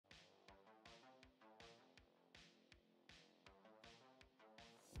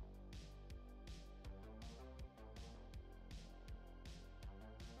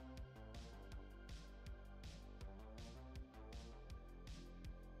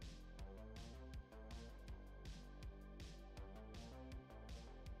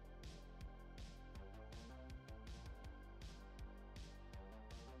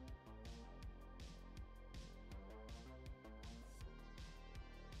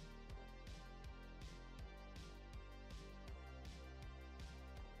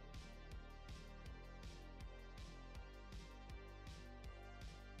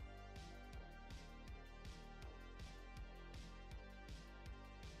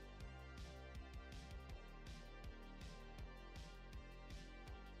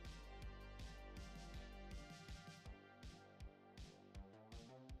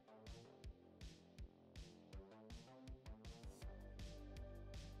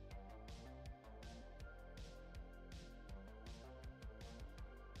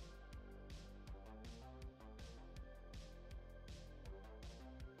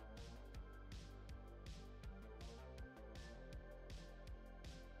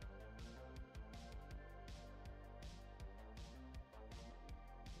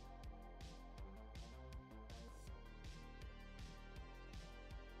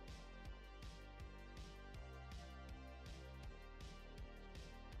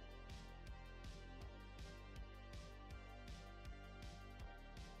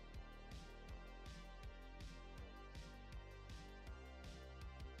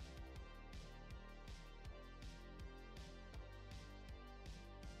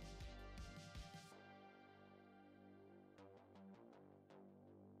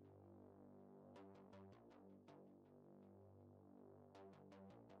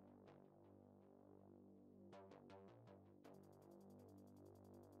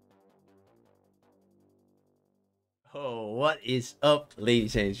Oh, what is up,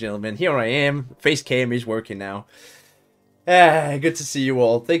 ladies and gentlemen? Here I am. Face cam is working now. Good to see you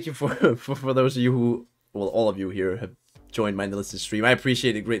all. Thank you for those of you who, well, all of you here have joined my Nilis's stream. I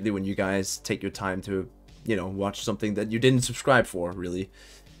appreciate it greatly when you guys take your time to, you know, watch something that you didn't subscribe for, really.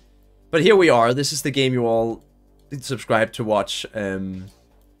 But here we are. This is the game you all subscribed to watch.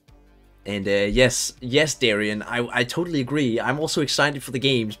 Yes, Darian, I totally agree. I'm also excited for the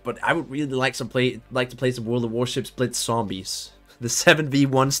games, but I would really like to play some World of Warships Blitz Zombies. The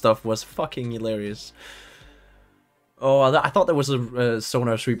 7v1 stuff was fucking hilarious. Oh, I thought there was a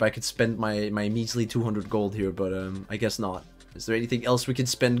sonar sweep I could spend my measly 200 gold here, but I guess not. Is there anything else we can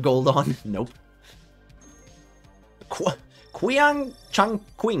spend gold on? Nope. Qiang Chang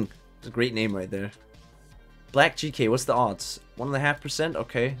Qing. It's a great name right there. Black GK, what's the odds? 1.5%?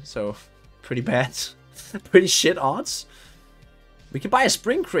 Okay, so pretty bad. Pretty shit odds. We can buy a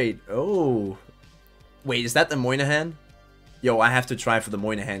spring crate. Oh. Wait, is that the Moynihan? Yo, I have to try for the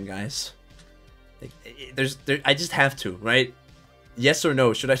Moynihan, guys. I just have to, right? Yes or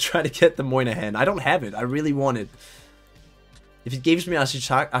no? Should I try to get the Moynihan? I don't have it. I really want it. If it gives me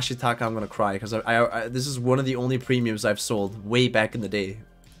Ashitaka, I'm gonna cry, because this is one of the only premiums I've sold way back in the day.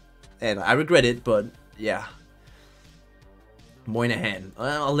 And I regret it, but yeah. Moynihan.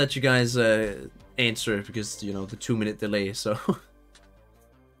 I'll let you guys answer because, you know, the 2-minute delay, so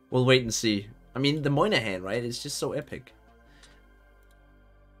we'll wait and see. I mean, the Moynihan, right? It's just so epic.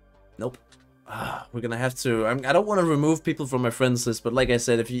 Nope. We're gonna have to. I don't want to remove people from my friends list, but like I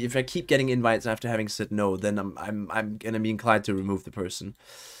said, if I keep getting invites after having said no, then I'm gonna be inclined to remove the person,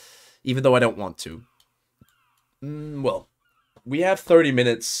 even though I don't want to. Well, we have 30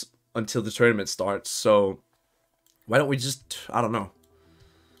 minutes until the tournament starts, so why don't we just, I don't know.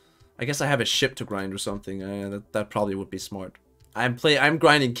 I guess I have a ship to grind or something. That probably would be smart. I'm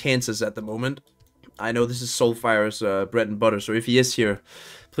grinding Kansas at the moment. I know this is Soulfire's bread and butter, so if he is here,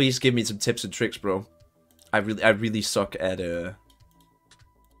 please give me some tips and tricks, bro. I really suck at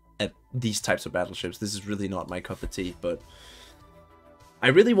these types of battleships. This is really not my cup of tea, but I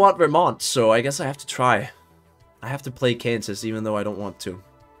really want Vermont, so I guess I have to try. I have to play Kansas even though I don't want to.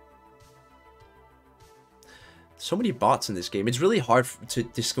 So many bots in this game. It's really hard to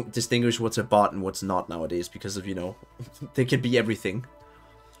distinguish what's a bot and what's not nowadays because of, you know, they could be everything.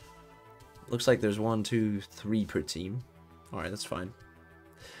 Looks like there's 1, 2, 3 per team. Alright, that's fine.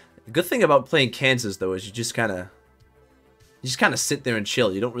 The good thing about playing Kansas, though, is you just kind of sit there and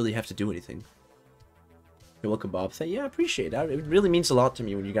chill. You don't really have to do anything. You're welcome, Bob. Yeah, I appreciate that. It really means a lot to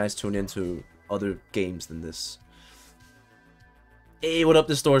me when you guys tune into other games than this. Hey, what up,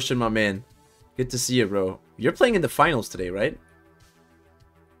 Distortion, my man? Good to see you, bro. You're playing in the finals today, right?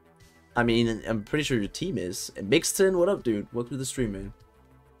 I mean, I'm pretty sure your team is. And Mixton, what up, dude? Welcome to the stream, man.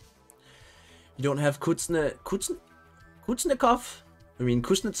 You don't have Kuznetsov? I mean,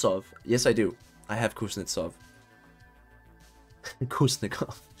 Kuznetsov. Yes, I do. I have Kuznetsov.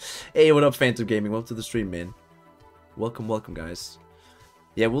 Kuznetsov. Hey, what up, Phantom Gaming? Welcome to the stream, man. Welcome, welcome, guys.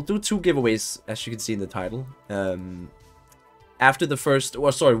 Yeah, we'll do 2 giveaways, as you can see in the title. After the first,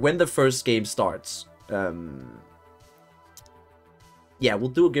 or sorry, when the first game starts. Yeah, we'll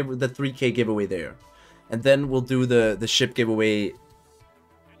do the 3K giveaway there. And then we'll do the ship giveaway,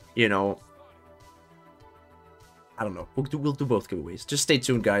 you know, I don't know. We'll do both giveaways. Just stay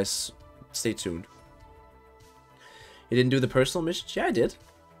tuned, guys. Stay tuned. You didn't do the personal missions? Yeah, I did.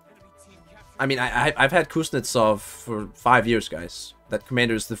 I mean, I've had Kuznetsov for 5 years, guys. That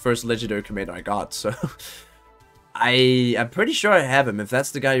commander is the first legendary commander I got, so I'm pretty sure I have him. If that's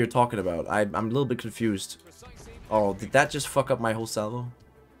the guy you're talking about, I'm a little bit confused. Oh, did that just fuck up my whole salvo?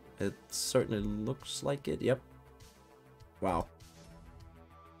 It certainly looks like it. Yep. Wow.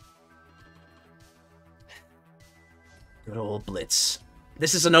 Good old Blitz.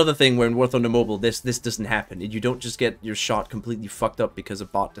 This is another thing where in War Thunder Mobile, this doesn't happen. You don't just get your shot completely fucked up because a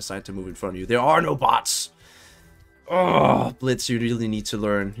bot decided to move in front of you. There are no bots! Oh, Blitz, you really need to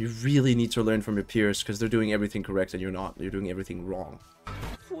learn. You really need to learn from your peers because they're doing everything correct and you're not. You're doing everything wrong.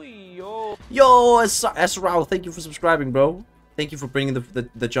 Yo, Esrao, thank you for subscribing, bro. Thank you for bringing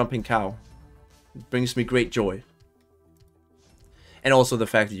the jumping cow. It brings me great joy. And also the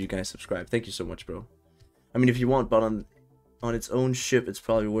fact that you guys subscribe. Thank you so much, bro. I mean, if you want, but on its own ship, it's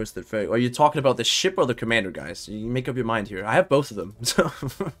probably worse than ferry. Are you talking about the ship or the commander, guys? You make up your mind here. I have both of them. So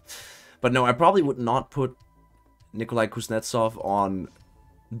but no, I probably would not put Nikolai Kuznetsov on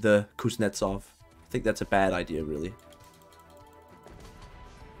the Kuznetsov. I think that's a bad idea, really.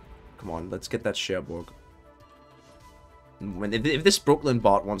 Come on, let's get that Cherbourg. If this Brooklyn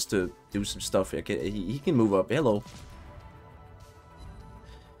bot wants to do some stuff, he can move up. Hello.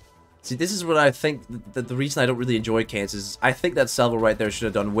 See, this is what I think, the reason I don't really enjoy Kansas is I think that salvo right there should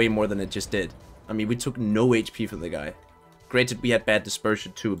have done way more than it just did. I mean, we took no HP from the guy. Granted, we had bad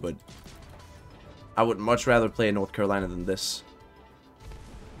dispersion too, but I would much rather play in North Carolina than this.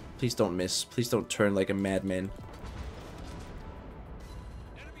 Please don't miss. Please don't turn like a madman.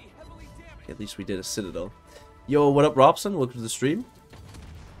 At least we did a Citadel. Yo, what up, Robson? Welcome to the stream.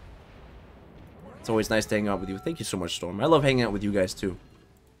 It's always nice to hang out with you. Thank you so much, Storm. I love hanging out with you guys too.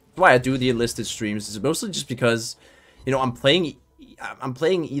 That's why I do the enlisted streams. It's mostly just because, you know, I'm playing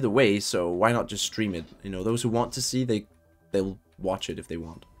either way, so why not just stream it? You know, those who want to see, they'll watch it if they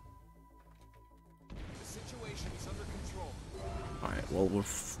want. Alright, well, we're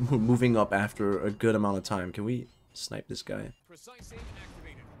moving up after a good amount of time. Can we snipe this guy?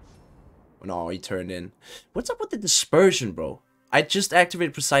 Oh, no, he turned in. What's up with the dispersion, bro? I just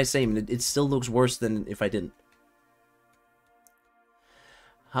activated precise aim, and it still looks worse than if I didn't.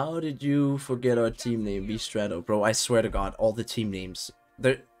 How did you forget our team name? Be Strato. Bro, I swear to God, all the team names.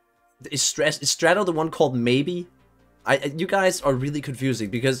 Is Strato the one called Maybe? You guys are really confusing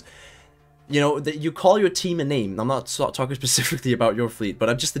because, you know, you call your team a name. I'm not talking specifically about your fleet, but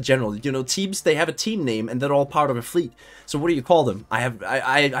I'm just the general. You know, teams, they have a team name and they're all part of a fleet. So what do you call them? I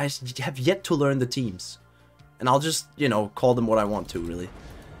have yet to learn the teams. And I'll just, you know, call them what I want to, really.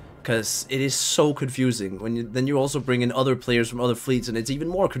 Because it is so confusing. Then you also bring in other players from other fleets, and it's even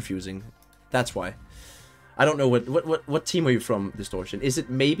more confusing. That's why. I don't know what team are you from, Distortion? Is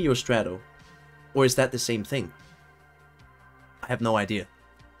it Maybe or Strato? Or is that the same thing? I have no idea.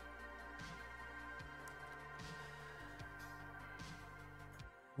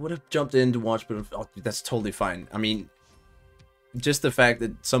 Would have jumped in to watch, but oh, that's totally fine. I mean, just the fact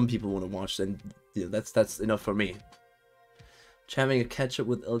that some people want to watch, then yeah, that's enough for me. Having a catch up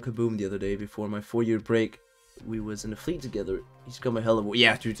with El Kaboom the other day before my 4-year break. We was in a fleet together. He's come a hell of a way.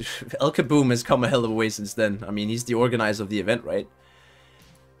 Yeah, dude, El Kaboom has come a hell of a way since then. I mean, he's the organizer of the event, right?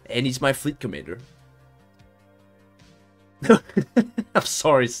 And he's my fleet commander. I'm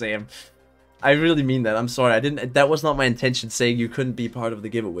sorry, Sam. I really mean that. I'm sorry. That was not my intention, saying you couldn't be part of the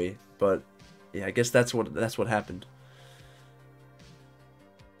giveaway. But yeah, I guess that's what happened.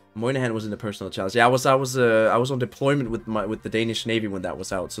 Moynihan was in the personal challenge. Yeah, I was on deployment with the Danish Navy when that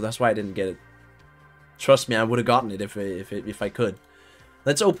was out, so that's why I didn't get it. Trust me, I would have gotten it if I could.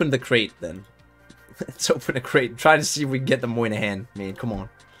 Let's open the crate then. Let's open a crate. Try to see if we can get the Moynihan. Man, come on.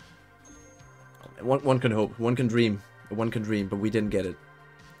 One can hope. One can dream. One can dream, but we didn't get it.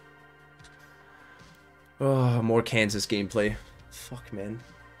 Oh, more Kansas gameplay. Fuck, man.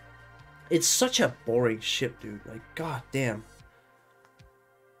 It's such a boring ship, dude. Like, god damn.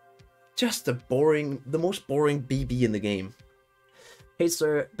 Just the most boring BB in the game. Hey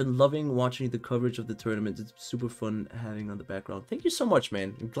sir, been loving watching the coverage of the tournament. It's super fun having on the background. Thank you so much,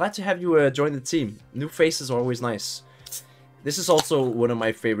 man. I'm glad to have you join the team. New faces are always nice. This is also one of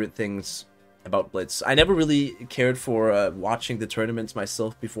my favorite things about Blitz. I never really cared for watching the tournaments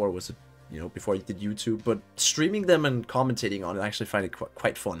myself before it was, you know, before I did YouTube, but streaming them and commentating on it, I actually find it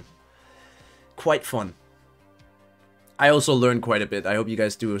quite fun. Quite fun. I also learned quite a bit, I hope you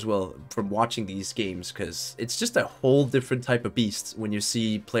guys do as well, from watching these games, because it's just a whole different type of beast when you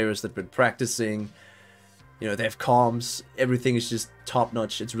see players that have been practicing, you know, they have comms, everything is just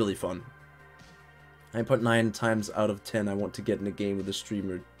top-notch, it's really fun. 9.9 times out of 10 I want to get in a game with a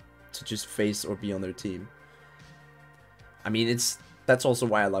streamer to just face or be on their team. I mean, that's also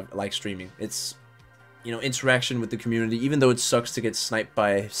why I like streaming. It's, you know, interaction with the community, even though it sucks to get sniped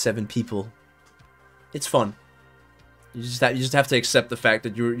by 7 people. It's fun. You just have to accept the fact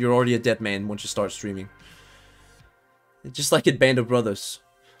that you're already a dead man once you start streaming. Just like in Band of Brothers.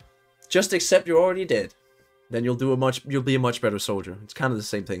 Just accept you're already dead. Then you'll be a much better soldier. It's kind of the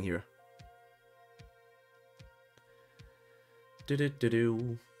same thing here.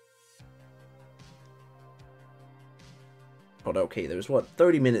 But okay, there's what,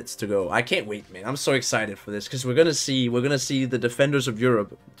 30 minutes to go. I can't wait, man. I'm so excited for this because we're gonna see the defenders of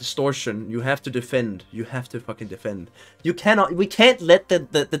Europe. Distortion. You have to defend. You have to fucking defend. We can't let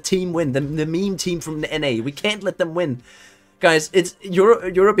the team win. The meme team from the NA. We can't let them win, guys.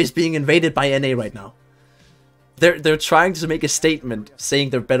 Europe is being invaded by NA right now. They're trying to make a statement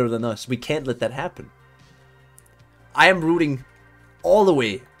saying they're better than us. We can't let that happen. I am rooting all the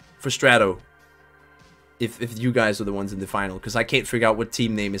way for Strato. If you guys are the ones in the final, because I can't figure out what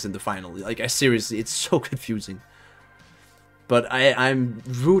team name is in the final. Like, seriously, it's so confusing. But I'm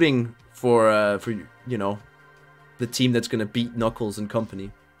rooting for you know, the team that's gonna beat Knuckles and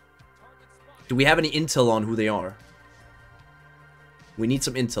company. Do we have any intel on who they are? We need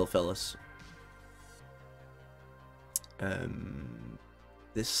some intel, fellas.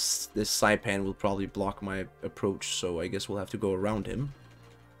 This Saipan will probably block my approach, so I guess we'll have to go around him.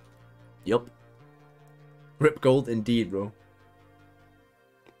 Yup. Rip gold indeed, bro.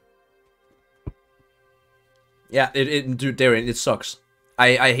 Yeah, dude, Darren, it sucks.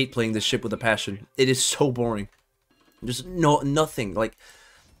 I hate playing this ship with a passion. It is so boring. There's nothing. Like,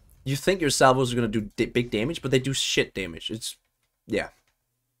 you think your salvos are gonna do big damage, but they do shit damage. It's, yeah.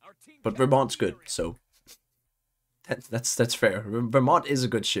 But Vermont's good, so that's fair. Vermont is a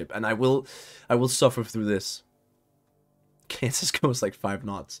good ship, and I will suffer through this. Kansas goes like 5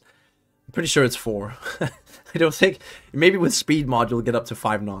 knots. I'm pretty sure it's 4. I don't think, maybe with speed mod you'll get up to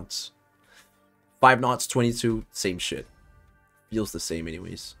 5 knots. 5 knots, 22, same shit. Feels the same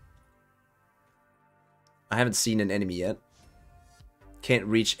anyways. I haven't seen an enemy yet. Can't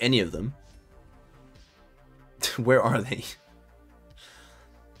reach any of them. Where are they?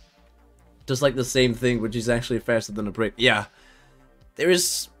 Just like the same thing, which is actually faster than a brick. Yeah. There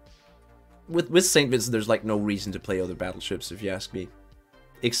is... With St. Vincent, there's like no reason to play other battleships, if you ask me.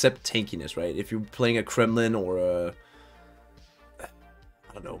 Except tankiness, right? If you're playing a Kremlin or a...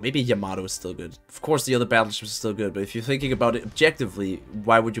 I don't know, maybe Yamato is still good. Of course the other battleships are still good, but if you're thinking about it objectively,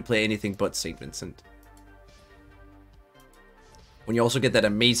 why would you play anything but St. Vincent? When you also get that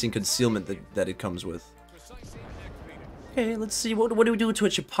amazing concealment that it comes with. Okay, let's see, what do we do to a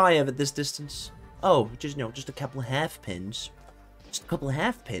Chapayev at this distance? Oh, just a couple of half pins. Just a couple of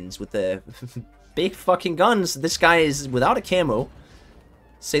half pins with the big fucking guns. This guy is without a camo,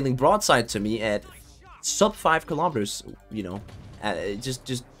 sailing broadside to me at sub 5 kilometers, you know.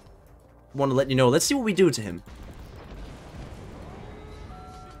 Just want to let you know. Let's see what we do to him.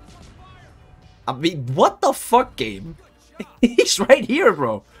 I mean, what the fuck, game? He's right here,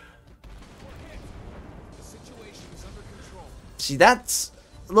 bro. See, that's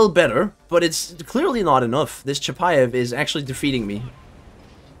a little better, but it's clearly not enough. This Chapayev is actually defeating me.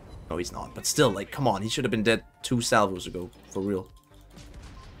 No, he's not, but still, like, come on. He should have been dead 2 salvos ago, for real.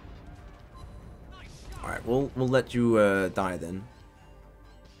 Alright, we'll let you die then.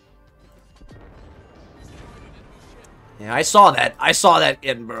 Yeah, I saw that. I saw that,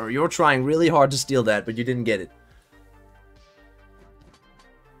 Edinburgh. You were trying really hard to steal that, but you didn't get it.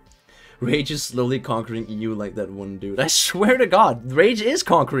 Rage is slowly conquering EU like that one dude. I swear to God, Rage is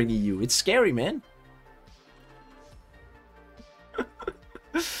conquering EU. It's scary, man.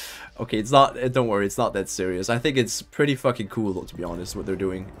 Okay, it's not. Don't worry, it's not that serious. I think it's pretty fucking cool, to be honest, what they're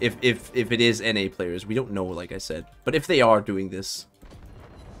doing. If it is NA players, we don't know, like I said. But if they are doing this,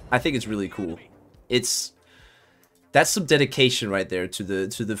 I think it's really cool. That's some dedication right there to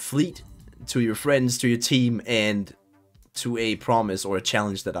the fleet, to your friends, to your team, and to a promise or a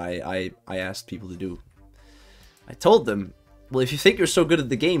challenge that I asked people to do. I told them, well, if you think you're so good at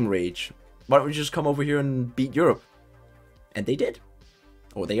the game, Rage, why don't we just come over here and beat Europe? And they did.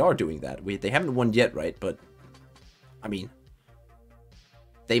 Or they are doing that. They haven't won yet, right? But, I mean,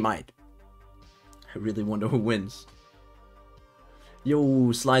 they might. I really wonder who wins.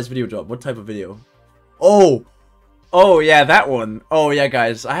 Yo, Sly's video drop. What type of video? Oh! Oh, yeah, that one. Oh, yeah,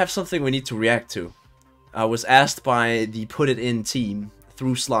 guys. I have something we need to react to. I was asked by the Put It In team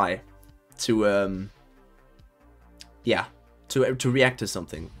through Sly to, yeah, to react to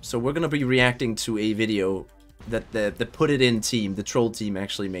something. So we're gonna be reacting to a video that the Put It In team, the troll team,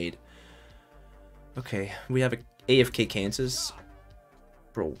 actually made. Okay, we have a AFK Kansas.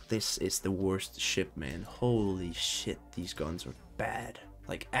 Bro, this is the worst ship, man. Holy shit, these guns are bad.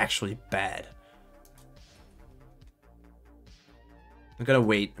 Like, actually bad. I'm gonna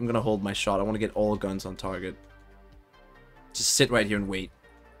wait. I'm gonna hold my shot. I want to get all guns on target. Just sit right here and wait.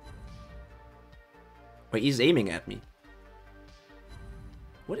 Wait, he's aiming at me.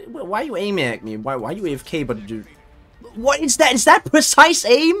 Why are you aiming at me? Why are you AFK, but dude? What is that? Is that precise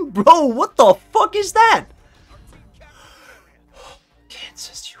aim? Bro, what the fuck is that?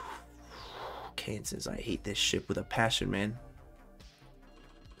 Kansas, you... Kansas, I hate this ship with a passion, man.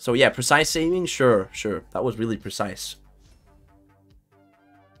 So yeah, precise aiming? Sure. That was really precise.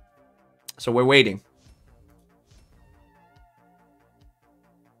 So we're waiting.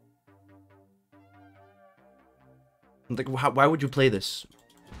 Like, why would you play this?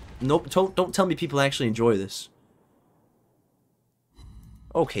 Nope, don't tell me people actually enjoy this.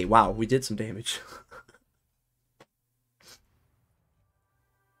 Okay, wow, we did some damage.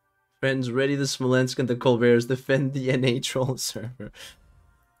 Friends, ready the Smolensk and the Colberts defend the NA troll server.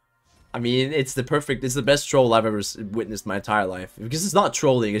 I mean, it's the best troll I've ever witnessed my entire life. Because it's not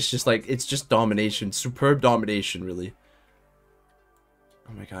trolling, it's just like, it's just domination. Superb domination, really.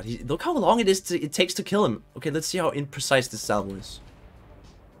 Oh my god, look how long it takes to kill him. Okay, let's see how imprecise this salvo is.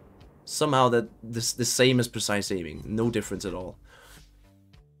 Somehow the same as precise aiming. No difference at all.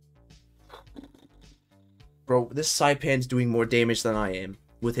 Bro, this Saipan's doing more damage than I am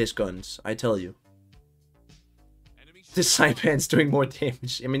with his guns, I tell you. This Saipan's doing more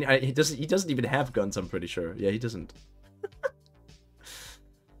damage. I mean, he doesn't even have guns, I'm pretty sure. Yeah, he doesn't.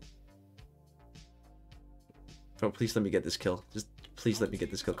 Bro, please let me get this kill. Just please let me get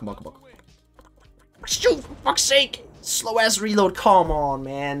this kill. Come on, come on. Shoot, for fuck's sake! Slow ass reload. Come on,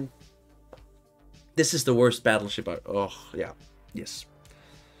 man. This is the worst battleship I... Oh, yeah. Yes.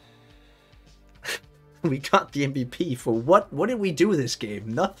 We got the MVP for what? What did we do this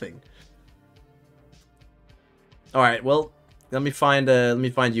game? Nothing. All right. Well, let me find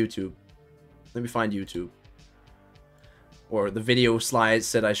YouTube. Let me find YouTube. Or the video Sly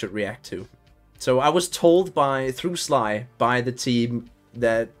said I should react to. So I was told through Sly by the team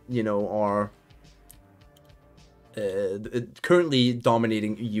that, you know, are currently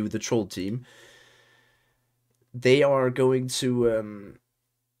dominating EU, the troll team. They are going to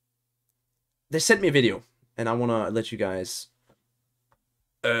they sent me a video, and I want to let you guys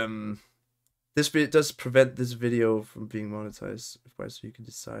this does prevent this video from being monetized, so you can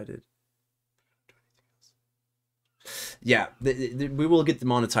decide it. Yeah, we will get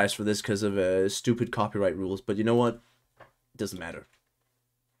demonetized for this because of stupid copyright rules, but you know what? It doesn't matter.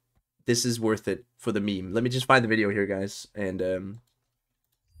 This is worth it for the meme. Let me just find the video here, guys, and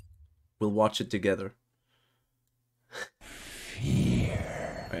we'll watch it together. Fear.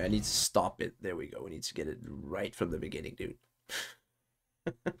 Alright, I need to stop it. There we go. We need to get it right from the beginning, dude.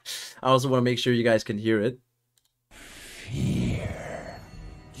 I also want to make sure you guys can hear it. Fear.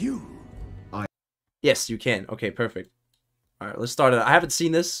 You. Yes, you can. Okay, perfect. Alright, let's start it. I haven't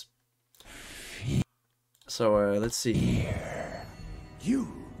seen this. So, let's see. Fear. You.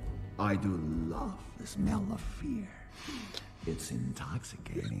 I do love the smell of fear. It's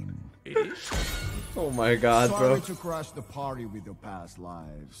intoxicating. It is? Oh my god, bro. Sorry to crash the party with your past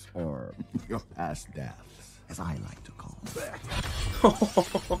lives. Or your past deaths, as I like to call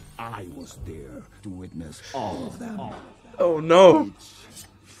them. I was there to witness all of them. Oh no.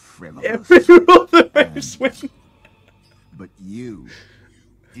 Frivolous. Every rule the waves win. But you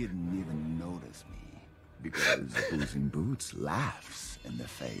didn't even notice me. Because Puss in Boots laughs in the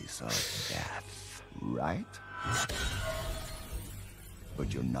face of death, right?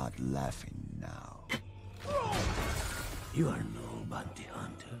 But you're not laughing now. You are no bounty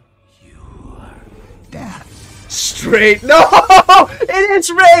hunter. You are death. Straight. No! It is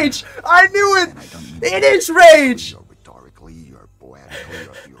rage! I knew it! It is rage! You're rhetorically, or poetically,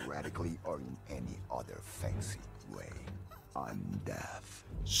 or theoretically, or in any other fancy way. I'm death.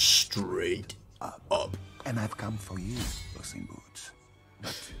 Straight up. And I've come for you, Puss in Boots.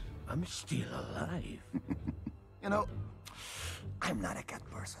 But I'm still alive. You know, I'm not a cat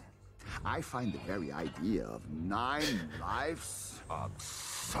person. I find the very idea of 9 lives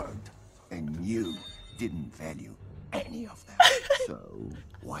absurd. And you didn't value any of them. So,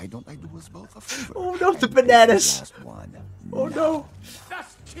 why don't I do us both a favor? Oh no, the bananas! Last one. Oh no.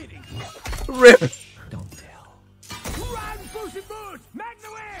 That's kidding. Rip. Don't tell. Run, Puss in Boots!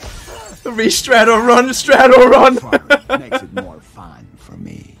 Magnaway! Strato run, Strato run! Makes it more fun for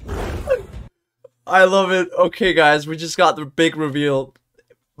me. I love it. Okay, guys, we just got the big reveal.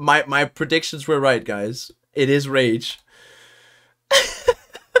 My predictions were right, guys. It is rage.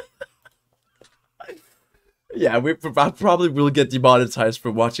 Yeah, I probably will get demonetized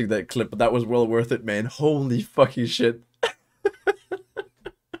for watching that clip, but that was well worth it, man. Holy fucking shit.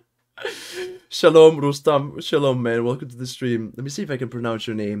 Shalom, Rustam. Shalom, man. Welcome to the stream. Let me see if I can pronounce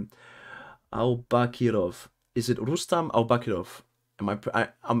your name. Aubakirov. Is it Rustam Aubakirov? Am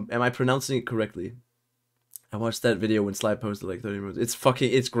I pronouncing it correctly? I watched that video when Sly posted like 30 minutes.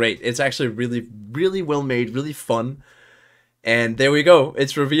 It's great. It's actually really, really well made, really fun. And there we go.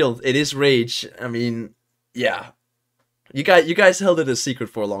 It's revealed. It is rage. I mean, yeah. You guys held it a secret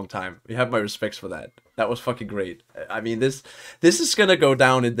for a long time. You have my respects for that. That was fucking great. I mean, this is gonna go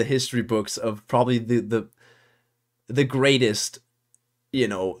down in the history books of probably the greatest, you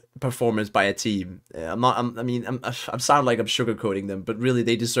know, performance by a team. I'm sound like I'm sugarcoating them, but really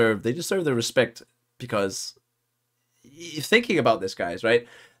they deserve their respect, because thinking about this, guys, right?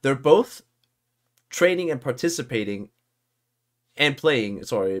 They're both training and participating and playing,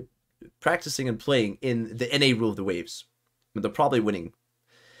 practicing and playing in the NA Rule of the Waves. They're probably winning.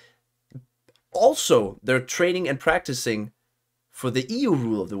 Also, they're training and practicing for the EU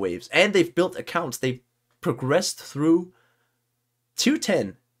Rule of the Waves, and they've built accounts. They've progressed through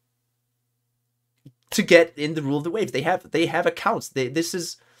 210 to get in the Rule of the Waves. They have accounts. This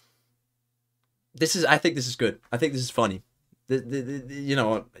is I think this is good. I think this is funny. You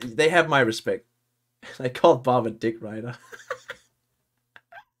know, they have my respect. I called Bob a dick rider.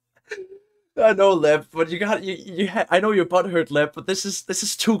 I know, Lev, but I know your butt hurt, Lev, but this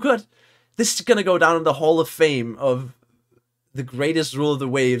is too good. This is gonna go down in the Hall of Fame of the greatest Rule of the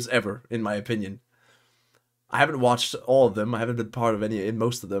Waves ever, in my opinion. I haven't watched all of them. I haven't been part of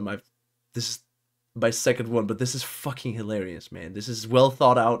most of them. This is my second one, but this is fucking hilarious, man. This is well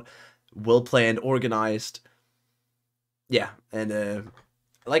thought out, well planned, organized. Yeah, and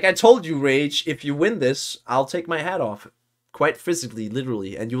like I told you, Rage, if you win this, I'll take my hat off. Quite physically,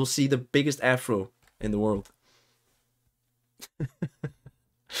 literally, and you will see the biggest afro in the world.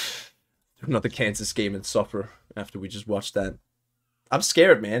 Another Kansas game and suffer after we just watched that. I'm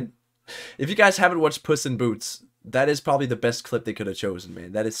scared, man. If you guys haven't watched Puss in Boots, that is probably the best clip they could have chosen,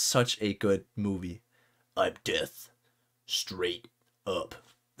 man. That is such a good movie. I'm death. Straight up.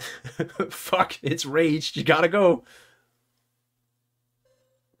 Fuck, it's Rage. You gotta go.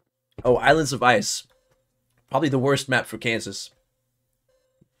 Oh, Islands of Ice. Probably the worst map for Kansas.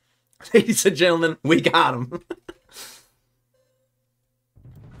 Ladies and gentlemen, we got him.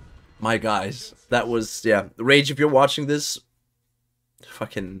 My guys, that was, yeah. Rage, if you're watching this,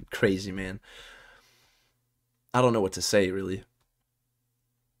 fucking crazy, man. I don't know what to say, really.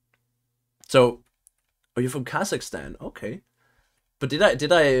 So, are you from Kazakhstan? Okay. But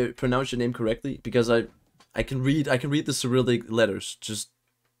did I pronounce your name correctly? Because I can read the Cyrillic letters, just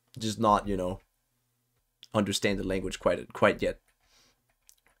not, you know, understand the language quite yet.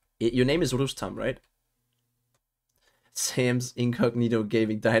 Your name is Rustam, right? Sam's incognito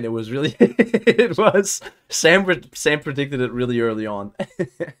gaming dino was really it was Sam predicted it really early on.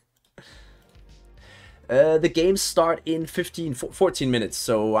 The games start in 14 minutes,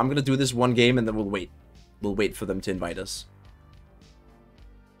 so I'm gonna do this one game and then we'll wait for them to invite us.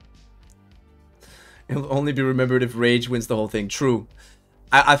 It'll only be remembered if Rage wins the whole thing. True.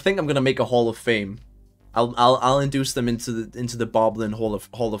 I think I'm gonna make a Hall of Fame. I'll induce them into the Boblin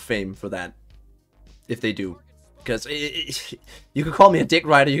Hall of Fame for that, if they do, because you can call me a dick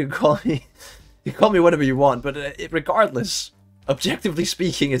rider, you can call me whatever you want, but regardless, objectively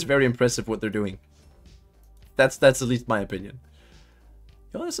speaking, it's very impressive what they're doing. That's at least my opinion.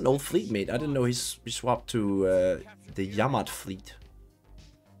 Yo, that's an old fleet mate. I didn't know he swapped to the Yamat fleet.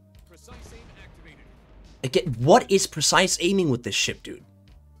 Again, what is precise aiming with this ship, dude?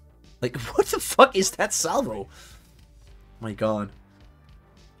 Like, what the fuck is that salvo? My god.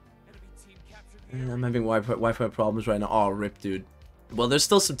 I'm having Wi-Fi problems right now. Oh, rip, dude. Well, there's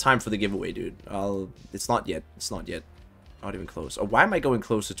still some time for the giveaway, dude. It's not yet. It's not yet. Not even close. Oh, why am I going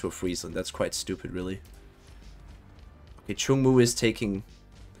closer to a Friesland? That's quite stupid, really. Okay, Chungmu is taking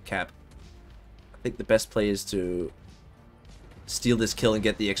the cap. I think the best play is to steal this kill and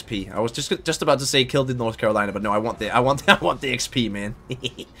get the XP. I was just about to say kill the North Carolina, but no, I want the XP, man.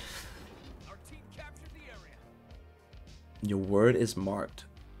 Your word is marked.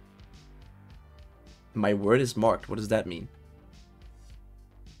 My word is marked. What does that mean?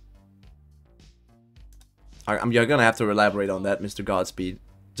 You're gonna have to elaborate on that, Mr. Godspeed,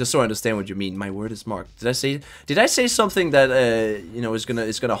 just so I understand what you mean. My word is marked. Did I say something that you know is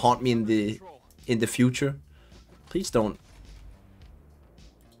gonna haunt me in the future? Please don't.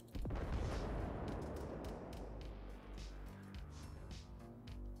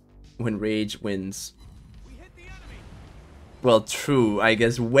 When Rage wins. Well, true, I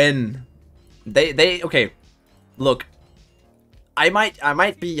guess when they okay, look, I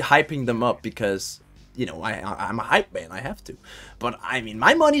might be hyping them up because, you know, I'm a hype man, I have to. But I mean,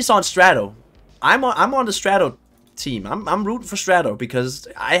 my money's on Strato. I'm on the Strato team. I'm rooting for Strato because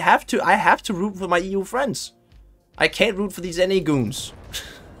I have to root for my EU friends. I can't root for these NA goons.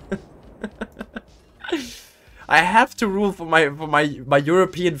 I have to root for my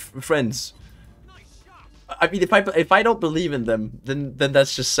European friends. I mean, if I don't believe in them, then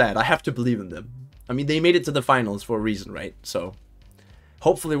that's just sad. I have to believe in them. I mean, they made it to the finals for a reason, right? So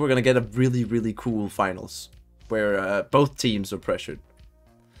hopefully we're gonna get a really cool finals where both teams are pressured.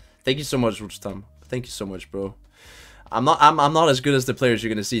 Thank you so much, Rustam. Thank you so much, bro. I'm not as good as the players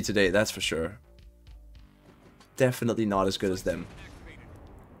you're gonna see today. That's for sure. Definitely not as good as them.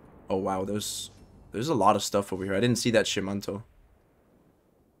 Oh wow, there's a lot of stuff over here. I didn't see that Shimanto.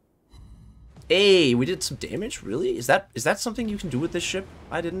 Hey, we did some damage? Really? Is that something you can do with this ship?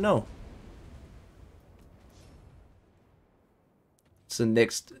 I didn't know. So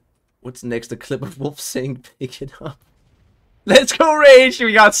what's next? A clip of Wolf saying pick it up. Let's go Rage!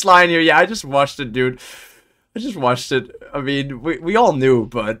 We got Sly in here. Yeah, I just watched it, dude. I just watched it. I mean, we all knew,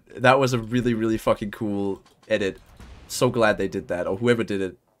 but that was a really fucking cool edit. So glad they did that. Or whoever did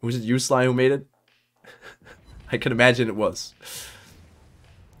it. Was it you, Sly, who made it? I can imagine it was.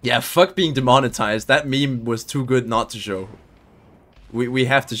 Yeah, fuck being demonetized. That meme was too good not to show. We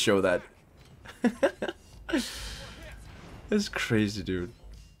have to show that. That's crazy, dude.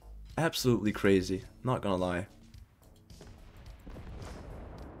 Absolutely crazy. Not gonna lie.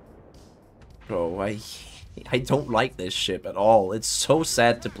 Bro, I don't like this ship at all. It's so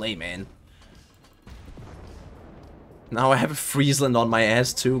sad to play, man. Now I have a Friesland on my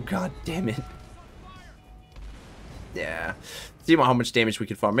ass too. God damn it. Yeah. See how much damage we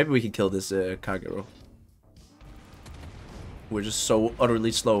can farm. Maybe we can kill this Kagero. We're just so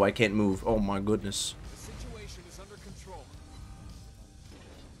utterly slow. I can't move. Oh my goodness. The situation is under control.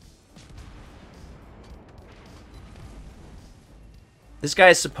 This guy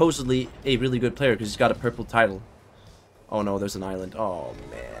is supposedly a really good player because he's got a purple title. Oh no, there's an island. Oh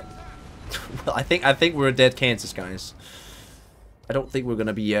man. Well, I think we're dead Kansas, guys. I don't think we're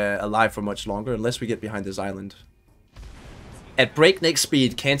gonna be alive for much longer unless we get behind this island. At breakneck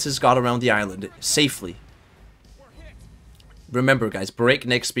speed, Kansas got around the island safely. Remember, guys,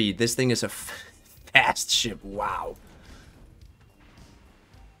 breakneck speed. This thing is a fast ship. Wow.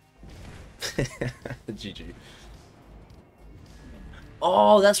 GG.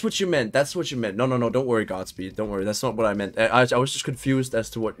 Oh, that's what you meant. That's what you meant. No, no, no. Don't worry, Godspeed. Don't worry. That's not what I meant. I was just confused as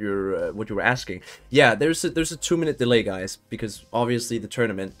to what you were asking. Yeah, there's a 2-minute delay, guys, because obviously the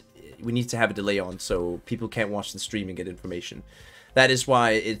tournament we need to have a delay on, so people can't watch the stream and get information. That is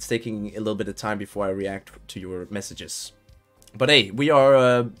why it's taking a little bit of time before I react to your messages. But hey,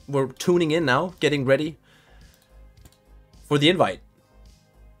 we're tuning in now, getting ready for the invite.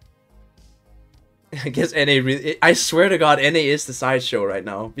 I guess NA really... I swear to God, NA is the sideshow right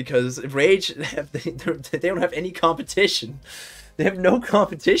now. Because Rage, they don't have any competition. They have no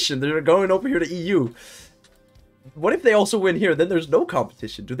competition. They're going over here to EU. What if they also win here? Then there's no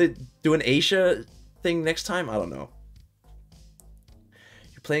competition. Do they do an Asia thing next time? I don't know.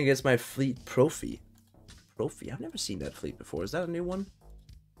 You're playing against my fleet Profi. Profi? I've never seen that fleet before. Is that a new one?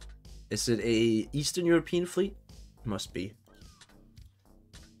 Is it a Eastern European fleet? Must be.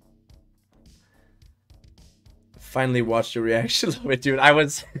 Finally watched your reaction of it, dude. I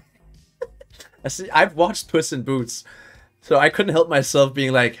was... I've watched Puss in Boots, so I couldn't help myself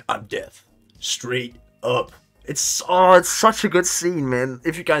being like, I'm deaf. Straight up. It's such a good scene, man.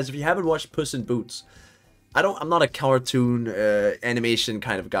 If you haven't watched Puss in Boots, I'm not a cartoon animation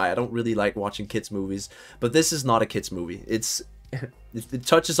kind of guy. I don't really like watching kids movies, but this is not a kids movie. It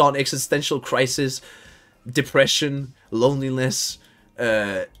touches on existential crisis, depression, loneliness,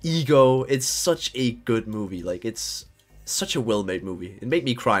 ego. It's such a good movie. Like, it's such a well-made movie. It made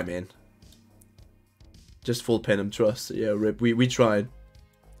me cry, man. Just full Penem trust. Yeah, rip. We tried.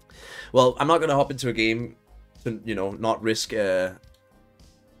 Well, I'm not gonna hop into a game to, you know, not risk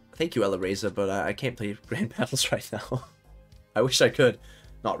thank you, Ella Reza, but I can't play Grand Battles right now. I wish I could.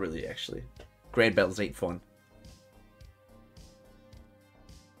 Not really, actually. Grand Battles ain't fun.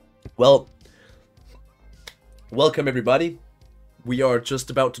 Well, welcome everybody. We are just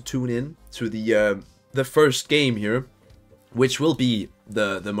about to tune in to the first game here, which will be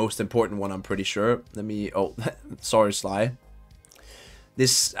the most important one, I'm pretty sure. Let me... Oh, sorry, Sly.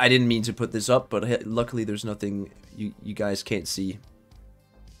 This... I didn't mean to put this up, but luckily there's nothing you guys can't see.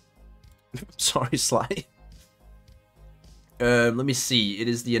 Sorry, Sly. Let me see. It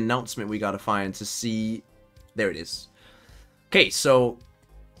is the announcement we gotta find to see... There it is. Okay, so...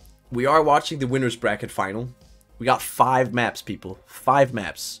 We are watching the winner's bracket final. We got 5 maps, people. 5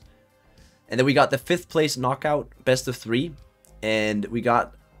 maps. And then we got the 5th place knockout, best of 3. And we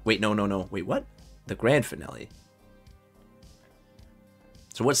got... Wait, no. Wait, what? The grand finale.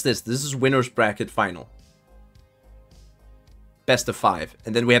 So what's this? This is winner's bracket final. Best of 5.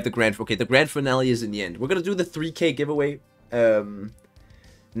 And then we have the grand... Okay, the grand finale is in the end. We're going to do the 3K giveaway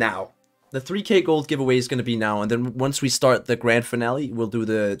now. The 3K gold giveaway is going to be now. And then once we start the grand finale, we'll do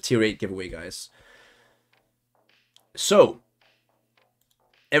the tier 8 giveaway, guys. So,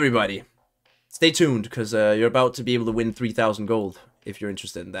 everybody, stay tuned, because you're about to be able to win 3,000 gold, if you're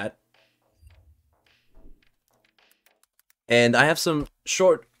interested in that. And I have some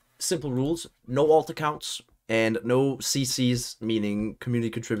short, simple rules. No alt accounts, and no CCs, meaning community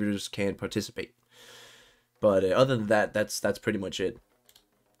contributors can't participate. But other than that, that's pretty much it.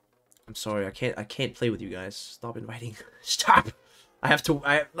 I'm sorry, I can't play with you guys. Stop inviting. Stop!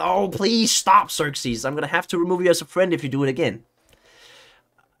 Oh, please stop, Xerxes. I'm gonna have to remove you as a friend if you do it again.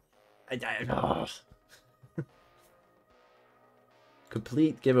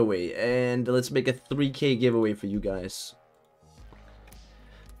 Complete giveaway. And let's make a 3K giveaway for you guys.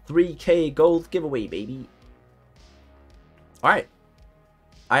 3K gold giveaway, baby. Alright.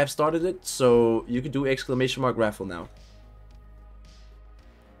 I have started it, so you can do exclamation mark raffle now.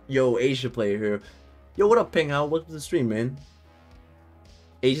 Yo, Asia player here. Yo, what up, Ping Hao? Welcome to the stream, man.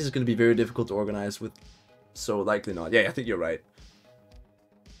 Ages is going to be very difficult to organize with, so likely not. Yeah, I think you're right.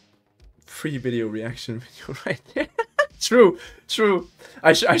 Free video reaction video right there. True, true.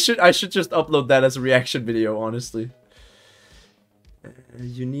 I should just upload that as a reaction video, honestly.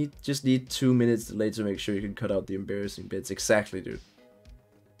 You just need 2 minutes delay to make sure you can cut out the embarrassing bits. Exactly, dude.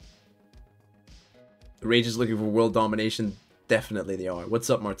 Rage is looking for world domination. Definitely they are. What's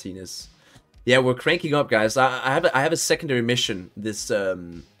up, Martinez? Yeah, we're cranking up, guys. I have a secondary mission this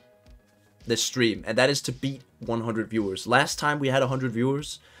this stream, and that is to beat 100 viewers. Last time we had 100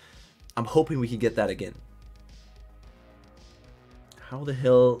 viewers. I'm hoping we can get that again. How the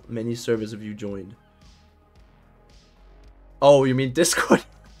hell many servers have you joined? Oh, you mean Discord?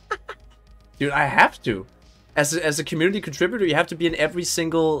 Dude, I have to. As a community contributor, you have to be in every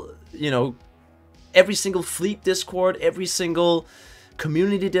single, you know, every single fleet Discord, every single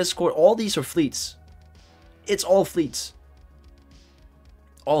community Discord. All these are fleets. It's all fleets.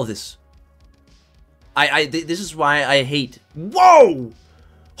 All of this. This is why I hate. Whoa!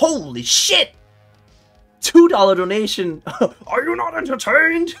 Holy shit! $2 donation. Are you not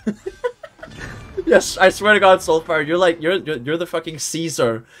entertained? Yes, I swear to God, Soulfire, you're the fucking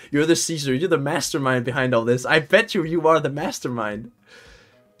Caesar. You're the Caesar. You're the mastermind behind all this. I bet you are the mastermind.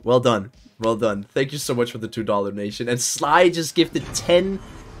 Well done. Well done. Thank you so much for the $2 donation. And Sly just gifted 10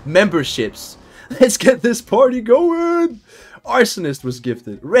 memberships. Let's get this party going. Arsonist was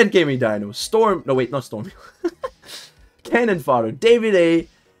gifted. Red Gaming Dino. Storm. No, wait, not Storm. Cannon Fodder. David A.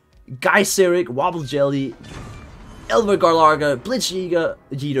 Guy Sirik. Wobble Jelly. Elver Garlarga. Blitz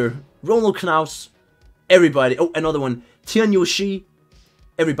Jeter. Ronald Knaus. Everybody. Oh, another one. Tian Yoshi.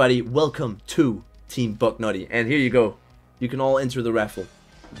 Everybody, welcome to Team Bucknutty. And here you go. You can all enter the raffle.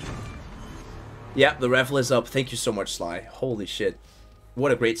 Yeah, the raffle is up. Thank you so much, Sly. Holy shit.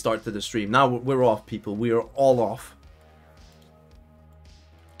 What a great start to the stream. Now we're off, people. We are all off.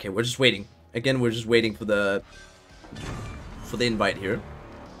 Okay, we're just waiting. Again, we're just waiting for the invite here.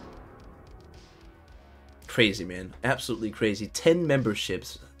 Crazy, man. Absolutely crazy. 10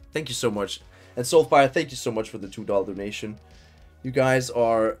 memberships. Thank you so much. And Soulfire, thank you so much for the $2 donation. You guys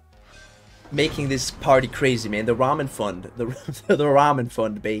are making this party crazy, man. The ramen fund. The ramen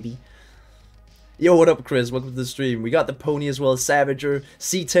fund, baby. Yo, what up, Chris? Welcome to the stream. We got the pony as well. Savager,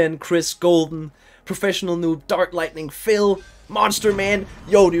 C10, Chris, Golden, Professional Noob, Dark Lightning, Phil, Monster Man.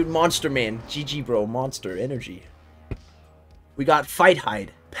 Yo, dude, Monster Man. GG, bro. Monster Energy. We got Fight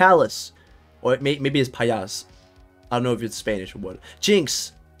Hide, Palace, or maybe it's Payas. I don't know if it's Spanish or what.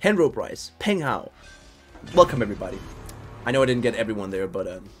 Jinx, Henro Bryce, Peng Hao. Welcome, everybody. I know I didn't get everyone there,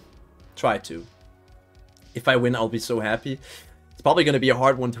 but try to. If I win, I'll be so happy. It's probably going to be a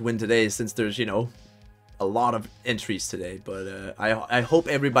hard one to win today since there's, you know, a lot of entries today. But I hope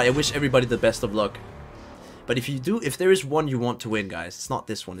everybody, I wish everybody the best of luck. But if there is one you want to win, guys, it's not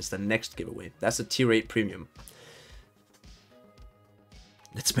this one, it's the next giveaway. That's a tier 8 premium.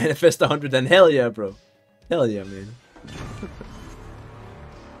 Let's manifest 100 then. Hell yeah, bro. Hell yeah, man.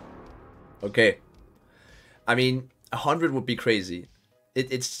 Okay. I mean, 100 would be crazy.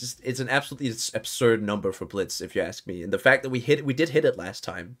 It's an absolutely absurd number for Blitz, if you ask me. And the fact that we did hit it last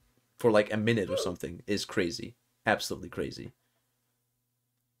time for like a minute or something is crazy. Absolutely crazy.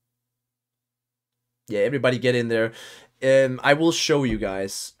 Yeah, everybody get in there. I will show you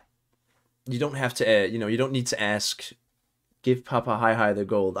guys. You don't have to, you know, you don't need to ask. Give Papa Hi the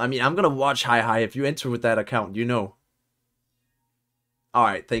gold. I mean, I'm gonna watch Hi if you enter with that account, you know.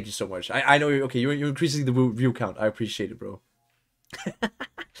 Alright, thank you so much. I know you're okay, you're increasing the view count. I appreciate it, bro.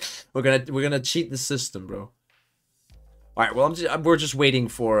 we're gonna cheat the system, bro. Alright, well we're just waiting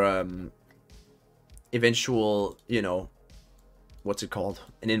for eventual, you know, what's it called?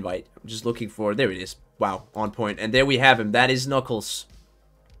 An invite. I'm just looking for, there it is. Wow, on point. And there we have him. That is Knuckles.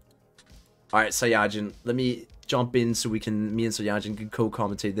 Alright, Sayajin, let me jump in so me and Sayajin can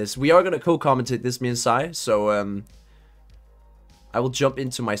co-commentate this. We are gonna co-commentate this, me and Sai, so I will jump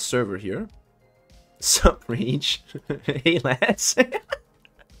into my server here. Sup, Rage? Hey, lads.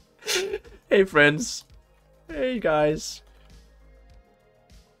 Hey, friends. Hey, guys.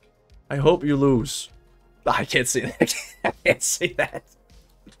 I hope you lose. I can't say that. I can't say that.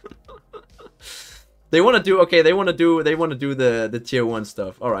 They want to do, okay, they want to do the tier 1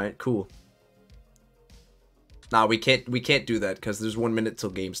 stuff. All right, cool. Nah, we can't do that because there's 1 minute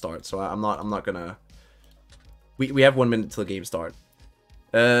till game starts. So I'm not gonna. We have 1 minute till game start.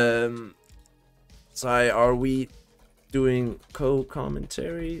 Sai, are we doing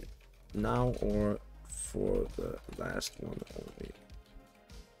co-commentary now or for the last one only?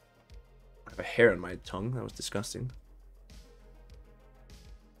 I have a hair on my tongue. That was disgusting.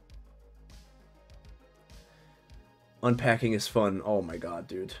 Unpacking is fun. Oh my god,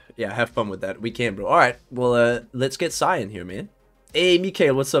 dude. Yeah, have fun with that. We can, bro. Alright, well, let's get Sai in here, man. Hey,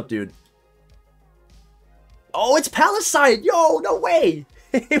 Mikhail, what's up, dude? Oh, it's Palisade! Yo, no way!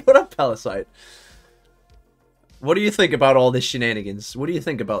 Hey, what up, Palisade? What do you think about all this shenanigans? What do you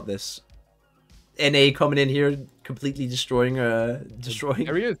think about this? NA coming in here, completely destroying, There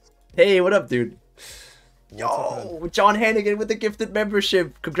he is. Hey, what up, dude? Yo, John Hannigan with the gifted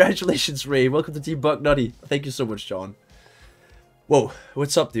membership. Congratulations, Ray. Welcome to Team Buck Nutty. Thank you so much, John. Whoa,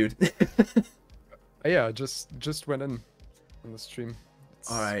 what's up, dude? Yeah, I just went in on the stream.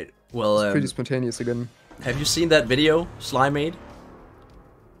 All right. Well, It's pretty spontaneous again. have you seen that video Sly made?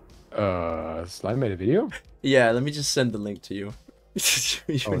 Slime made a video? Yeah, let me just send the link to you.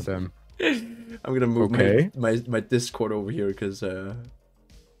 Oh damn. I'm gonna move Okay. my Discord over here because I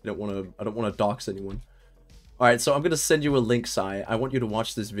don't wanna dox anyone. All right, so I'm gonna send you a link, Sai. I want you to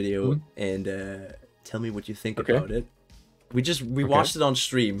watch this video and tell me what you think about it. We watched it on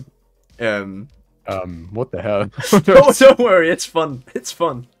stream. What the hell? Don't worry, it's fun. It's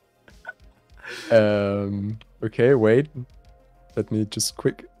fun. Okay, wait. Let me just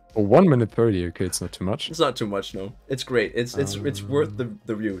quick. Oh, 1 minute 30. Okay, it's not too much. It's not too much, no. It's great. It's worth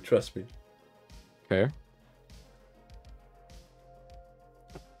the view. Trust me. Okay.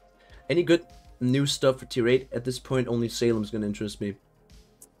 Any good new stuff for tier 8 at this point? Only Salem's gonna interest me.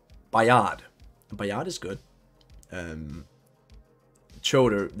 Bayard is good.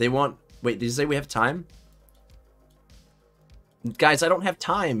 Choder. They want. Wait, did you say we have time? Guys, I don't have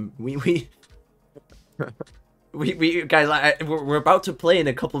time. We guys, we're about to play in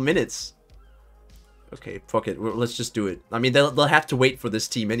a couple minutes. Okay, fuck it. Let's just do it. I mean, they'll have to wait for this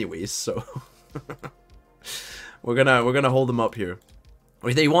team anyways, so we're gonna hold them up here.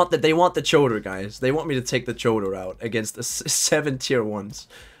 They want the Choder, guys. They want me to take the Choder out against the 7 tier 1s.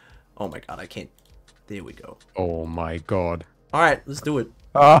 Oh my god, I can't. There we go. Oh my god. All right, let's do it.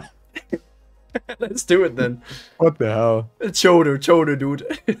 Ah, Let's do it then. what the hell? Choder, dude.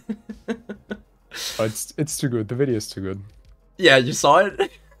 Oh, it's too good. The video is too good. Yeah, you saw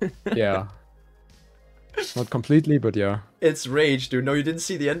it? Yeah. Not completely, but yeah. It's rage, dude. No, you didn't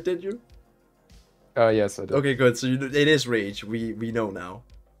see the end, did you? Yes, I did. Okay, good. So it is rage. We know now.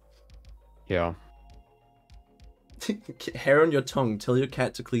 Yeah. Hair on your tongue. Tell your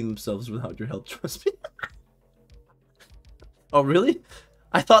cat to clean themselves without your help. Trust me. Oh, really?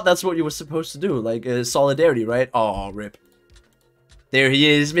 I thought that's what you were supposed to do. Like, solidarity, right? Oh, rip. There he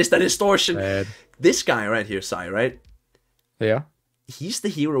is, Mr. Distortion. Bad. This guy right here, Sai, right? Yeah. He's the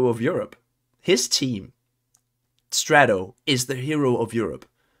hero of Europe. His team, Strato, is the hero of Europe.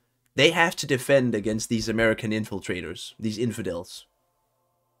 They have to defend against these American infiltrators, these infidels.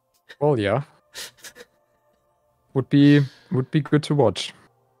 Well, yeah. Would be good to watch.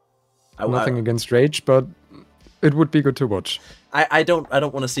 Nothing against Rage, but it would be good to watch. I don't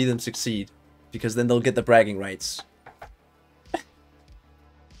want to see them succeed, because then they'll get the bragging rights.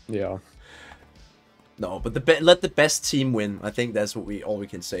 Yeah. No, but let the best team win. I think that's all we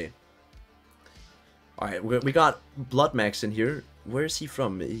can say. All right, we got Bloodmax in here. Where is he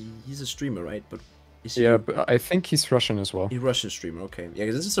from? He's a streamer, right? But is he... Yeah, but I think he's Russian as well. He's a Russian streamer. Okay, yeah,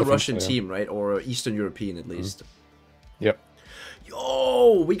 because this is a Russian team, right? Or Eastern European at least. Yep.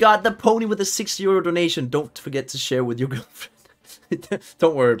 Yo, we got the pony with a €6 donation. Don't forget to share with your girlfriend.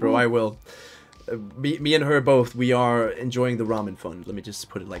 Don't worry, bro. I will. Me and her both. We are enjoying the ramen fund. Let me just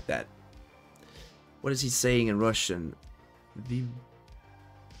put it like that. What is he saying in Russian?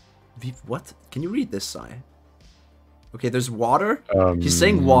 What? Can you read this, Sai? Okay, there's water. He's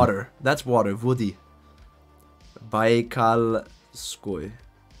saying water. That's water. Vody. Baikalskoy.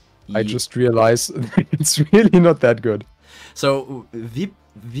 I just realized it's really not that good. So,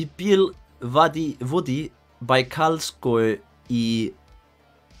 Vipil Vody Baikalskoy I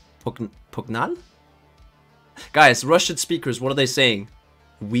Pognal? Guys, Russian speakers, what are they saying?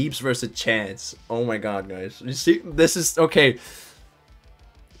 Weebs versus Chads. Oh my god, guys. You see, this is... Okay.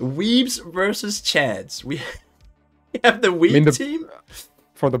 Weebs versus Chads. We have the Weeb team.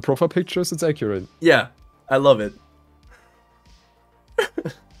 For the profile pictures, it's accurate. Yeah, I love it.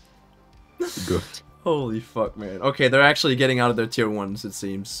 Good. Holy fuck, man. Okay, they're actually getting out of their tier 1s, it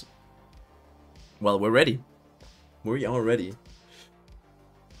seems. Well, we're ready. We are ready.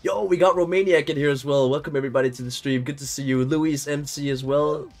 Yo, we got Romaniac in here as well. Welcome everybody to the stream. Good to see you. Luis MC as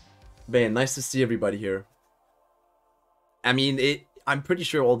well. Man, nice to see everybody here. I mean, I'm pretty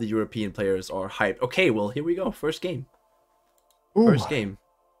sure all the European players are hyped. Okay, well, here we go. First game. Ooh. First game.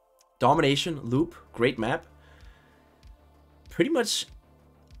 Domination, loop, great map. Pretty much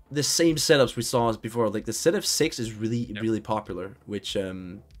the same setups we saw as before. Like, the set of 6 is really popular, which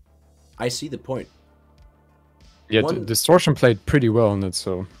I see the point. Yeah, Distortion played pretty well on it,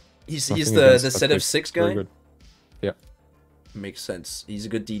 so... He's nothing the against that set of pick. 6 Very guy? good. Yeah. Makes sense. He's a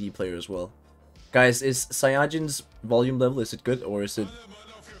good DD player as well. Guys, is Cyajin's volume level, is it good, or is it...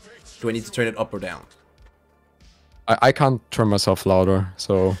 Do I need to turn it up or down? I can't turn myself louder,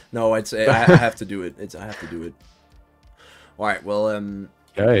 so... No, I have to do it. I have to do it. Alright, well,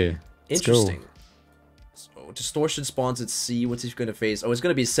 Okay. interesting. So, Distortion spawns at C. What's he going to face? Oh, it's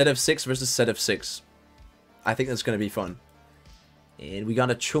going to be set of 6 versus set of 6. I think that's going to be fun. And we got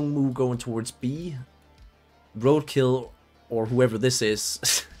a Chungmu going towards B. Roadkill, or whoever this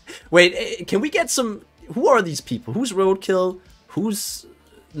is. Wait, can we get some... Who are these people? Who's Roadkill? Who's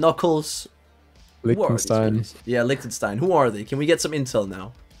Knuckles? Liechtenstein. Yeah, Liechtenstein. Who are they? Can we get some intel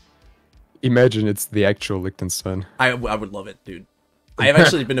now? Imagine it's the actual Liechtenstein. I would love it, dude. I have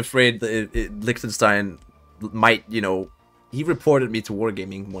actually been afraid that Liechtenstein might, you know... He reported me to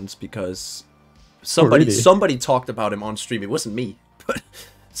Wargaming once because somebody talked about him on stream. It wasn't me, but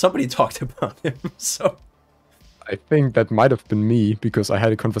somebody talked about him, so... I think that might have been me, because I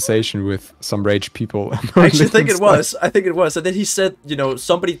had a conversation with some rage people. I actually think it was. I think it was. And then he said, you know,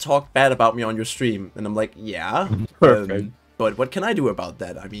 somebody talked bad about me on your stream. And I'm like, yeah. Perfect. But what can I do about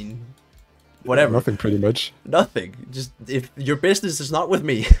that? I mean, whatever. Nothing, pretty much. Nothing. Just, if your business is not with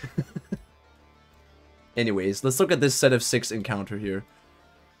me. Anyways, let's look at this set of 6 encounter here.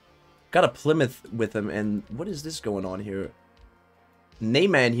 Got a Plymouth with him, and what is this going on here?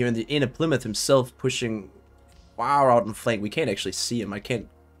 Neyman here in a Plymouth himself pushing... Wow, out in flank. We can't actually see him. I can't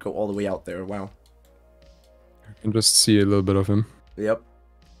go all the way out there. Wow. I can just see a little bit of him. Yep.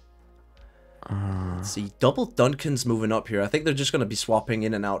 Let's see. Double Duncan's moving up here. I think they're just going to be swapping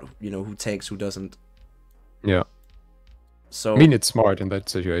in and out, you know, who tanks, who doesn't. Yeah. So I mean, it's smart in that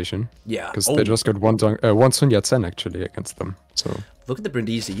situation. Yeah. Because they just got one Sun Yat-sen actually against them. So look at the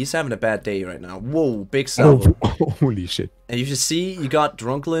Brindisi. He's having a bad day right now. Whoa, big salvo. Oh, holy shit. And you should see, you got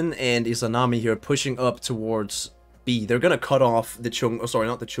Drunklin and Izanami here pushing up towards B. They're going to cut off the Chung... Oh, sorry,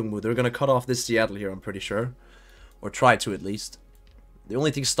 not the Chungmu. They're going to cut off this Seattle here, I'm pretty sure. Or try to, at least. The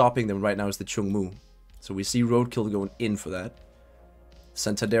only thing stopping them right now is the Chungmu. So we see Roadkill going in for that.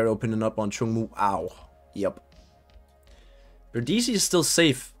 Santander opening up on Chungmu. Ow. Yep. Brindisi is still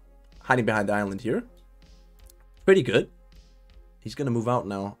safe, hiding behind the island here. Pretty good. He's gonna move out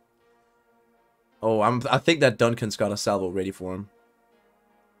now. Oh, I think that Duncan's got a salvo ready for him.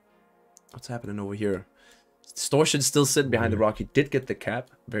 What's happening over here? Distortion's still sitting behind the rock. He did get the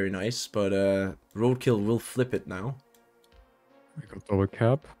cap. Very nice. But Roadkill will flip it now. I got double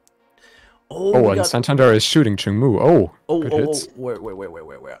cap. Oh, and Santander is shooting Chungmu. Good hits. Where?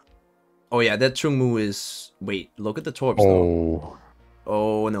 Oh yeah, that Chungmu is... Wait, look at the torps though.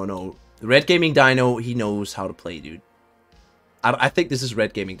 Oh, no. The Red Gaming Dino, he knows how to play, dude. I think this is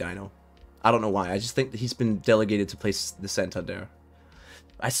Red Gaming Dino. I don't know why. I just think that he's been delegated to play the Santander.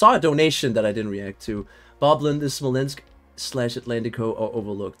 I saw a donation that I didn't react to. Bobland is Smolensk / Atlantico are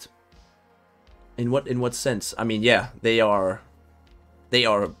overlooked. In what sense? I mean, yeah, they are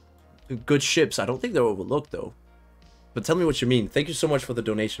good ships. I don't think they're overlooked though. But tell me what you mean. Thank you so much for the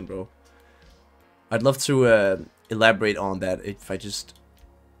donation, bro. I'd love to elaborate on that if I just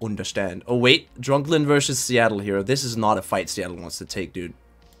understand. Oh wait, Drunklin versus Seattle here. This is not a fight Seattle wants to take, dude.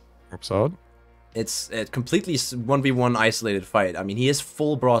 Drops out. It's a completely 1v1 isolated fight. I mean, he is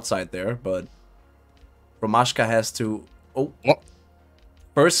full broadside there, but Romashka has to... Oh,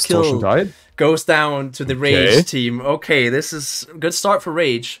 first kill goes down to the Rage team. Okay, this is a good start for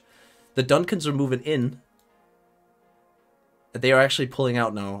Rage. The Duncans are moving in. They are actually pulling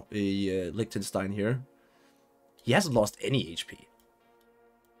out now, Liechtenstein here. He hasn't lost any HP.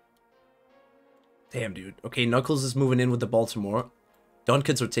 Damn, dude. Okay, Knuckles is moving in with the Baltimore.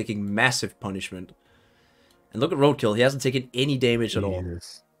 Duncans are taking massive punishment. And look at Roadkill. He hasn't taken any damage at all.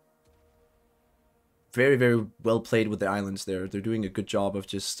 Very, very well played with the islands there. They're doing a good job of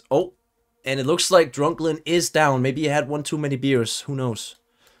just... Oh! And it looks like Drunklin is down. Maybe he had one too many beers. Who knows?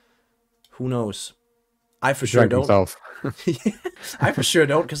 Who knows? I for sure don't. I for sure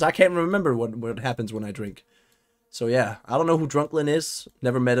don't, because I can't remember what happens when I drink. So yeah, I don't know who Drunklin is.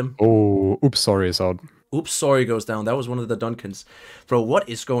 Never met him. Oh, oops, sorry is out. Oops, sorry goes down. That was one of the Duncans. Bro, what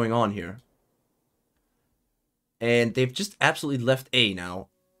is going on here? And they've just absolutely left A now.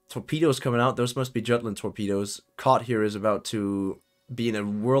 Torpedoes coming out. Those must be Jutland torpedoes. Caught here is about to be in a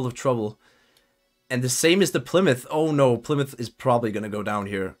world of trouble. And the same is the Plymouth. Oh no, Plymouth is probably going to go down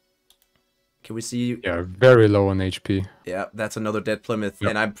here. Can we see? Yeah, very low on HP. Yeah, that's another dead Plymouth. Yep.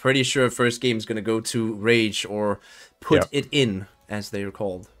 And I'm pretty sure first game is going to go to Rage or put it in, as they are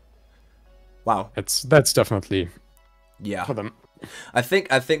called. Wow. That's definitely for them. I think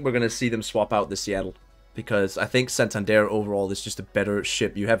we're going to see them swap out the Seattle. because I think Santander overall is just a better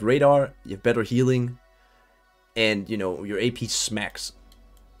ship. You have radar, you have better healing, and, you know, your AP smacks.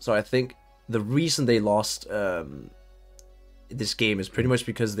 So I think the reason they lost this game is pretty much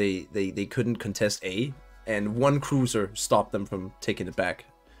because they couldn't contest A, and one cruiser stopped them from taking it back.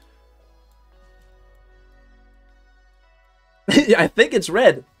 Yeah, I think it's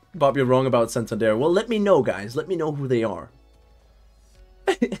red. Bob, you're wrong about Santander. Well, let me know, guys. Let me know who they are.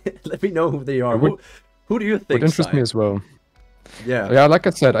 Let me know who they are. Who do you think? Would interest me as well. Yeah. Yeah, like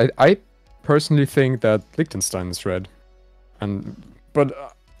I said, I personally think that Liechtenstein is red,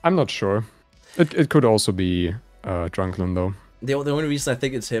 but I'm not sure. It could also be Drunklin though. The only reason I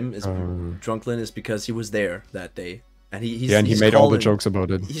think it's him is Drunklin is because he was there that day, and he's he made all the jokes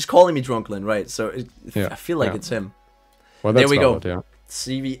about it. He's calling me Drunklin, right? So I feel like it's him. Well, there we valid, go. Yeah.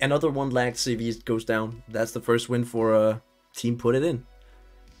 CV, another one lagged CV goes down. That's the first win for Team Put It In.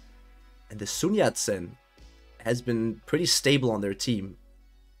 And the Sun Yat-sen has been pretty stable on their team.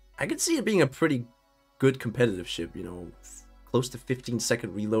 I could see it being a pretty good competitive ship, you know, close to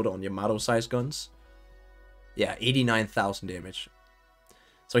 15-second reload on Yamato-sized guns. Yeah, 89,000 damage.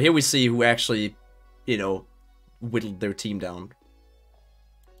 So here we see who actually, you know, whittled their team down.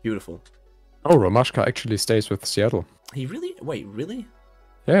 Beautiful. Oh, Romashka actually stays with Seattle. He really? Wait, really?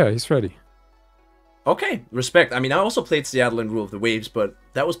 Yeah, he's ready. Okay, respect. I mean, I also played Seattle in Rule of the Waves, but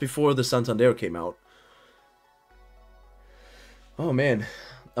that was before the Santander came out. Oh, man.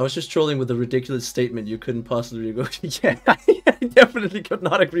 I was just trolling with a ridiculous statement you couldn't possibly go... Yeah, I definitely could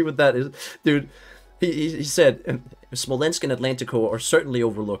not agree with that. Dude, he said, Smolensk and Atlantico are certainly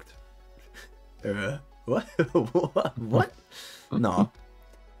overlooked. What? What? No.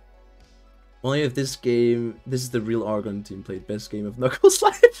 Only if this is the real Argon team played. Best game of Knuckles'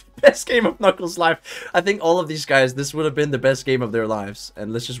 life. Best game of Knuckles' life. I think all of these guys, this would have been the best game of their lives.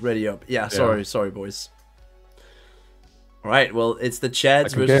 And let's just ready up. Yeah, sorry, boys. Alright, well, it's the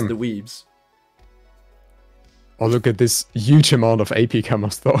Chads versus the Weebs. Oh, look at this huge amount of AP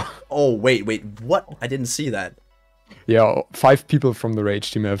camos, though. Oh, wait, what? I didn't see that. Yeah, 5 people from the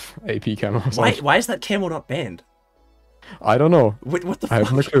Rage team have AP camos. Why is that camo not banned? I don't know. Wait, what the fuck? I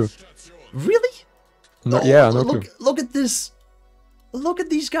have no clue. Really? No, yeah, no clue. Look at this. Look at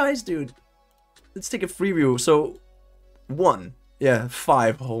these guys, dude. Let's take a free view. So, 1. Yeah,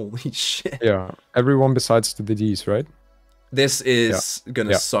 5. Holy shit. Yeah, everyone besides the DDs, right? This is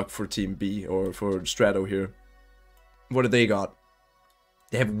gonna suck for Team B or for Strato here. What do they got?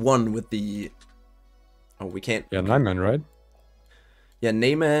 They have 1 with the... Oh, we can't... Yeah, 9-man, right? Yeah,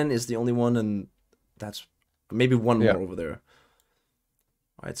 Neyman is the only one, and that's maybe 1 more over there.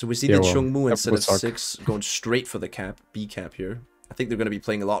 Alright, so we see the Chungmu instead of 6 going straight for the cap, B cap here. I think they're going to be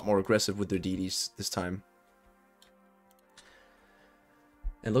playing a lot more aggressive with their DDs this time.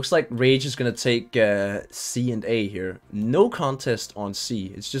 It looks like Rage is going to take C and A here. No contest on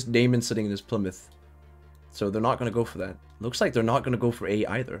C. It's just Neyman sitting in his Plymouth. So they're not going to go for that. Looks like they're not going to go for A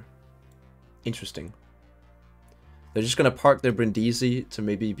either. Interesting. They're just going to park their Brindisi to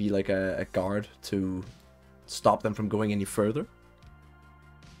maybe be like a guard to stop them from going any further.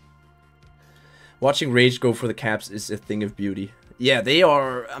 Watching Rage go for the caps is a thing of beauty. Yeah, they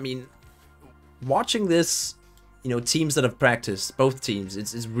are, I mean, watching this, you know, teams that have practiced, both teams,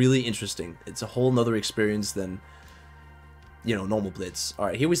 it's really interesting. It's a whole nother experience than, you know, normal Blitz.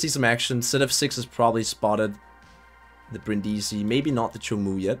 Alright, here we see some action. Set of 6 has probably spotted the Brindisi, maybe not the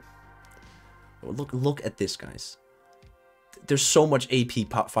Chungmu yet. But look at this, guys. There's so much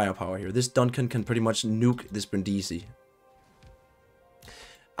AP firepower here. This Duncan can pretty much nuke this Brindisi.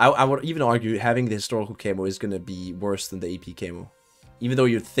 I would even argue having the historical camo is going to be worse than the AP camo. Even though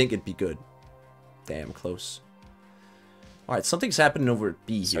you'd think it'd be good. Damn, close. Alright, something's happening over at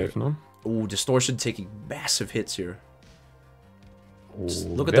B here. Ooh, Distortion taking massive hits here. Just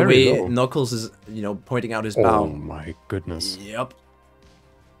look at the way Knuckles is, you know, pointing out his bow. Oh my goodness. Yep.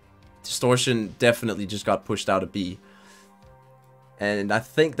 Distortion definitely just got pushed out of B. And I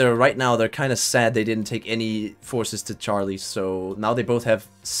think right now they're kind of sad they didn't take any forces to Charlie, so now they both have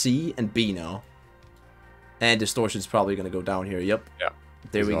C and B now. And Distortion's probably going to go down here, yep. Yeah.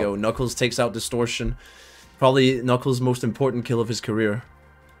 There we go. Knuckles takes out Distortion. Probably Knuckles' most important kill of his career.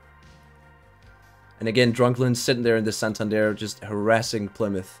 And again, Drunklin sitting there in the Santander just harassing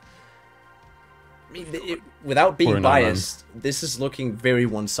Plymouth. I mean, without being biased, this is looking very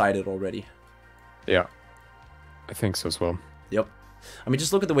one-sided already. Yeah. I think so as well. Yep. I mean,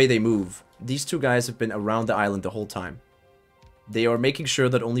 just look at the way they move. These two guys have been around the island the whole time. They are making sure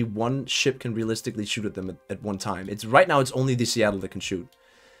that only one ship can realistically shoot at them at one time. Right now, it's only the Seattle that can shoot.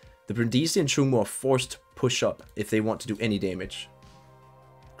 The Brindisi and Chungmu are forced to push up if they want to do any damage.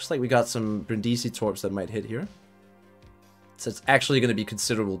 Looks like we got some Brindisi torps that might hit here. So it's actually going to be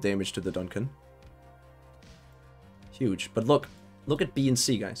considerable damage to the Duncan. Huge. But look at B and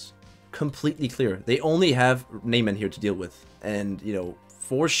C, guys. Completely clear. They only have Neyman here to deal with. And, you know,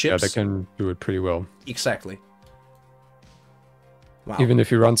 4 ships. Yeah, they can do it pretty well. Exactly. Wow. Even if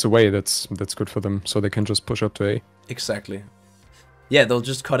he runs away, that's good for them. So they can just push up to A. Exactly. Yeah, they'll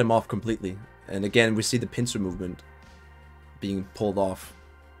just cut him off completely. And again, we see the pincer movement being pulled off.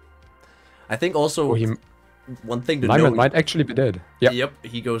 I think also one thing to Neyman note... might actually be dead. Yep. Yep,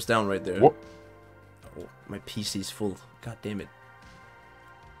 he goes down right there. Whoa. Oh, my PC's full. God damn it.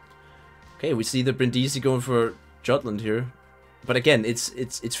 Okay, we see the Brindisi going for Jutland here. But again, it's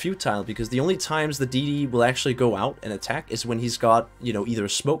futile because the only times the DD will actually go out and attack is when he's got, you know, either a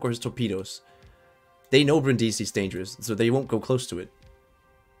smoke or his torpedoes. They know Brindisi's dangerous, so they won't go close to it.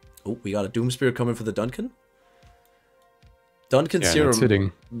 Oh, we got a Doomspear coming for the Duncan. Duncan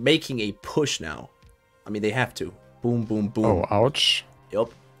Serum making a push now. I mean, they have to. Boom, boom, boom. Oh, ouch.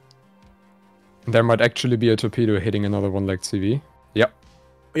 Yup. There might actually be a torpedo hitting another one like CV. Yep.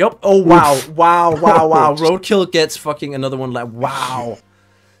 Yup. Oh, wow. Wow, wow, wow. Roadkill gets fucking another one like, wow.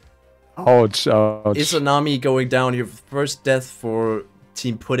 Ouch, ouch. Izanami going down here. First death for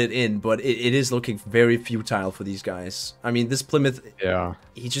Team Put It In, but it is looking very futile for these guys. I mean, this Plymouth, yeah,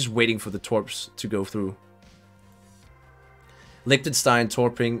 he's just waiting for the torps to go through. Liechtenstein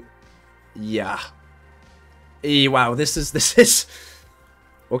torping. Yeah. Wow, this is...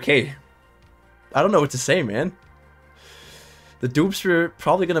 Okay. I don't know what to say, man. The Doomspear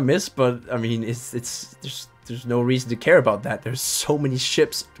probably gonna miss, but I mean, there's no reason to care about that. There's so many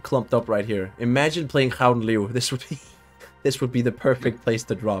ships clumped up right here. Imagine playing Hound Liu. This would be the perfect place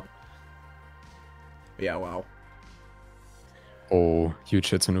to drop. Yeah, wow. Oh,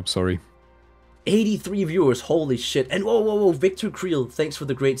 huge hits and oops, sorry. 83 viewers, holy shit. And whoa, Victor Creel, thanks for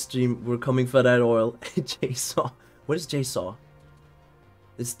the great stream. We're coming for that oil. Jsaw. What is Jsaw?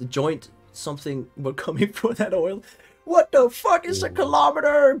 It's the joint something, we're coming for that oil. What the fuck is a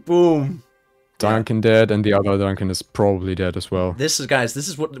kilometer? Boom. Duncan dead, and the other Duncan is probably dead as well. This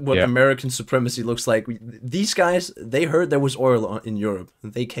is what American supremacy looks like. These guys, they heard there was oil in Europe.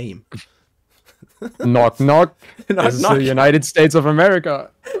 They came. Knock, knock. Knock, this knock. is the United States of America.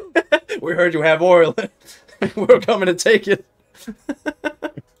 We heard you have oil. We're coming to take it.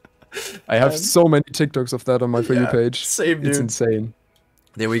 I have so many TikToks of that on my For You page. Same, dude. It's insane.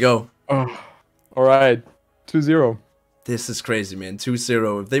 There we go. Oh, all right. 2-0. This is crazy, man.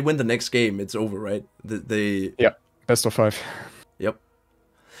 2-0. If they win the next game, it's over, right? Yeah, best of 5. Yep.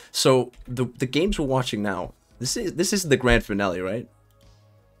 So the games we're watching now, this is the grand finale, right?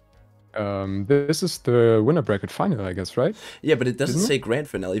 This is the winner bracket final, I guess, right? Yeah, but it doesn't say grand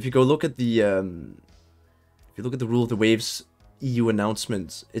finale. If you go look at the Rule of the Waves EU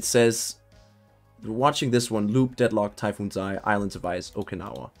announcements, it says we're watching this one: Loop, Deadlock, Typhoon's Eye, Islands of Ice,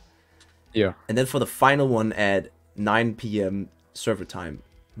 Okinawa. Yeah. And then for the final one at 9 p.m. server time,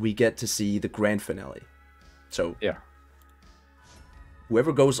 we get to see the grand finale. So yeah,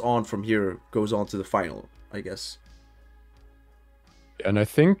 whoever goes on from here goes on to the final, I guess. And I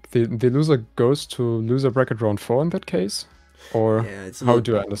think the loser goes to loser bracket round 4 in that case? Or how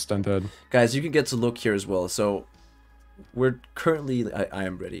do I understand that? Guys, you can get to look here as well. So we're currently... I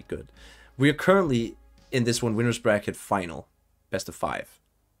am ready. Good. We're currently in this one winner's bracket final. Best of 5.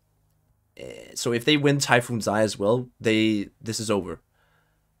 So if they win Typhoon's Eye as well, this is over.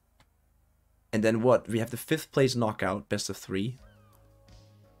 And then what? We have the 5th place knockout, best of 3.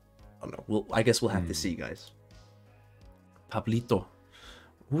 I don't know. I guess we'll have to see, guys. Pablito.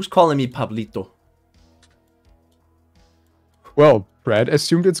 Who's calling me Pablito? Well, Brad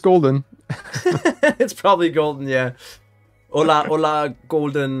assumed it's golden. It's probably golden, yeah. Hola,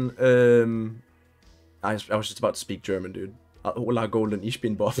 golden. I was just about to speak German, dude. Hola, golden. Ich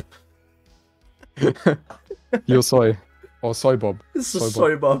bin Bob. Yo soy. Or soy Bob. This is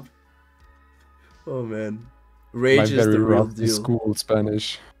soy Bob. Oh man, rage My is very the real rough deal. school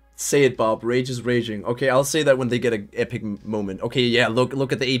Spanish. Say it, Bob. Rage is raging. Okay, I'll say that when they get an epic moment. Okay, yeah.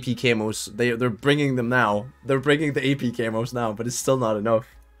 Look at the AP camos. They're bringing them now. They're bringing the AP camos now, but it's still not enough.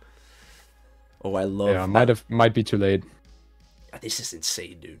 Oh, I love. Yeah, might be too late. This is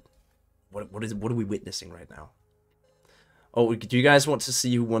insane, dude. What are we witnessing right now? Oh, do you guys want to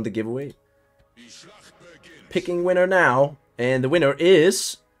see who won the giveaway? Picking winner now, and the winner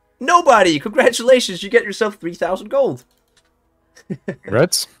is nobody. Congratulations, you get yourself 3,000 gold.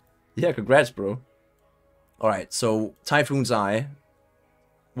 Congrats. Yeah, congrats, bro. All right, so Typhoon's Eye.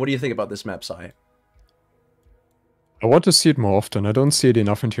 What do you think about this map, Sai? I want to see it more often. I don't see it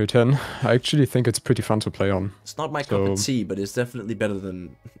enough in tier 10. I actually think it's pretty fun to play on. It's not my cup of tea, but it's definitely better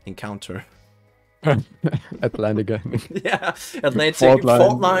than Encounter. Atlantic Gaming. Yeah, Atlantic,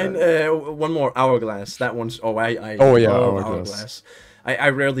 Fault Line, one more, Hourglass. That one's, oh yeah, love Hourglass. I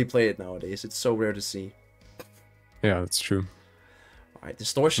rarely play it nowadays. It's so rare to see. Yeah, that's true. Alright,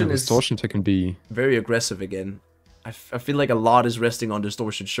 Distortion yeah, is... Distortion can be... very aggressive again. I feel like a lot is resting on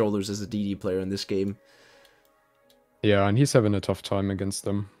Distortion's shoulders as a DD player in this game. Yeah, and he's having a tough time against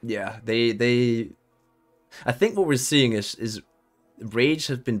them. Yeah, they... I think what we're seeing is Rage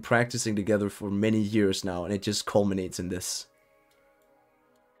have been practicing together for many years now, and it just culminates in this.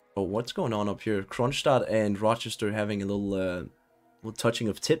 Oh, what's going on up here? Kronstadt and Rochester having a little touching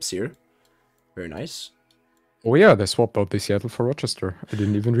of tips here. Very nice. Oh yeah, they swapped out the Seattle for Rochester. I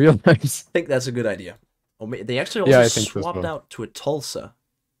didn't even realize. I think that's a good idea. Oh, they actually also swapped out to a Tulsa.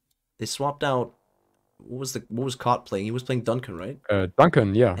 They swapped out... What was Cott playing? He was playing Duncan, right?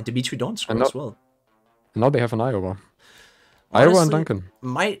 Duncan, yeah. And Dimitri Donskoy as well. Now they have an Iowa. Honestly, Iowa and Duncan.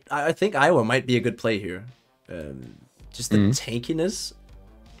 I think Iowa might be a good play here. Just the tankiness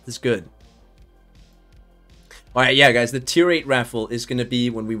is good. Alright, yeah, guys, the Tier 8 raffle is going to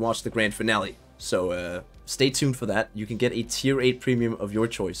be when we watch the grand finale. So, stay tuned for that. You can get a Tier 8 premium of your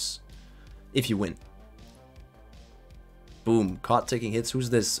choice if you win. Boom. Caught taking hits.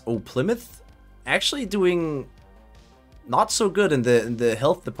 Who's this? Oh, Plymouth? Actually doing not so good in the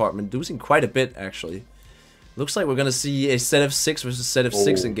health department. Losing quite a bit, actually. Looks like we're going to see a set of 6 versus set of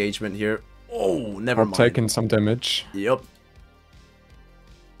 6 engagement here. Oh, never mind. Taking some damage. Yep.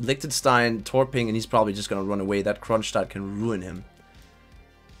 Liechtenstein torping, and he's probably just going to run away. That Kronstadt can ruin him.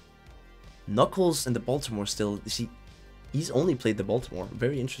 Knuckles and the Baltimore still... See, he's only played the Baltimore.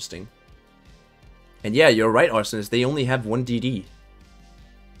 Very interesting. And yeah, you're right, Arsonist. They only have 1 DD.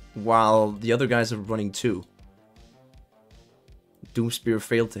 While the other guys are running 2. Doomspear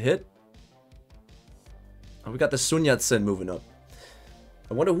failed to hit. Oh, we got the Sun Yat-sen moving up.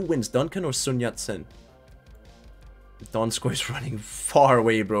 I wonder who wins, Duncan or Sun Yat-sen? Donskoy's running far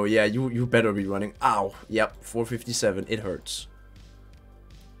away, bro. Yeah, you better be running. Ow. Yep, 457. It hurts.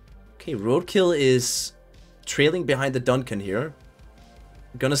 Okay, Roadkill is trailing behind the Duncan here.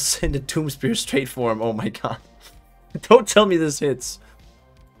 Gonna send a Doomspear straight for him. Oh my god. Don't tell me this hits.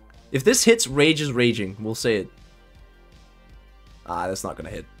 If this hits, Rage is raging. We'll say it. Ah, that's not gonna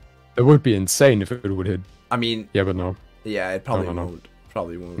hit. It would be insane if it would hit. I mean... Yeah, but no. Yeah, it probably won't.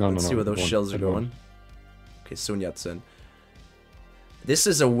 Probably won't. Let's see where those shells are going. Okay, Sun Yat-sen. This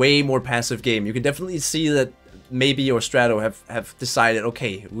is a way more passive game. You can definitely see that maybe or Strato have decided,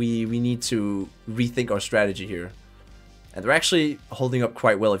 okay, we need to rethink our strategy here. And they're actually holding up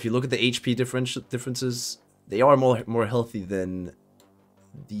quite well. If you look at the HP differences, they are more healthy than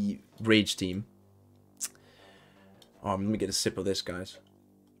the Rage team. Let me get a sip of this, guys.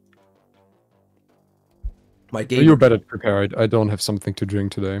 My game. You're better prepared. I don't have something to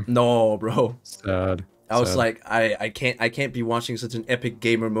drink today. No, bro. Sad. I was like, I can't be watching such an epic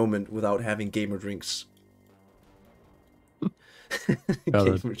gamer moment without having gamer drinks.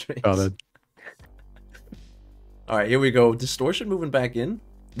 Gamer drinks. Got it. Alright, here we go. Distortion moving back in.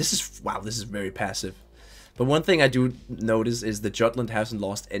 This is, wow, this is very passive. But one thing I do notice is that Jutland hasn't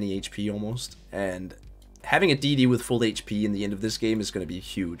lost any HP almost. And having a DD with full HP in the end of this game is going to be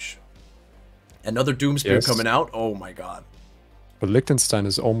huge. Another Doomspear coming out. Oh my god. But Liechtenstein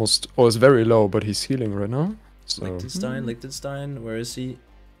is almost... Oh, it's very low, but he's healing right now. So. Liechtenstein, where is he?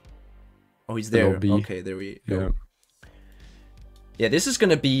 Oh, he's there. Okay, there we go. Yeah. Yeah, this is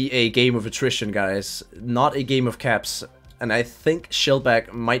going to be a game of attrition, guys. Not a game of caps. And I think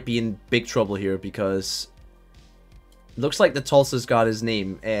Shellback might be in big trouble here because... It looks like the Tulsa's got his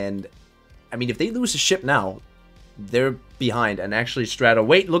name. And, I mean, if they lose a ship now, they're behind. And actually, Strato...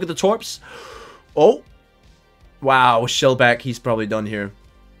 Wait, look at the Torps! Oh! Wow, Shellback, he's probably done here.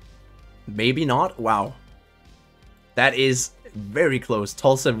 Maybe not? Wow. That is very close.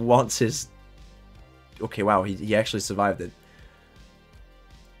 Tulsa wants his... Okay, wow, he actually survived it.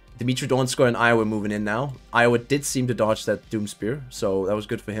 Dimitri Donskoy and Iowa moving in now. Iowa did seem to dodge that Doomspear, so that was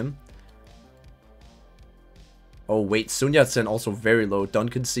good for him. Oh, wait, Sun Yat-sen also very low.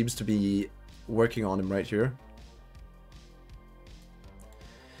 Duncan seems to be working on him right here.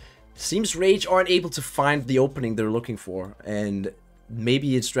 Seems Rage aren't able to find the opening they're looking for, and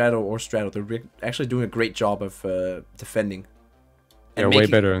maybe it's Strato or Strato. They're actually doing a great job of defending. They're way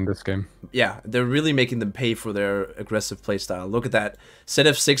better in this game. Yeah, they're really making them pay for their aggressive playstyle. Look at that. Set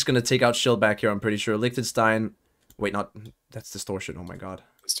F6 going to take out Shellback here, I'm pretty sure. Liechtenstein... Wait, not... That's Distortion, oh my god.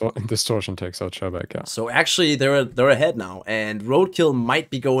 Distortion takes out Shellback, yeah. So actually, they're ahead now, and Roadkill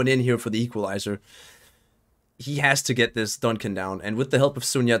might be going in here for the equalizer. he has to get this Duncan down, and with the help of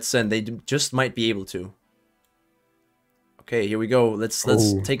Sun Yat-sen, they just might be able to. Okay, here we go. Let's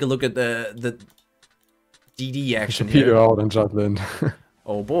take a look at the DD action here. Peter out and Jutland.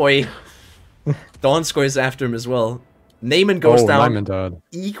 Oh boy. Donskoy is after him as well. Neyman goes down.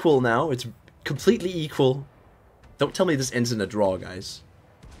 Equal now. It's completely equal. Don't tell me this ends in a draw, guys.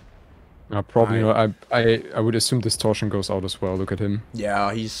 Probably not. I would assume Distortion goes out as well. Look at him.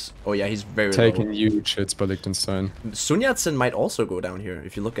 Yeah, he's very taking low. Huge hits by Liechtenstein. Sun Yat-sen might also go down here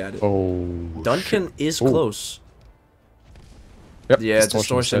if you look at it. Oh. Duncan is close. Yep, yeah,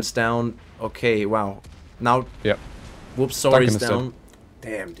 Distortion's down. Okay, wow. Now, yep. Whoops, sorry's down.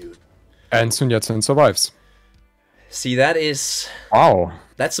 Damn, dude. And Sun Yat-sen survives. See, that is... Wow.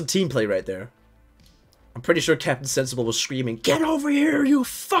 That's some team play right there. I'm pretty sure Captain Sensible was screaming, "Get over here, you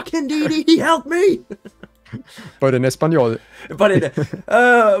fucking DD, help me!" But in Espanol. But in...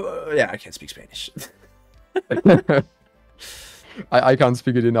 yeah, I can't speak Spanish. I can't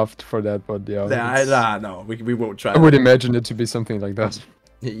speak it enough for that, but yeah. No, we won't try. I would imagine it to be something like that.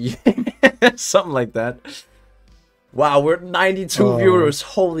 Yeah, something like that. Wow, we're at 92 viewers.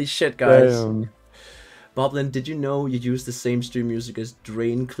 Holy shit, guys. Damn. Boblin, did you know you use the same stream music as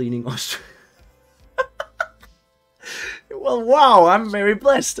Drain Cleaning Australia? Well, wow, I'm very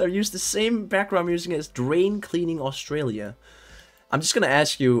blessed. I've used the same background music as Drain Cleaning Australia. I'm just gonna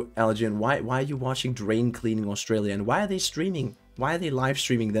ask you, Allergen, why are you watching Drain Cleaning Australia, and why are they streaming? Why are they live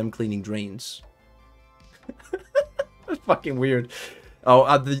streaming them cleaning drains? That's fucking weird.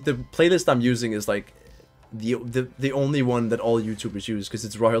 Oh, the playlist I'm using is like the only one that all YouTubers use because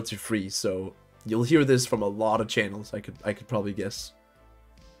it's royalty free. So you'll hear this from a lot of channels. I could probably guess.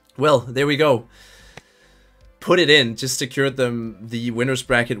 Well, there we go. Put it in. Just secured them the winners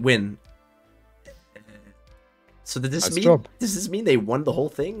bracket win. So did this mean? Does this mean they won the whole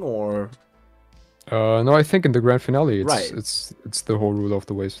thing, or? No, I think in the grand finale, right. It's the whole rule of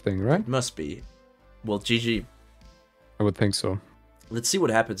the waves thing, right? It must be. Well, GG. I would think so. Let's see what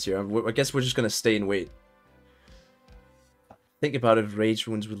happens here. I guess we're just gonna stay and wait. Think about it. Rage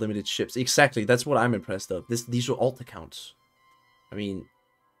ruins with limited ships. Exactly. That's what I'm impressed of. These are alt accounts. I mean,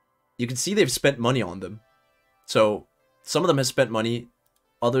 you can see they've spent money on them. So some of them have spent money.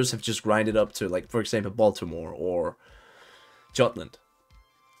 Others have just grinded up to, like, for example, Baltimore or Jutland.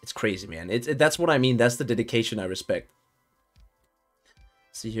 It's crazy, man. That's what I mean. That's the dedication I respect.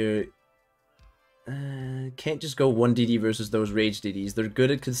 See here. Can't just go one DD versus those Rage DDs. They're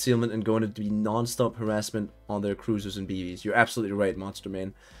good at concealment and going to be non-stop harassment on their cruisers and BVs. You're absolutely right, Monster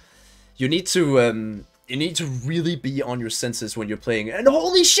Man. You need to really be on your senses when you're playing. And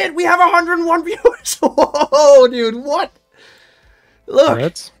holy shit, we have 101 viewers! Whoa, dude, what?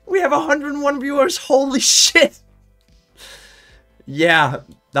 Look, we have 101 viewers. Holy shit! Yeah,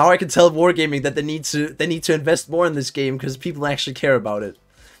 now I can tell Wargaming that they need to invest more in this game because people actually care about it.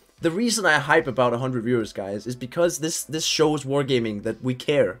 The reason I hype about 100 viewers, guys, is because this shows Wargaming that we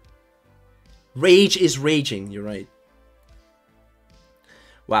care. Rage is raging. You're right.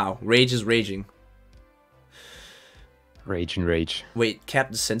 Wow, rage is raging. Rage and rage. Wait,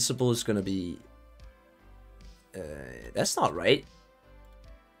 Captain Sensible is gonna be... that's not right.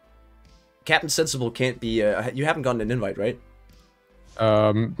 Captain Sensible can't be... you haven't gotten an invite, right?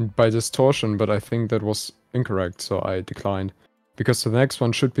 By Distortion, but I think that was incorrect, so I declined. Because the next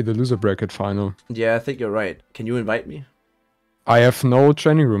one should be the loser bracket final. Yeah, I think you're right. Can you invite me? I have no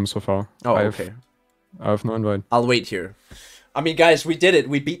training room so far. Oh, okay. I have no invite. I'll wait here. I mean, guys, we did it.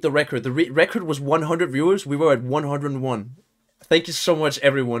 We beat the record. The record was 100 viewers. We were at 101. Thank you so much,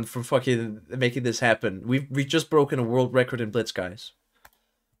 everyone, for fucking making this happen. We've just broken a world record in Blitz, guys.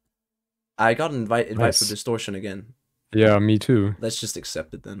 I got an invite for Distortion again. Yeah, me too. Let's just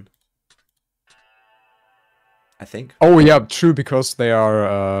accept it then. I think. Oh yeah, true, because they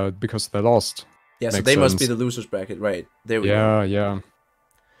are because they lost. Yeah, so they must be the losers bracket, right? There we go. Yeah.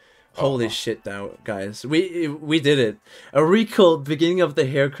 Holy shit now, guys. We did it. A recall beginning of the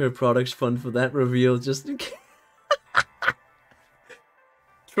haircare products fund for that reveal just in case.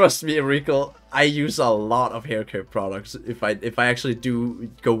 Trust me, Enrico, I use a lot of hair care products if I actually do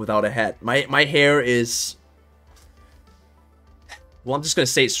go without a hat. My hair is... Well, I'm just gonna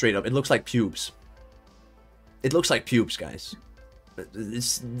say it straight up. It looks like pubes. It looks like pubes, guys.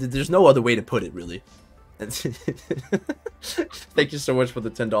 There's no other way to put it, really. Thank you so much for the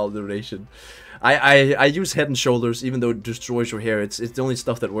 $10 donation. I use Head and Shoulders, even though it destroys your hair. It's the only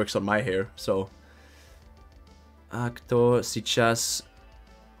stuff that works on my hair, so... Кто сейчас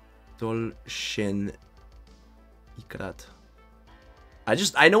должен играть?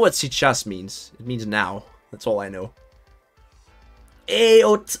 I know what сейчас means. It means now. That's all I know. Hey,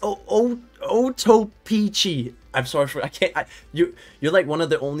 Otopichi. I'm sorry for I can't. You're like one of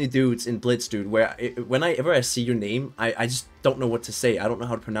the only dudes in Blitz, dude. Where whenever I see your name, I just don't know what to say. I don't know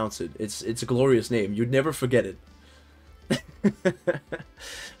how to pronounce it. It's a glorious name. You'd never forget it.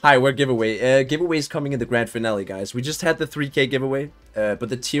 Hi, we're giveaway. Giveaway is coming in the grand finale, guys. We just had the 3K giveaway, but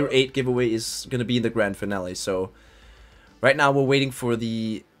the tier 8 giveaway is gonna be in the grand finale. So right now we're waiting for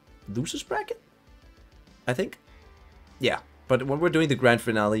the losers bracket, I think. Yeah, but when we're doing the grand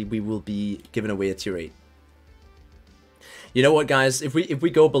finale, we will be giving away a tier 8. You know what, guys? If we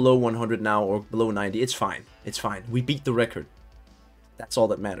go below 100 now or below 90, it's fine. It's fine. We beat the record. That's all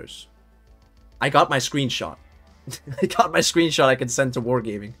that matters. I got my screenshot. I got my screenshot I can send to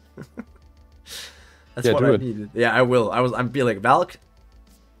Wargaming. That's what I needed. Yeah, I will. I'm be like, Valk,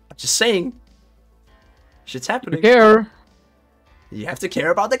 I'm just saying. Shit's happening. You care. You have to care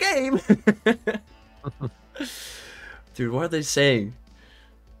about the game. Dude, what are they saying?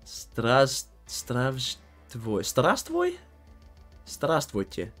 Strastvoj?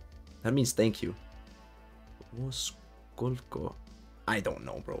 Strastvojte. That means thank you. I don't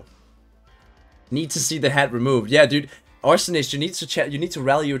know, bro. Need to see the hat removed. Yeah, dude. Arsonist, you need to chat. You need to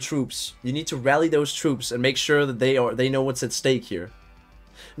rally your troops. You need to rally those troops and make sure that they know what's at stake here.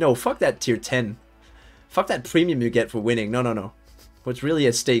 No, fuck that tier 10. Fuck that premium you get for winning. No, no, no. What's really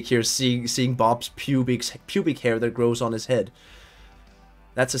at stake here is seeing Bob's pubic hair that grows on his head.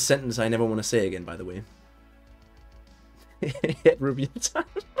 That's a sentence I never want to say again, by the way. Head reveal time.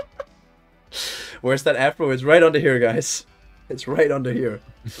 Where's that afro? It's right under here, guys. It's right under here.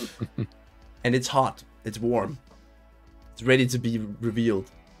 And it's hot. It's warm. It's ready to be revealed.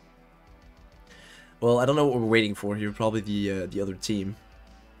 Well, I don't know what we're waiting for here. Probably the other team.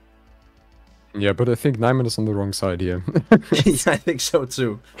 Yeah, but I think Nyman is on the wrong side here. Yeah, I think so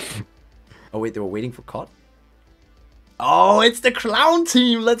too. Oh wait, they were waiting for COD? Oh, it's the clown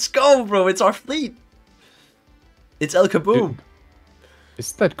team! Let's go, bro! It's our fleet! It's El Kaboom!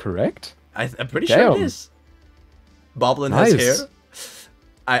 Is that correct? I'm pretty sure it is. Boblin has hair.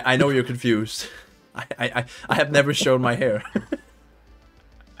 I know you're confused. I have never shown my hair.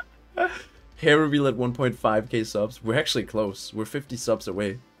 Hair reveal at 1.5k subs. We're actually close. We're 50 subs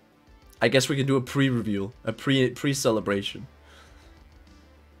away. I guess we can do a pre-reveal, a pre-celebration.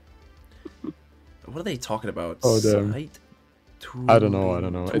 What are they talking about? Oh, I don't know. I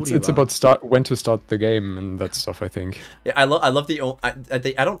don't know. It's about when to start the game and that stuff. I think. Yeah, I love the.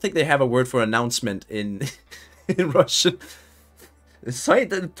 I don't think they have a word for announcement in in Russian.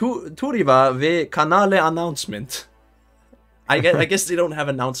 Turiva ve kanale announcement. I guess they don't have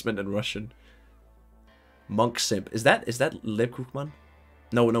announcement in Russian. Monk Simp. Is that Lev Kukman?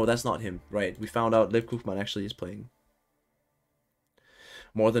 No, that's not him. Right, we found out Lev Kukman actually is playing.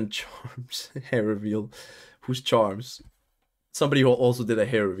 More than charms. Hair reveal. Who's charms? Somebody who also did a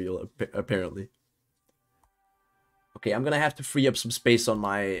hair reveal, apparently. Okay, I'm gonna have to free up some space on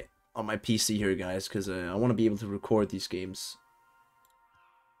my PC here, guys, because I want to be able to record these games.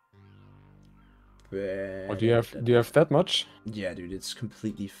 Oh, do you have that much? Yeah, dude, it's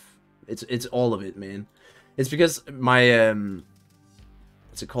completely. It's all of it, man. It's because my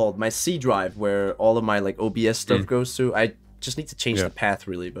what's it called? My C drive, where all of my like OBS stuff goes to. I just need to change the path,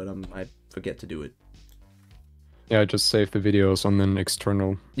 really, but I forget to do it. Yeah, I just save the videos on an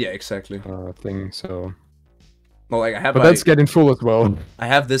external. Yeah, exactly. Thing. So. Well, like I have. But that's getting full as well. I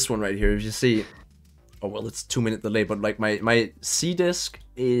have this one right here. If you see. Oh well, it's 2-minute delay, but like my C disk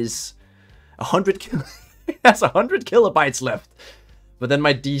is 100. It has 100 kilobytes left. But then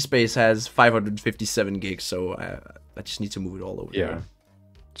my D space has 557 gigs, so I just need to move it all over. Yeah. Here.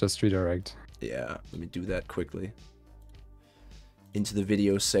 Just redirect. Yeah, let me do that quickly. Into the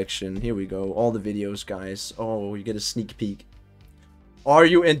video section. Here we go. All the videos, guys. Oh, you get a sneak peek. Are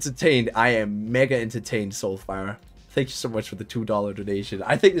you entertained? I am mega entertained, Soulfire. Thank you so much for the $2 donation.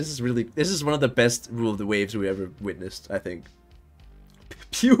 I think this is one of the best Rule of the Waves we ever witnessed, I think.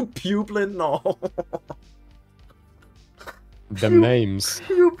 Publin, no. Them names.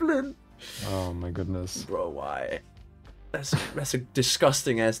 Publin. Oh my goodness. Bro, why? That's a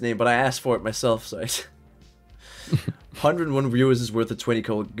disgusting ass name, but I asked for it myself, so 101 viewers is worth a 20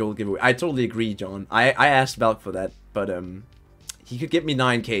 gold giveaway. I totally agree, John. I asked Valk for that, but he could give me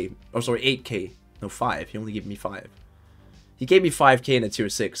 9k. Oh, sorry, 8k. No, 5. He only gave me 5. He gave me 5k in a tier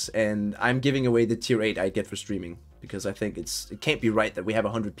 6, and I'm giving away the tier 8 I get for streaming because I think it can't be right that we have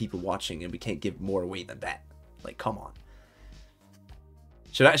 100 people watching and we can't give more away than that. Like, come on.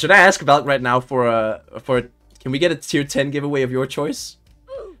 Should I ask Valk right now for can we get a tier 10 giveaway of your choice?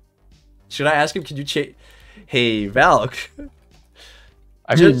 Should I ask him? Can you Hey, Valk.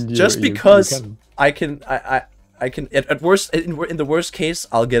 I mean, just because I can at worst in the worst case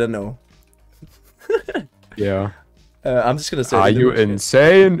I'll get a no. Yeah. I'm just gonna say. Are you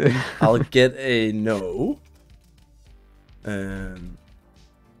insane? I'll get a no.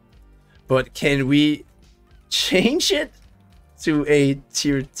 But can we change it to a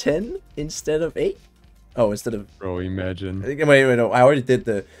tier 10 instead of 8? Oh, instead of... Bro, imagine. Wait, no. I already did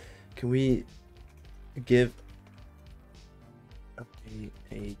the... Can we give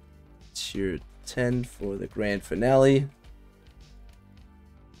a tier 10 for the grand finale?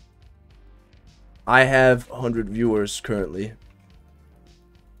 I have 100 viewers currently.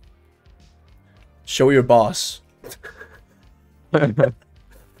 Show your boss.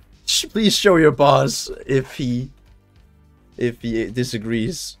 Please show your boss if he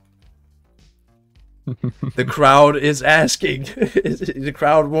disagrees. The crowd is asking. The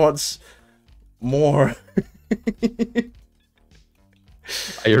crowd wants more.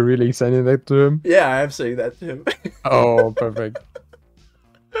 Are you really sending that to him? Yeah, I'm saying that to him. Oh, perfect.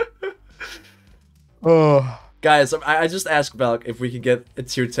 Oh, guys, I just asked Valk if we could get a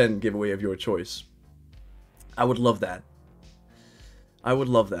tier 10 giveaway of your choice. I would love that. I would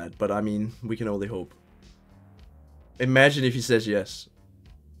love that, but I mean, we can only hope. Imagine if he says yes.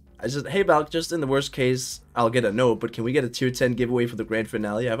 I just, hey Valk, just in the worst case, I'll get a no, but can we get a tier 10 giveaway for the grand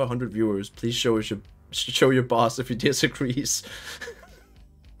finale? I have 100 viewers. Please show your boss if he disagrees.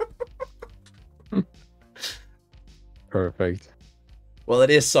 perfect. Well, it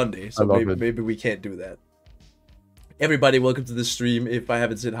is Sunday, so maybe we can't do that. Everybody, welcome to the stream. If I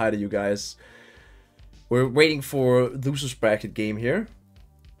haven't said hi to you guys, we're waiting for Loser's Bracket game here.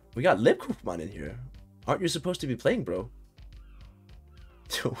 We got Libkoopman in here. Aren't you supposed to be playing, bro?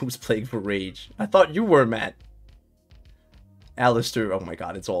 Who's playing for Rage? I thought you were, Matt. Alistair. Oh my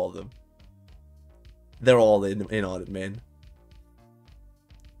god, it's all of them. They're all in on it, man.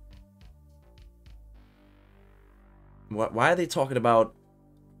 Why are they talking about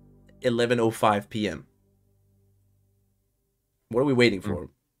 11:05 p.m.? What are we waiting for?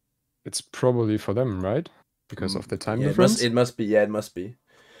 It's probably for them, right? Because of the time difference? It must be. Yeah, it must be.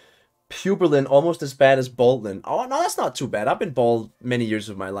 Puberlin, almost as bad as baldlin. Oh, no, that's not too bad. I've been bald many years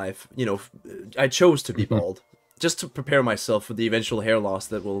of my life. You know, I chose to be bald. Just to prepare myself for the eventual hair loss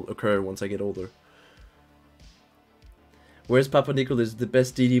that will occur once I get older. Where's Papa Nicholas, the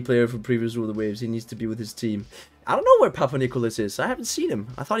best DD player from previous Rule of the Waves? He needs to be with his team. I don't know where Papa Nicholas is. I haven't seen him.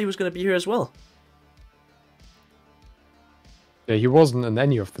 I thought he was going to be here as well. Yeah, he wasn't in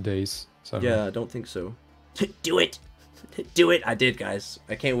any of the days. So. Yeah, I don't think so. Do it! Do it! I did, guys.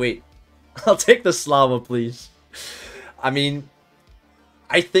 I can't wait. I'll take the Slava, please. I mean,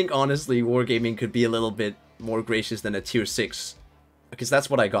 I think, honestly, Wargaming could be a little bit more gracious than a tier 6. Because that's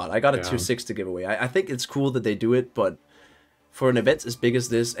what I got. I got a tier 6 to give away. I think it's cool that they do it, but for an event as big as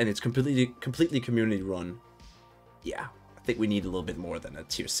this, and it's completely community run, yeah, I think we need a little bit more than a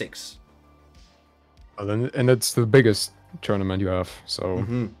tier 6. And it's the biggest tournament you have, so...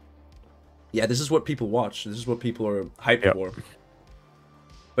 Yeah, this is what people watch. This is what people are hyped for.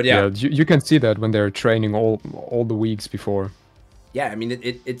 But yeah, you can see that when they're training all the weeks before. Yeah, I mean,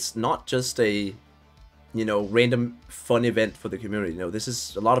 it's not just a, you know, random fun event for the community. You know, this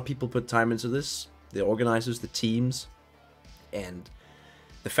is, a lot of people put time into this. The organizers, the teams, and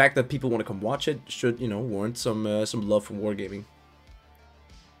the fact that people want to come watch it should, you know, warrant some love from Wargaming.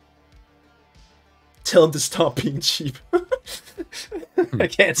 Tell him to stop being cheap. I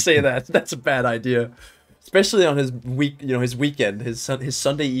can't say that. That's a bad idea. Especially on his his weekend, his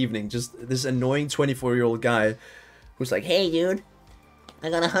Sunday evening, just this annoying 24-year-old guy who's like, "Hey, dude, I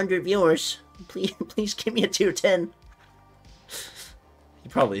got 100 viewers. Please give me a tier 10." He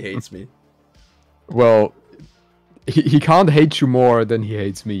probably hates me. Well, he can't hate you more than he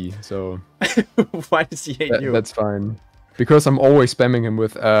hates me, so... Why does he hate you? That's fine. Because I'm always spamming him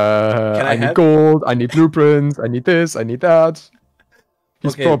with, I need gold, I need blueprints, I need this, I need that.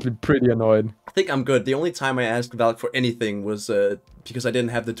 He's probably pretty annoyed. I think I'm good. The only time I asked Valk for anything was because I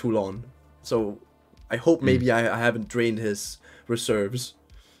didn't have the Toulon. So I hope maybe I haven't drained his reserves.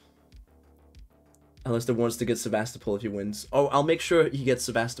 Unless he wants to get Sevastopol if he wins. Oh, I'll make sure he gets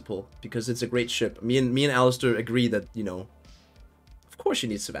Sevastopol because it's a great ship. Me and Alistair agree that, you know, of course you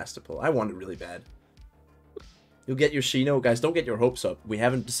need Sevastopol. I want it really bad. You'll get your Shino, guys. Don't get your hopes up. We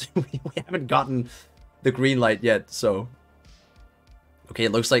haven't gotten the green light yet, so. Okay,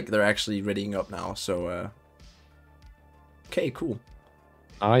 it looks like they're actually readying up now. So, okay, cool.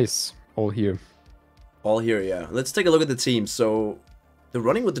 Nice, all here. All here, yeah. Let's take a look at the team. So, they're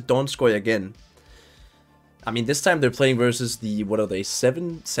running with the Donskoy again. I mean, this time they're playing versus the, what are they,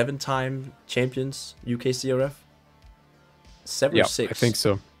 seven-time champions, UKCRF? 7 or 6? I think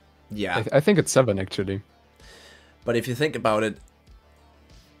so. Yeah. I think it's 7, actually. But if you think about it,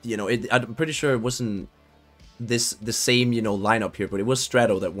 you know, I'm pretty sure it wasn't the same, you know, lineup here, but it was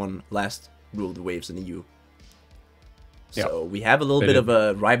Strato that won last Rule of the Waves in EU. So we have a little bit of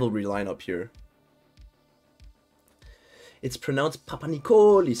a rivalry lineup here. It's pronounced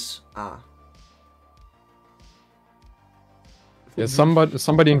Papanikolis. Ah. Yeah,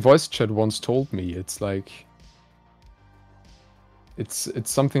 somebody in voice chat once told me it's like it's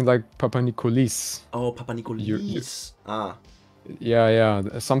something like Papanikolis. Oh, Papanikolis. Ah. Yeah,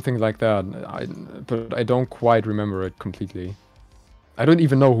 something like that. But I don't quite remember it completely. I don't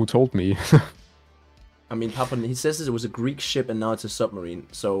even know who told me. I mean, he says it was a Greek ship and now it's a submarine.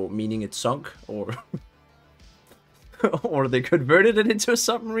 So, meaning it sunk, or or they converted it into a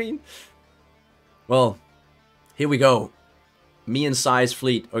submarine? Well, here we go. Me and Sai's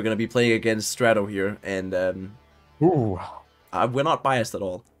fleet are going to be playing against Strato here, and Ooh. We're not biased at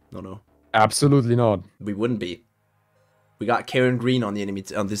all. No. Absolutely not. We wouldn't be. We got Karen Green on the enemy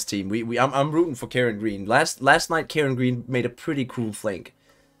on this team. I'm rooting for Karen Green. Last night, Karen Green made a pretty cool flank.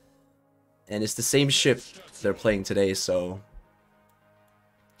 And it's the same ship they're playing today, so...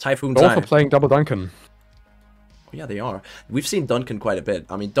 Typhoon They're time. also playing double Duncan. Oh, yeah, they are. We've seen Duncan quite a bit.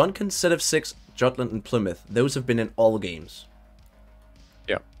 I mean, Duncan, Set of 6, Jutland, and Plymouth. Those have been in all games.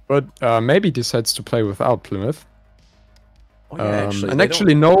 Yeah, but maybe decides to play without Plymouth. Oh, yeah,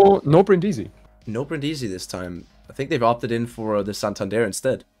 actually, no Brindisi. No Brindisi this time. I think they've opted in for the Santander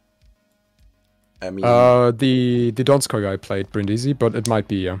instead. I mean... the Donskoy guy played Brindisi, but it might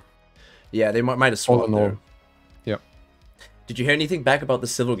be, yeah. Yeah, they might have swapped there. Yeah. Did you hear anything back about the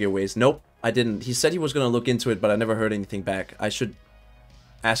Silver Gear ways? Nope, I didn't. He said he was going to look into it, but I never heard anything back. I should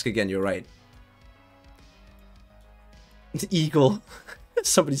ask again, you're right. Eagle.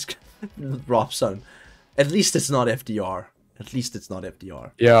 Somebody's... Robson. At least it's not FDR. At least it's not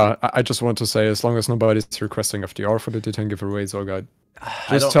FDR. Yeah, I just want to say, as long as nobody's requesting FDR for the tier 10 giveaway, it's all good.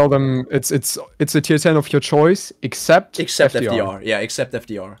 Just tell them it's a tier 10 of your choice, except FDR. Yeah, except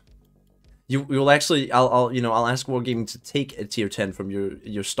FDR. You'll actually, I'll ask Wargaming to take a tier 10 from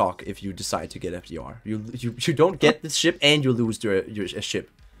your stock if you decide to get FDR. You don't get this ship and you lose your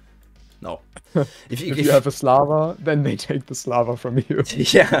ship. No. If you have a Slava, then they take the Slava from you.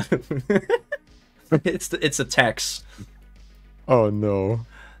 Yeah. It's a tax. Oh no.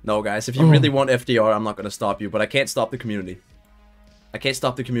 No, guys, if you really want FDR, I'm not gonna stop you, but I can't stop the community. I can't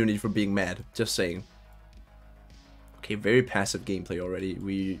stop the community from being mad. Just saying. Okay, very passive gameplay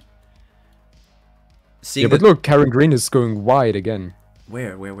already. Yeah, but look, Karen Green is going wide again.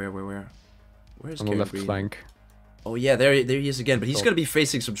 Where? Where's on the left Green? flank? Oh yeah, there he is again. But he's gonna be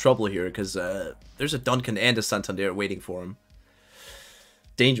facing some trouble here because there's a Duncan and a Santander waiting for him.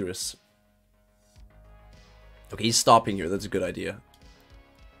 Dangerous. Okay, he's stopping here. That's a good idea.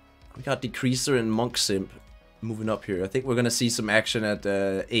 We got Decreaser and Monk Simp moving up here. I think we're gonna see some action at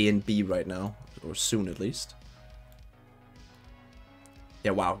A and B right now, or soon at least.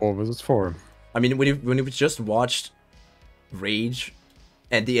 Yeah, wow. 4 versus 4. I mean, when you just watched Rage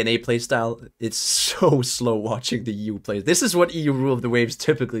and the NA playstyle, it's so slow watching the EU plays. This is what EU Rule of the Waves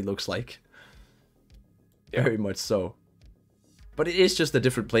typically looks like. Yeah. Very much so. But it is just the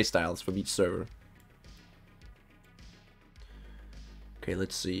different playstyles from each server. Okay,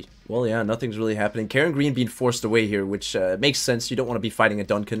 let's see. Well, yeah, nothing's really happening. Karen Green being forced away here, which makes sense. You don't want to be fighting a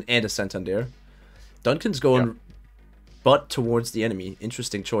Duncan and a Santander. Duncan's going butt towards the enemy.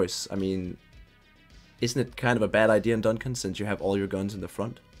 Interesting choice. I mean, isn't it kind of a bad idea in Duncan since you have all your guns in the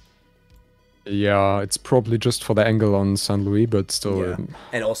front? Yeah, it's probably just for the angle on San Luis, but still... Yeah.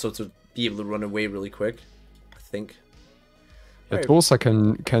 And also to be able to run away really quick, I think. Yeah, Tulsa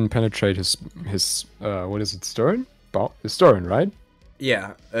can penetrate his what is it, stern? Stern, right?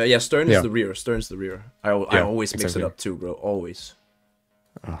 Yeah, stern is the rear. Stern's the rear. I always mix it up too, bro. Always.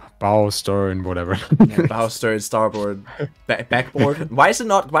 Bow, stern, whatever. Yeah, bow, stern, starboard, backboard. Why is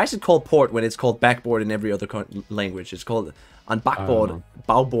it called port when it's called backboard in every other language? It's called on backboard,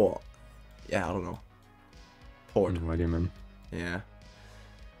 bowboard. Yeah, I don't know. Port. No idea, man. Yeah.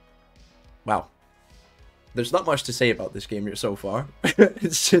 Wow. There's not much to say about this game here so far.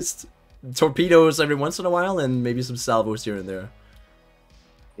 It's just torpedoes every once in a while and maybe some salvos here and there.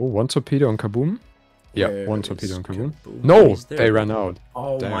 Oh, one torpedo on Kaboom? Yeah, Where one torpedo on Kaboom. Kaboom? No, they ran out.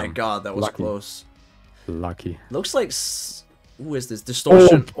 Oh Damn. my god, that was Lucky. close. Lucky. Looks like... Who is this?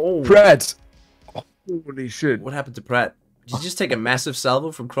 Distortion. Oh, Pratt! Holy shit. What happened to Pratt? Did you just take a massive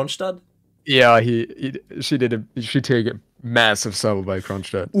salvo from Kronstadt? Yeah, she take a massive salvo by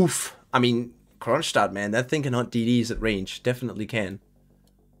Kronstadt. Oof. I mean, Kronstadt, man, that thing can hunt DDs at range. Definitely can.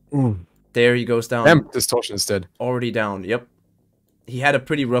 Ooh. There he goes down. Damn, Distortion is dead. Already down, yep. He had a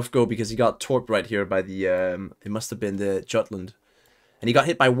pretty rough go because he got torped right here by the, it must have been the Jutland. And he got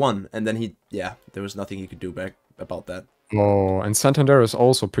hit by 1, and then yeah, there was nothing he could do back about that. Oh, and Santander is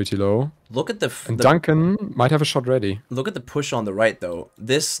also pretty low. Look at And Duncan might have a shot ready. Look at the push on the right, though.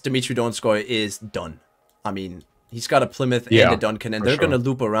 This Dmitry Donskoy is done. I mean, he's got a Plymouth and a Duncan, and they're going to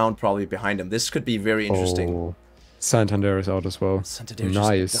loop around probably behind him. This could be very interesting. Oh, Santander is out as well. Santander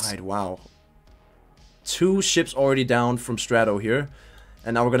just died. Wow. 2 ships already down from Strato here.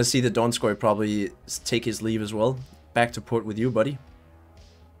 And now we're going to see the Donskoy probably take his leave as well. Back to port with you, buddy.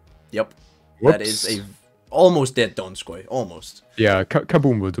 Yep. Whoops. That is a almost dead Donskoy. Almost. Yeah,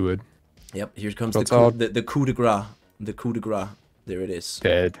 Kaboom will do it. Yep. Here comes the coup de grace. The coup de grace. There it is.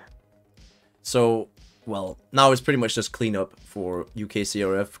 Dead. So, well, now it's pretty much just clean up for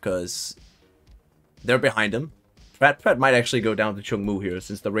UKCRF because they're behind him. Pratt might actually go down to Chungmu here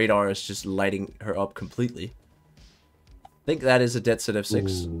since the radar is just lighting her up completely. I think that is a dead set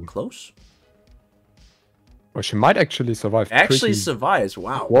F6. Ooh. Close. Well, she might actually survive. Actually survives.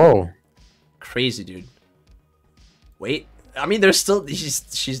 Wow. Whoa. Crazy, dude. Wait. I mean, there's still he's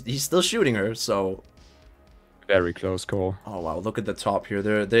still shooting her, so very close call. Oh wow, look at the top here.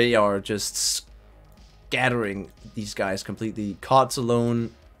 They are just scattering these guys completely. Kot's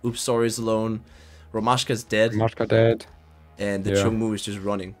alone, Oops Sorry's alone, Romashka's dead. Romashka dead. And the Chungmu is just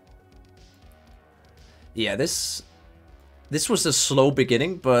running. Yeah, this was a slow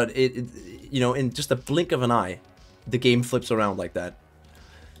beginning, but it you know, in just a blink of an eye, the game flips around like that.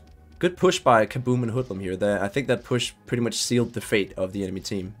 Good push by Kaboom and Hoodlum here. I think that push pretty much sealed the fate of the enemy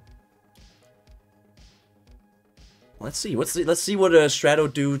team. Let's see. Let's see what Strato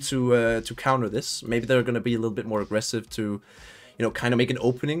do to counter this. Maybe they're gonna be a little bit more aggressive to, you know, kind of make an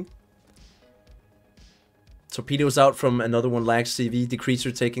opening. Torpedoes out from another one. Lag CV.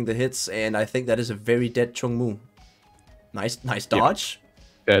 Decreaser taking the hits, and I think that is a very dead Chungmu. Nice dodge.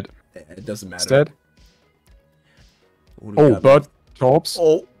 Dead. It doesn't matter. It's dead. Oh, but Torps.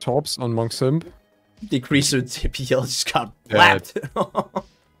 Oh, Torps on Monk Simp. Decreaser TPL just got blapped.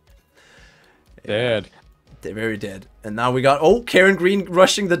 Dead. They're very dead. And now we got Karen Green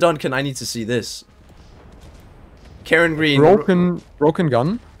rushing the Duncan. I need to see this. Karen Green. Broken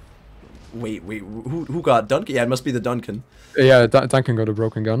gun. Wait, who got Duncan? Yeah, it must be the Duncan. Yeah, Duncan got a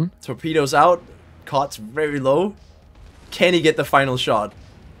broken gun. Torpedoes out. Kot's very low. Can he get the final shot?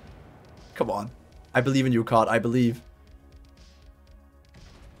 Come on. I believe in you, Kot. I believe.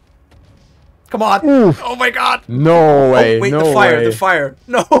 Come on. Oof. Oh my god. No way. Oh, wait, no the fire. way. The fire.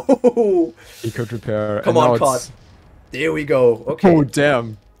 No. He could repair. Come on, Kot. There we go. Okay. Oh,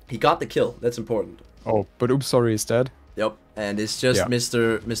 damn. He got the kill. That's important. Oh, but Oops Sorry is dead. Yep. And it's just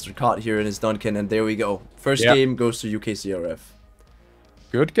Mr. Kot here in his Duncan. And there we go. First game goes to UKCRF.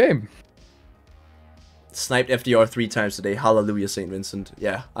 Good game. Sniped FDR 3 times today. Hallelujah, St. Vincent.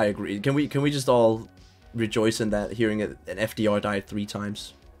 Yeah, I agree. Can we just all rejoice in that, hearing it, an FDR died 3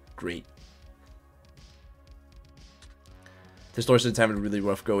 times? Great. Distortion's having a really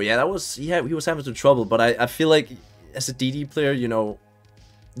rough go. Yeah, he was having some trouble, but I feel like as a DD player, you know,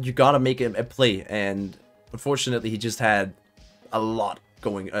 you gotta make a play, and unfortunately he just had a lot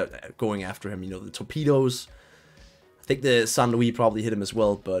going after him. You know, the torpedoes. I think the San Luis probably hit him as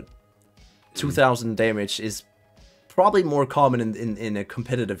well, but 2,000 damage is probably more common in a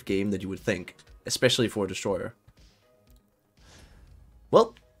competitive game than you would think, especially for a destroyer.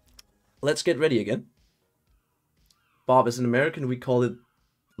 Well, let's get ready again. Bob, is an American, we call it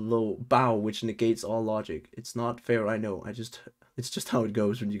low bow, which negates all logic. It's not fair, I know. It's just how it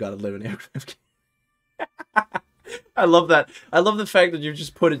goes when you gotta live in aircraft. I love that. I love the fact that you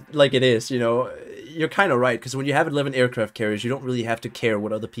just put it like it is, you know. You're kind of right, because when you have 11 aircraft carriers, you don't really have to care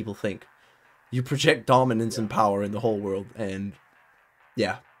what other people think. You project dominance and power in the whole world, and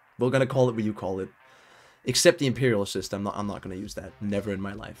yeah, we're gonna call it what you call it. Except the Imperial Assist, I'm not gonna use that. Never in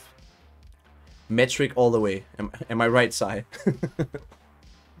my life. Metric all the way. Am I right, Sai?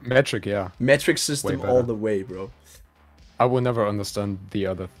 Metric, yeah. Metric system all the way, bro. I will never understand the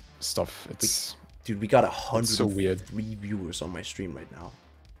other stuff. Dude, we got 103 so weird. viewers on my stream right now.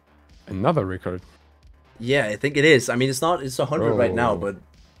 Another record. Yeah, I think it is. I mean, it's 100 right now, but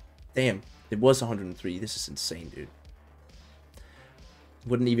damn, it was 103. This is insane, dude.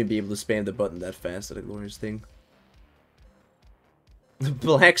 Wouldn't even be able to spam the button that fast at a glorious thing.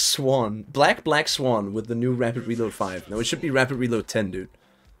 Black Swan. Black Swan with the new Rapid Reload 5. No, it should be Rapid Reload 10, dude.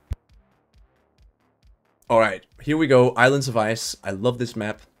 Alright, here we go. Islands of Ice. I love this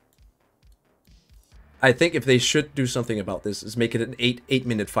map. I think if they should do something about this, is make it an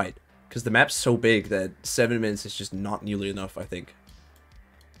 8-minute fight. Because the map's so big that 7 minutes is just not nearly enough, I think.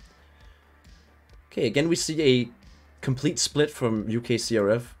 Okay, again we see a complete split from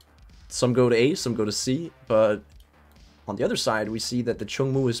UKCRF. Some go to A, some go to C, but On the other side, we see that the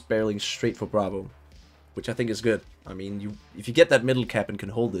Chungmu is barreling straight for Bravo, which I think is good. I mean, if you get that middle cap and can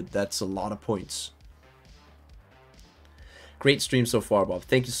hold it, that's a lot of points. Great stream so far, Bob.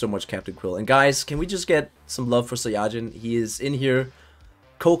 Thank you so much, Captain Quill. And guys, can we just get some love for Sayajin? He is in here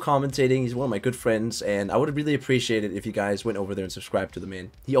co-commentating. He's one of my good friends, and I would really appreciate it if you guys went over there and subscribed to the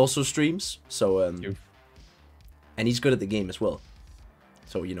man. He also streams, so and he's good at the game as well.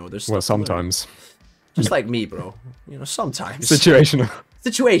 So, you know, there's well, sometimes. Just like me, bro. You know, sometimes. Situational.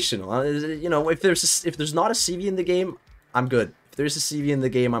 Situational. You know, if there's not a CV in the game, I'm good. If there's a CV in the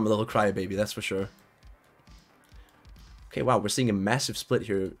game, I'm a little crybaby, that's for sure. Okay, wow, we're seeing a massive split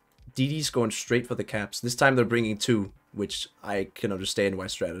here. DD's going straight for the caps. This time they're bringing 2, which I can understand why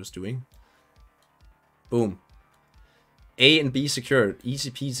Strato's doing. Boom. A and B secured. Easy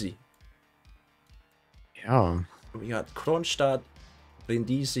peasy. Yeah. We got Kronstadt,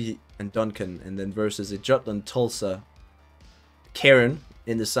 Brindisi, and Duncan, and then versus Jutland, Tulsa, Karen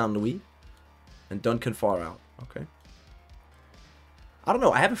in the San Luis, and Duncan far out. Okay. I don't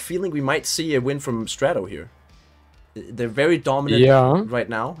know. I have a feeling we might see a win from Strato here. They're very dominant right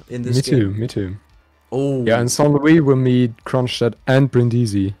now in this game. Me too. Oh. Yeah, and San Luis will meet Kronstadt and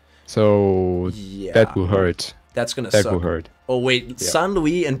Brindisi, so that will hurt. That's gonna suck. That will hurt. Oh wait, San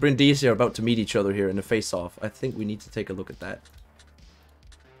Luis and Brindisi are about to meet each other here in a face-off. I think we need to take a look at that.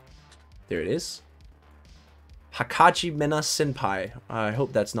 There it is. Hakaji Mena Senpai. I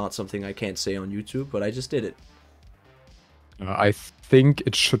hope that's not something I can't say on YouTube, but I just did it. I think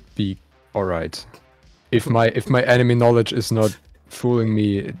it should be alright. If my enemy knowledge is not fooling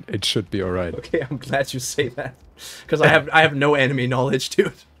me, it should be alright. Okay, I'm glad you say that, because I have no enemy knowledge,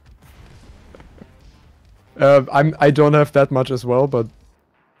 dude. I don't have that much as well, but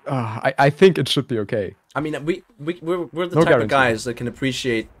I think it should be okay. I mean, we're the type of guys that can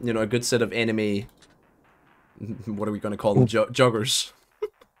appreciate, you know, a good set of enemy. What are we gonna call them? Joggers.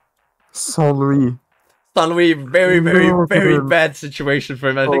 San Luis. San Luis, very bad situation for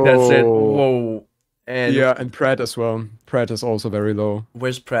him. I think that's it. Whoa. And yeah, and Pratt as well. Pratt is also very low.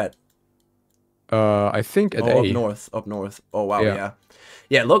 Where's Pratt? I think at A. Up north. Oh wow, yeah.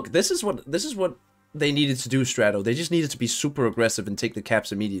 Yeah, look, this is what they needed to do, Strato. They just needed to be super aggressive and take the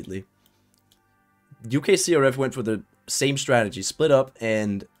caps immediately. UKCRF went for the same strategy, split up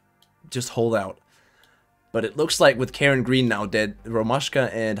and just hold out. But it looks like with Karen Green now dead, Romashka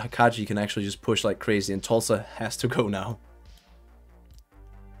and Hakaji can actually just push like crazy, and Tulsa has to go now.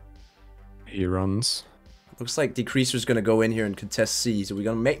 He runs. Looks like Decreaser's gonna go in here and contest C, so we're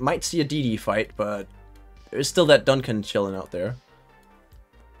gonna might see a DD fight, but there's still that Duncan chilling out there.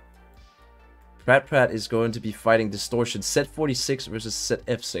 Pratt is going to be fighting Distortion. Set 46 versus set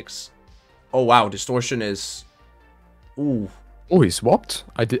F6. Oh wow, Distortion is... Ooh. Oh, he swapped?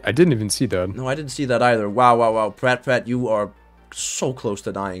 I didn't even see that. No, I didn't see that either. Wow. Pratt, you are so close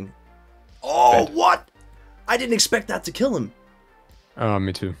to dying. Oh, what? I didn't expect that to kill him.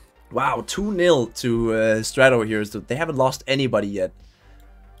 Me too. Wow, 2-0 to Strato here. They haven't lost anybody yet.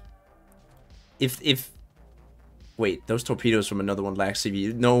 Wait, those torpedoes from another one lack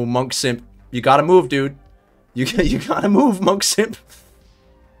CV. No, Monk Simp. You gotta move, dude. You gotta move, Monk Simp.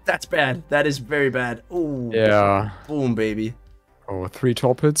 That's bad. That is very bad. Ooh. Yeah. Boom, baby. Oh, 3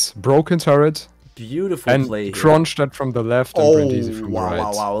 torpedoes. Broken turret. Beautiful and play here. Kronstadt from the left and Brindisi from the right.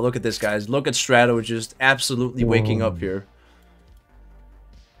 Wow. Look at this, guys. Look at Strato just absolutely waking up here.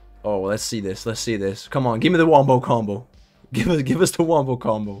 Oh, let's see this. Come on, give me the wombo combo. Give us the wombo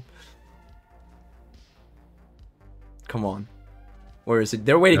combo. Come on. Where is it?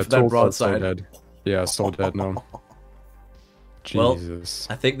 They're waiting for that broadside. So yeah, so dead now. Jesus.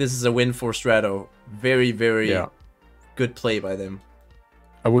 Well, I think this is a win for Strato. Very good play by them.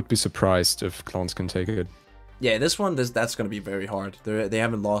 I would be surprised if Clowns can take it. Yeah, this one, that's going to be very hard. They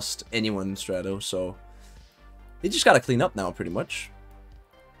haven't lost anyone in Strato, so... They just got to clean up now, pretty much.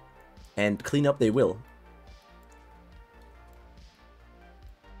 And clean up they will.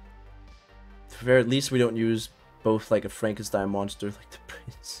 At least we don't use both like a Frankenstein monster like the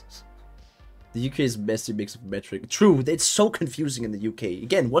Prince. The UK is messy mix of metric. True, it's so confusing in the UK.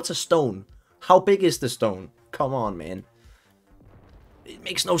 Again, what's a stone? How big is the stone? Come on, man. It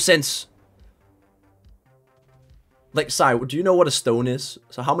makes no sense. Like, Sai, do you know what a stone is?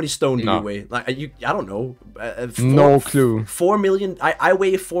 So how many stone do you weigh? Like, I don't know. No clue. 4 million? I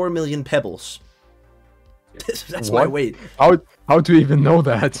weigh 4 million pebbles. That's my weight. How do you even know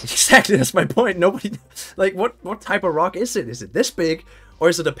that? Exactly, that's my point. Nobody... Like, what type of rock is it? Is it this big? Or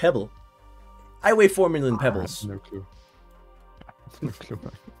is it a pebble? I weigh 4 million pebbles. No clue. No clue.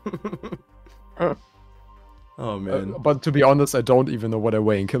 Oh man. But to be honest, I don't even know what I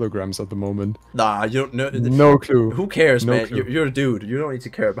weigh in kilograms at the moment. Nah, you don't know. No clue. Who cares, No man? clue. You're a dude. You don't need to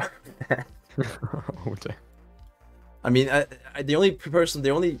care about that. Oh, damn. I mean, the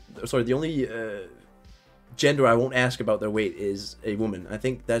only gender I won't ask about their weight is a woman. I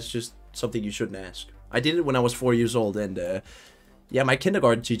think that's just something you shouldn't ask. I did it when I was 4 years old, and yeah, my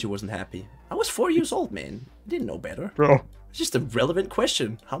kindergarten teacher wasn't happy. I was 4 years old, man. I didn't know better. Bro. It's just a relevant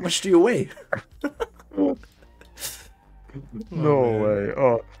question. How much do you weigh? No way.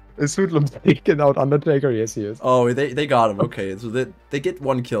 Oh, is Hoodlum taking out Undertaker? Yes, he is. Oh, they got him. Okay, so they get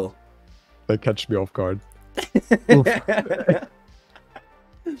 1 kill. They catch me off guard.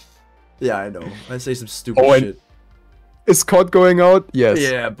 Yeah, I know. I say some stupid shit. Is COD going out? Yes.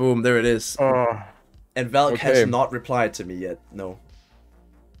 Yeah, boom, there it is. And Valk has not replied to me yet. No.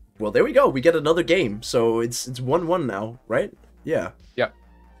 Well, there we go. We get another game. So it's 1-1 now, right? Yeah. Yeah.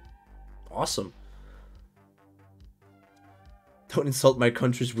 Awesome. Don't insult my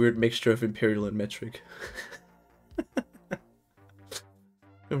country's weird mixture of imperial and metric.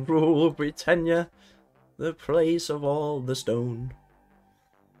 Rule Britannia, the place of all the stone.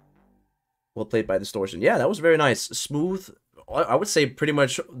 Well played by Distortion. Yeah, that was very nice. Smooth. I would say pretty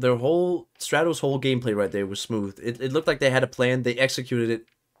much their whole Strato's whole gameplay right there was smooth. It looked like they had a plan. They executed it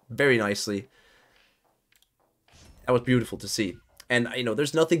very nicely. That was beautiful to see. And you know,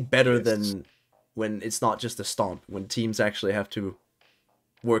 there's nothing better than when it's not just a stomp. When teams actually have to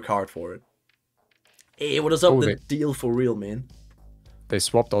work hard for it. Hey, what is up? The deal for real, man. They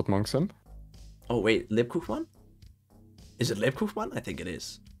swapped out Monkson. Oh wait, Lebkuchmann? Is it Lebkuchmann? I think it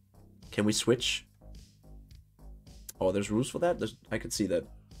is. Can we switch? Oh, there's rules for that? I could see that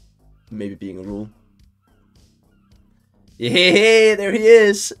maybe being a rule. Yeah, there he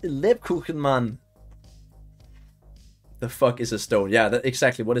is! Lebkuchenmann! The fuck is a stone? Yeah,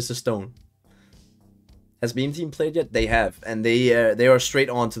 exactly, what is a stone? Has Beam Team played yet? They have, and they are straight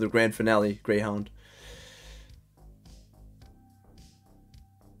on to the grand finale, Greyhound.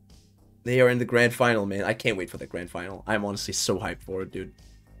 They are in the grand final, man. I can't wait for the grand final. I'm honestly so hyped for it, dude.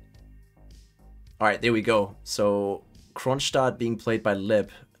 Alright, there we go. So, Kronstadt being played by Leb.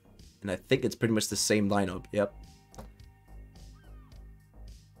 And I think it's pretty much the same lineup. Yep.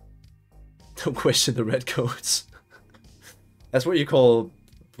 Don't question the red coats. That's what you call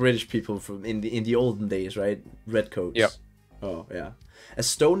British people from in the olden days, right? Red coats. Yep. Oh, yeah. A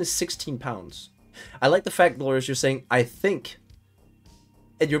stone is 16 pounds. I like the fact, Glorious, you're saying, I think.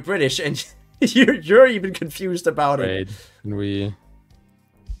 And you're British, and you're even confused about it. Wait, can we...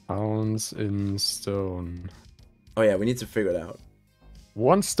 Pounds in stone. Oh yeah, we need to figure it out.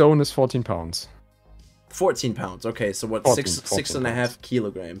 1 stone is 14 pounds. 14 pounds. Okay, so what? 14 six and a half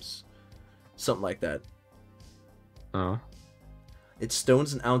kilograms, something like that. It's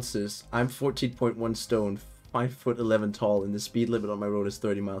stones and ounces. I'm 14.1 stone, 5'11" tall, and the speed limit on my road is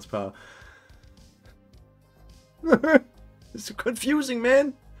 30 miles per hour. It's confusing,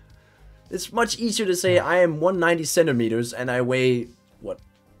 man. It's much easier to say I am 190 centimeters and I weigh what?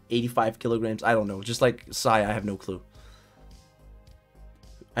 85 kilograms? I don't know. Just like Sai, I have no clue.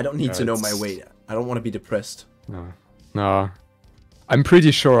 I don't need to know my weight. I don't want to be depressed. No. I'm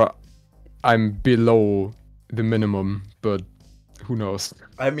pretty sure I'm below the minimum, but who knows?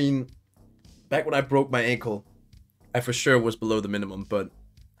 I mean, back when I broke my ankle, I for sure was below the minimum, but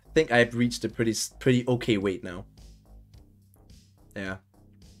I think I've reached a pretty okay weight now. Yeah.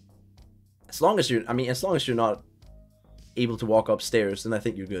 As long as you're not able to walk upstairs, then I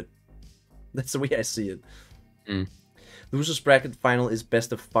think you're good. That's the way I see it. Losers bracket final is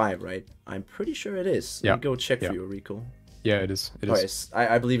best of 5, right? I'm pretty sure it is. Yeah. Let me go check for you, Rico. Yeah, it is. It is.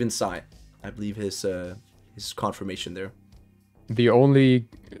 I believe in Sai. I believe his confirmation there. The only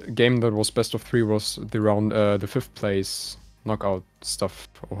game that was best of 3 was the 5th place knockout stuff,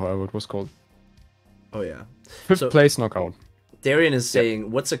 or however it was called. Oh yeah. 5th place knockout. Darian is saying,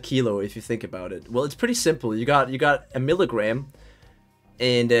 what's a kilo if you think about it? Well, it's pretty simple. You got a milligram,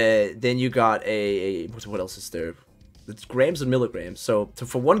 and then you got what else is there? It's grams and milligrams. So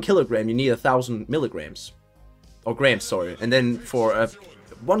for 1 kilogram, you need 1,000 milligrams. Or grams, sorry. And then for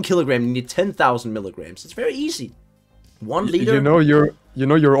 1 kilogram, you need 10,000 milligrams. It's very easy. 1 liter.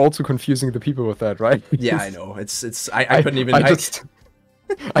 You're also confusing the people with that, right? Yeah, I know. I couldn't even.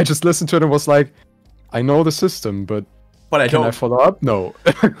 I just listened to it and was like, I know the system, but I can don't. I follow up? No.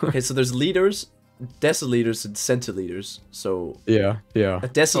 Okay, so there's liters, deciliters, and centiliters. So yeah. A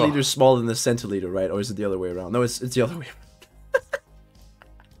deciliter is smaller than a centiliter, right? Or is it the other way around? No, it's the other way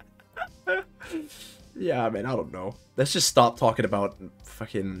around. Yeah, man, I don't know. Let's just stop talking about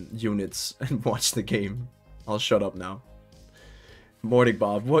fucking units and watch the game. I'll shut up now. Morning,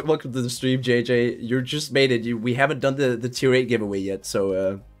 Bob. Welcome to the stream, JJ. You just made it. We haven't done the tier 8 giveaway yet,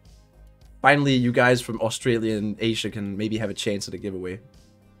 so finally you guys from Australia and Asia can maybe have a chance at a giveaway.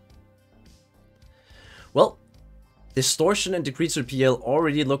 Well, Distortion and Decreaser PL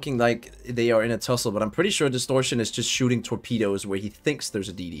already looking like they are in a tussle, but I'm pretty sure Distortion is just shooting torpedoes where he thinks there's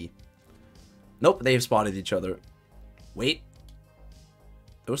a DD. Nope, they have spotted each other. Wait.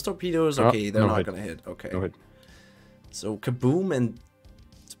 Those torpedoes? Okay, they're not gonna hit. Okay. No hit. So Kaboom and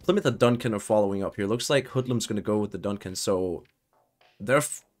Plymouth and Duncan are following up here. Looks like Hoodlum's gonna go with the Duncan, so they're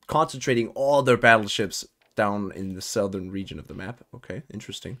concentrating all their battleships down in the southern region of the map. Okay,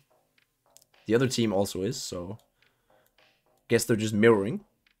 interesting. The other team also is, so guess they're just mirroring.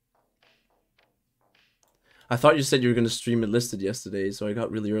 I thought you said you were gonna stream Enlisted yesterday, so I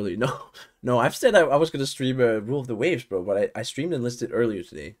got really early. No, I've said I was gonna stream Rule of the Waves, bro, but I streamed Enlisted earlier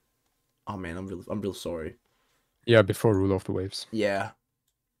today. Oh man, I'm real sorry. Yeah, before Rule of the Waves. Yeah.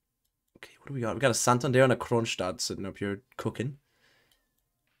 Okay, what do we got? We got a Santander and a Kronstadt sitting up here cooking.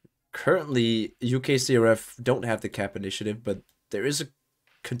 Currently, UKCRF don't have the cap initiative, but there is a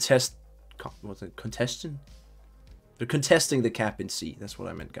contestant? They're contesting the cap in C. That's what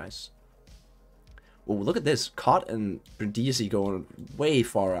I meant, guys. Oh, look at this. Cot and Brindisi going way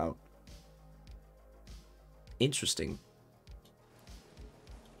far out. Interesting.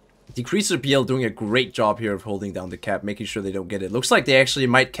 Decreaser PL doing a great job here of holding down the cap, making sure they don't get it. Looks like they actually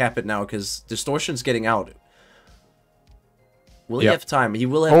might cap it now, because Distortion's getting out. Will he have time? He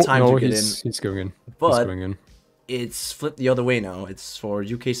will have time to get in. He's going in. But he's going in. It's flipped the other way now. It's for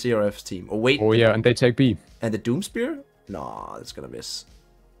UKCRF's team. Oh, wait. Oh, yeah, and they take B. And the Doomspear? Nah, it's gonna miss.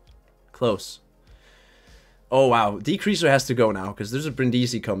 Close. Oh, wow. Decreaser has to go now, because there's a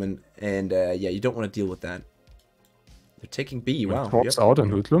Brindisi coming. And, yeah, you don't want to deal with that. They're taking B. Wow. Tops out on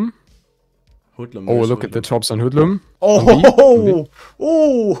Hoodlum. Hoodlum. Oh, look at the tops on Hoodlum. Oh!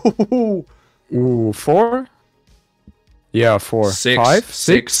 Oh! Ooh, 4? Yeah, 4. 6. 5? 6.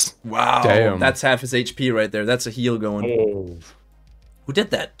 6? Wow. Damn. That's half his HP right there. That's a heal going. Oh. Who did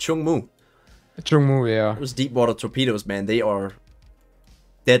that? Chung Mu. Chungmu, yeah. Those deep water torpedoes, man. They are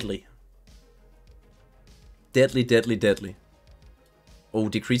deadly. Deadly, deadly, deadly. Oh,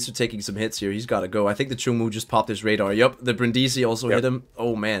 Decreaser taking some hits here. He's got to go. I think the Chung Mu just popped his radar. Yup, the Brindisi also hit him.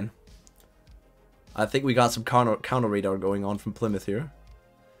 Oh, man. I think we got some counter radar going on from Plymouth here.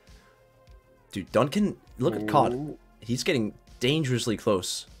 Dude, Duncan, look at Cod. He's getting dangerously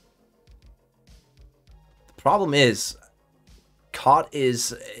close. The problem is, Cod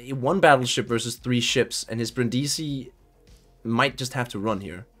is one battleship versus 3 ships, and his Brindisi might just have to run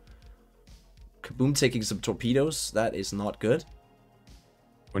here. Kaboom taking some torpedoes. That is not good.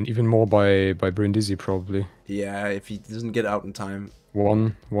 And even more by Brindisi, probably. Yeah, if he doesn't get out in time.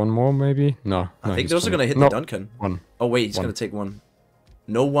 One more, maybe? No. I think those are going to hit the Duncan. One. Oh, wait, he's going to take one.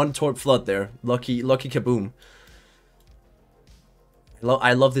 No one torp flood there. Lucky Kaboom.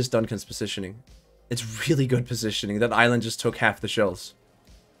 I love this Duncan's positioning. It's really good positioning. That island just took half the shells.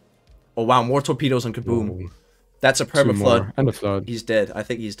 Oh, wow, more torpedoes on Kaboom. Ooh. That's a perma flood. And a flood. He's dead. I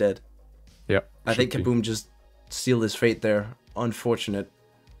think he's dead. Yeah. I think Kaboom just sealed his fate there. Unfortunate.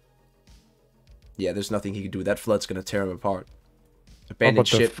 Yeah, there's nothing he can do. That flood's gonna tear him apart. Abandoned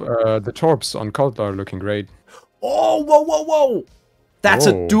ship. The torps on Cult are looking great. Oh, whoa! That's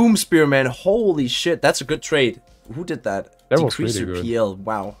a Doom Spear, man. Holy shit, that's a good trade. Who did that? That was really good. PL.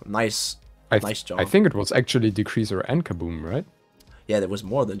 Wow, nice job. I think it was actually Decreaser and Kaboom, right? Yeah, there was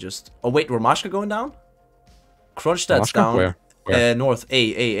more than just... Oh, wait, Romashka going down? Kronstadt's down. Where? North.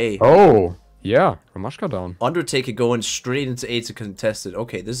 A. Oh, yeah. Romashka down. Undertaker going straight into A to contest it.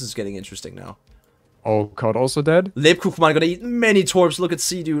 Okay, this is getting interesting now. Oh, Cod also dead? Lebkuchman gonna eat many torps. Look at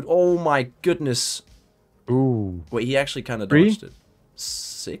C, dude. Oh my goodness. Ooh. Wait, he actually kind of dodged it.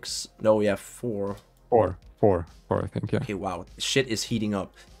 6? No, yeah, 4. 4, I think, yeah. Okay, wow. Shit is heating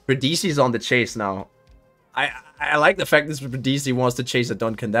up. Brindisi's on the chase now. I like the fact this Brindisi wants to chase a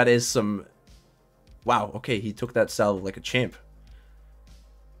Duncan. That is some... Wow, okay, he took that salve like a champ.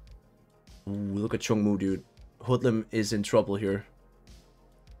 Ooh, look at Chung Mu, dude. Hoodlum is in trouble here.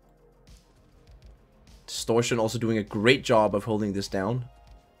 Distortion also doing a great job of holding this down.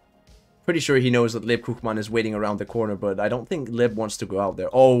 Pretty sure he knows that Leb Kuchman is waiting around the corner, but I don't think Leb wants to go out there.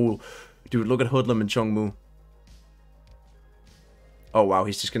 Oh, dude, look at Hoodlum and Chung Mu. Oh, wow,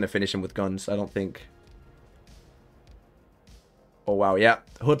 he's just going to finish him with guns. I don't think... Oh, wow, yeah.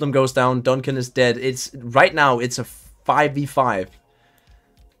 Hoodlum goes down. Duncan is dead. Right now, it's a 5v5.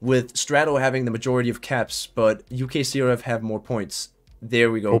 With Strato having the majority of caps, but UKCRF have more points.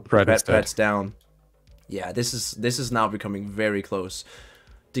 There we go. Pratt's down. Yeah, this is now becoming very close.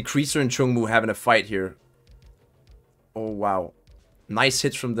 Decreaser and Chung Mu having a fight here. Oh, wow. Nice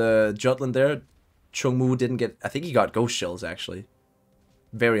hits from the Jutland there. Chungmu didn't get... I think he got ghost shells, actually.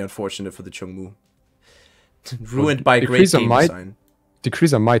 Very unfortunate for the Chungmu. Ruined by great game design.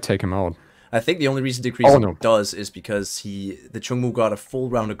 Decreaser might take him out. I think the only reason Decreaser does is because the Chungmu got a full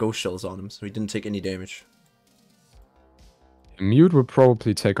round of ghost shells on him, so he didn't take any damage. Mute will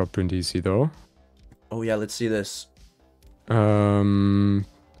probably take out Brindisi, though. Oh yeah, let's see this. Duncan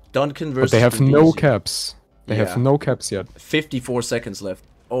versus but they have Brindisi. no caps. They have no caps yet. 54 seconds left.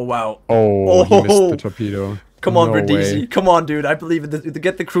 Oh wow. Oh, he missed the torpedo. Come on, Brindisi. Come on, dude. I believe in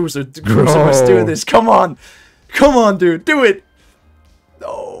get the cruiser. The cruiser must do this. Come on. Come on, dude. Do it.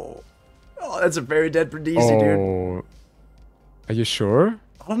 No. Oh, that's a very dead Brindisi, dude. Are you sure?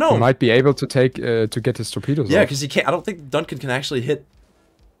 I don't know. He might be able to take to get his torpedoes Yeah, off. because he can't. I don't think Duncan can actually hit.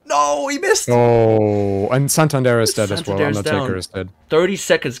 No, he missed. Oh, and Santander is dead as well. Santander's Undertaker down. is dead. 30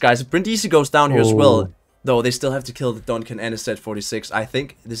 seconds, guys. If Brindisi goes down here as well, though, they still have to kill the Duncan and his set 46. I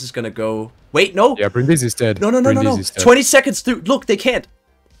think this is gonna go. Wait, no. Yeah, Brindisi's dead. No. 20 seconds, dude. Look, they can't.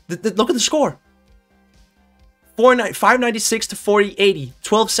 Look at the score. 596 to 4080.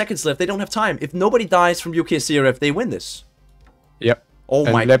 12 seconds left. They don't have time. If nobody dies from UKCRF, they win this. Yep. Oh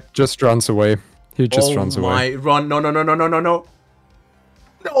and my. Lep just runs away. He just runs away. Oh my. Run. No. No. No!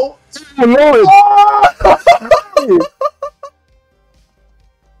 Oh,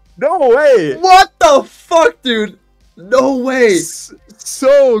 No way! what the fuck, dude? No way.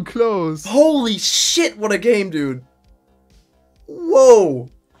 So close. Holy shit, what a game, dude. Whoa.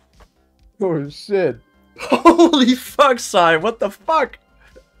 Oh shit. Holy fuck, Sai. What the fuck?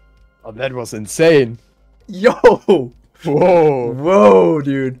 Oh, that was insane. Yo. Whoa. Whoa,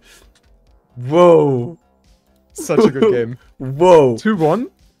 dude. Whoa. Such a good game. Whoa. 2-1?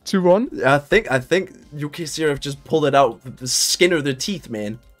 2-1? I think UKCRF just pulled it out with the skin of their teeth,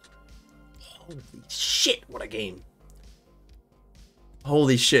 man. Holy shit, what a game.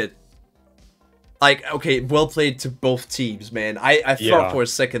 Holy shit. Like, okay, well played to both teams, man. I thought for a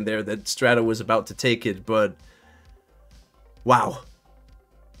second there that Strata was about to take it, but... Wow.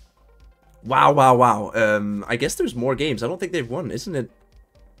 Wow. I guess there's more games. I don't think they've won, isn't it?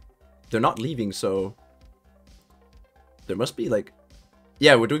 They're not leaving, so... There must be, like...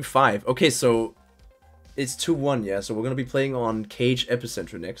 Yeah, we're doing 5. Okay, so... It's 2-1, yeah, so we're gonna be playing on Cage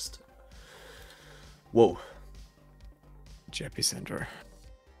Epicenter next. Whoa. Epicenter.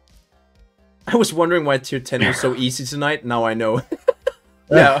 I was wondering why tier 10 was so easy tonight. Now I know.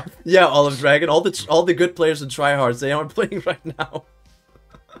 yeah, Olive Dragon. All the good players and tryhards, they aren't playing right now.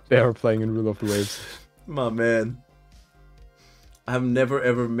 They are playing in Rule of the Waves. My man. I'm never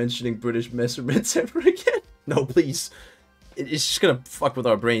ever mentioning British measurements ever again. No, please. It's just gonna fuck with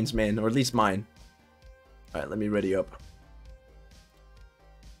our brains, man. Or at least mine. Alright, let me ready up.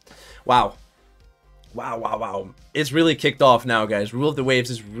 Wow. Wow. It's really kicked off now, guys. Rule of the Waves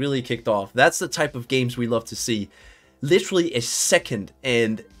is really kicked off. That's the type of games we love to see. Literally a second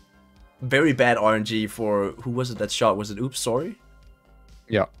and very bad RNG for... Who was it that shot? Was it Oops, sorry?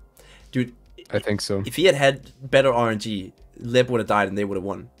 Yeah. Dude. I think so. If he had better RNG, Leb would have died and they would have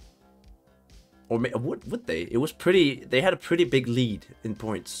won. Or would they? It was pretty... They had a pretty big lead in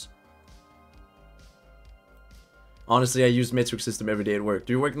points. Honestly, I use metric system every day at work.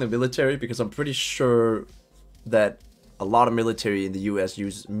 Do you work in the military? Because I'm pretty sure that a lot of military in the US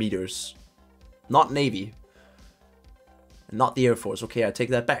use meters. Not Navy. Not the Air Force. Okay, I take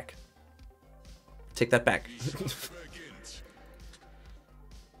that back. Take that back.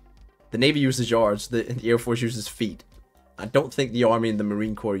 The Navy uses yards. The Air Force uses feet. I don't think the Army and the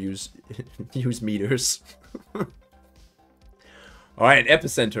Marine Corps use meters. Alright,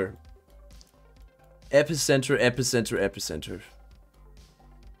 Epicenter. Epicenter.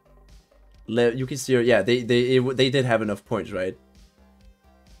 You can see, yeah, they did have enough points, right?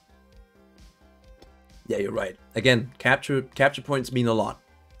 Yeah, you're right. Again, capture points mean a lot.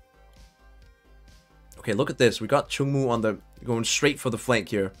 Okay, look at this. We got Chungmu on the going straight for the flank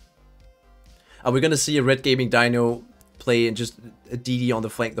here. Are we gonna see a Red Gaming Dino play and just a DD on the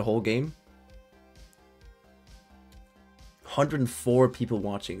flank the whole game? 104 people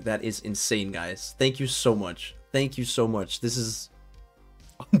watching. That is insane, guys. Thank you so much. Thank you so much. This is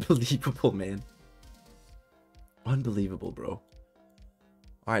unbelievable, man. Unbelievable, bro.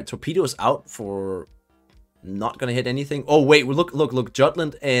 Alright, Torpedo's out for not gonna hit anything. Oh, wait. Look.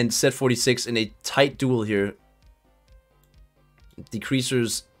 Jutland and Set 46 in a tight duel here.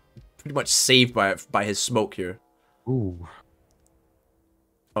 Decreaser's pretty much saved by his smoke here. Ooh.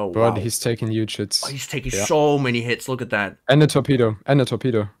 Oh, but wow. he's taking huge hits. Oh, he's taking so many hits. Look at that. And a torpedo.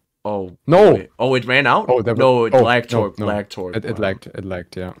 Oh. No. Wait. Oh, it ran out? Oh, no, it lagged torque. No. Lagged torque. It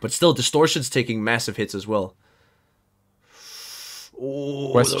lagged, yeah. But still, Distortion's taking massive hits as well. Oh,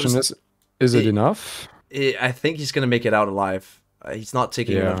 Question is it enough? I think he's gonna make it out alive. He's not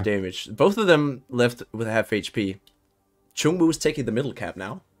taking enough damage. Both of them left with half HP. Chungmu's taking the middle cap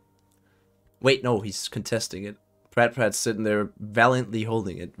now. Wait, no, he's contesting it. Pratt's sitting there valiantly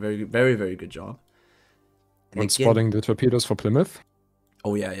holding it. Very, very, very good job. And spotting the torpedoes for Plymouth.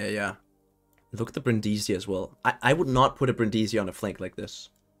 Oh, yeah. Look at the Brindisi as well. I would not put a Brindisi on a flank like this.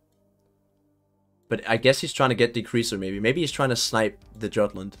 But I guess he's trying to get Decreaser, maybe. Maybe he's trying to snipe the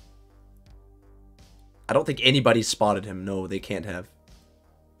Jutland. I don't think anybody's spotted him. No, they can't have.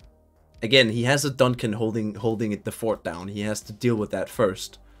 Again, he has a Duncan holding the fort down. He has to deal with that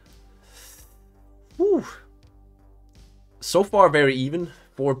first. Whew. So far, very even.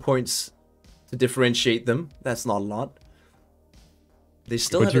 4 points to differentiate them. That's not a lot. They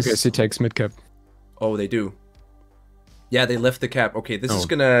still have UKC takes mid cap. Oh, they do. Yeah, they left the cap. Okay, this is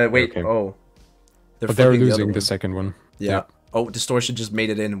gonna... Wait, okay. Oh. But they're losing the second one. Yeah. Oh, Distortion just made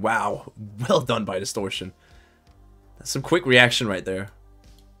it in. Wow. Well done by Distortion. That's some quick reaction right there.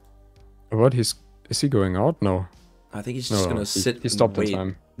 What? Is he going out? No. I think he's just gonna sit. He stopped and in wait.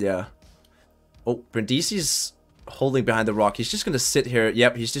 time. Yeah. Oh, Brindisi's holding behind the rock. He's just gonna sit here.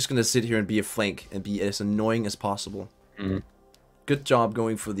 Yep, he's just gonna sit here and be a flank and be as annoying as possible. Good job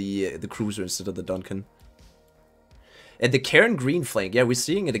going for the cruiser instead of the Duncan. And the Karen Green flank, yeah, we're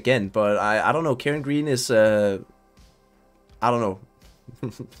seeing it again, but I don't know. Karen Green is I don't know,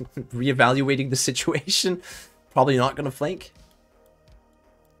 reevaluating the situation. Probably not gonna flank.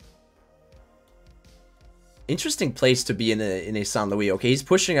 Interesting place to be in a San Luis. Okay, he's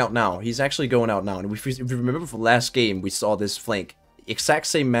pushing out now. He's actually going out now. And if you remember from last game, we saw this flank. Exact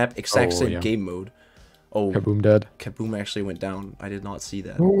same map, exact same game mode. Oh, Kaboom dead. Kaboom actually went down. I did not see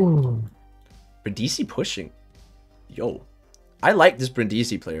that. Ooh. Brindisi pushing. Yo, I like this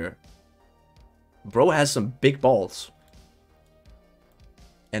Brindisi player. Bro has some big balls.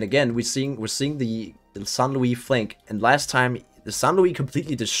 And again, we're seeing the San Luis flank. And last time, the San Luis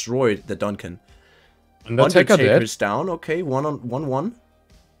completely destroyed the Duncan. Undertaker's down. Okay, 1-on-1.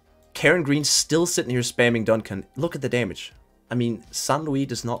 Karen Green's still sitting here spamming Duncan. Look at the damage. I mean, San Luis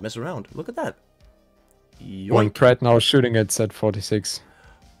does not mess around. Look at that. One Pratt now shooting at Z46.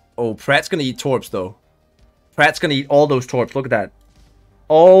 Oh, Pratt's gonna eat torps though. Pratt's gonna eat all those torps. Look at that.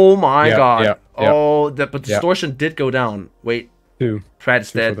 Oh my god. Yeah, oh, but Distortion did go down. Wait. Two.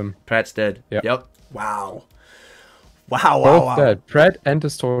 Pratt's dead. Pratt's dead. Yep. Wow. Wow. Dead. Pratt and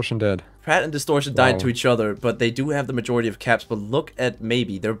Distortion dead. Pratt and Distortion died to each other, but they do have the majority of caps. But look at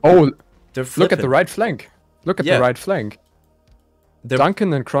maybe they're flipping. Look at the right flank. Look at the right flank.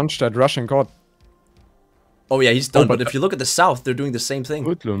 Duncan and Kronstadt rushing God. Oh yeah, he's done. But if you look at the south, they're doing the same thing.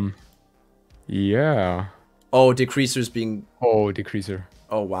 Hoodlum. Yeah. Oh, Decreaser's being... Oh, Decreaser.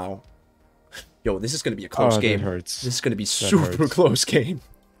 Oh, wow. Yo, this is going to be a close game. That hurts. This is going to be super close game.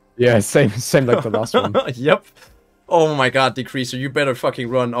 Yeah, same like the last one. Yep. Oh my god, Decreaser, you better fucking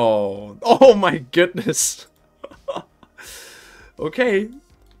run. Oh my goodness. Okay.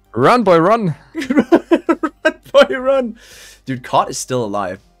 Run, boy, run. Run, boy, run. Dude, Cot is still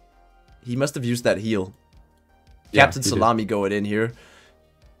alive. He must have used that heal. Captain Salami going in here.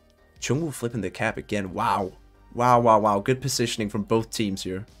 Chungwoo flipping the cap again. Wow. Wow. Good positioning from both teams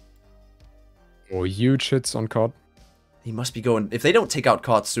here. Oh, huge hits on Cod. He must be going... If they don't take out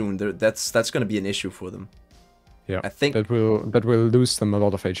Cod soon, that's going to be an issue for them. Yeah, I think... That will lose them a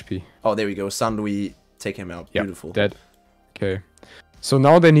lot of HP. Oh, there we go. San Luis, take him out. Yep, Beautiful. Dead. Okay. So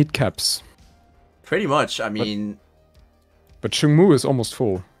now they need caps. Pretty much. I mean... But Chungmu is almost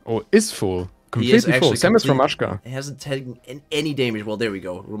full. Or is full. Completely full. Same as Romashka. He hasn't taken any damage. Well, there we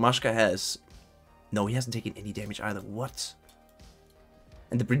go. Romashka has. No, he hasn't taken any damage either. What?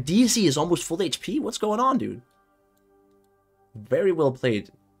 And the Brindisi is almost full HP? What's going on, dude? Very well played.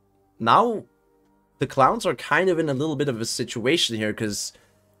 Now, the Clowns are kind of in a little bit of a situation here because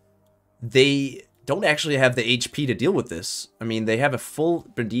they don't actually have the HP to deal with this. I mean, they have a full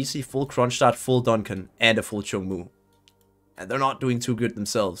Brindisi, full Kronstadt, full Duncan, and a full Chungmu. And they're not doing too good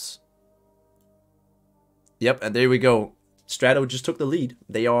themselves. Yep, and there we go. Strato just took the lead.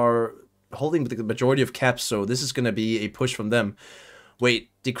 They are holding the majority of caps, so this is going to be a push from them.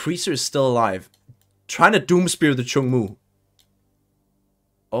 Wait, Decreaser is still alive. Trying to Doomspear the Chungmu.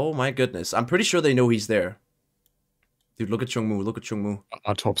 Oh my goodness. I'm pretty sure they know he's there. Dude, look at Chungmu. Look at Chungmu.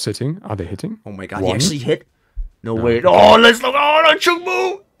 Are tops hitting? Are they hitting? Oh my god, he actually hit. No way. Oh, let's look. Oh, no,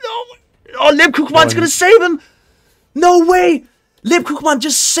 Chungmu. No. Oh, Lib Kukman's going to save him. No way. Lib Kukman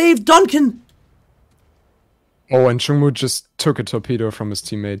just saved Duncan. Oh, and Chungmu just took a torpedo from his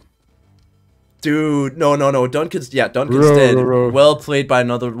teammate. Dude, no. Duncan's dead. Bro. Well played by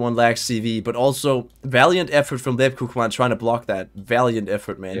another one, Lax CV, but also valiant effort from Lebkuchman trying to block that. Valiant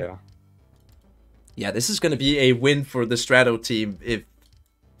effort, man. Yeah. Yeah, this is going to be a win for the Strato team. If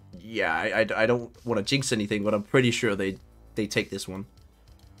yeah, I don't want to jinx anything, but I'm pretty sure they take this one.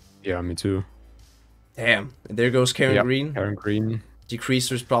 Yeah, me too. Damn. And there goes Karen Green. Karen Green.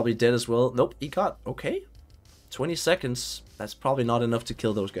 Decreaser's probably dead as well. Nope, he got okay. 20 seconds. That's probably not enough to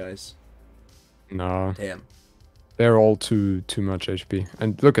kill those guys. No. Damn. They're all too much HP.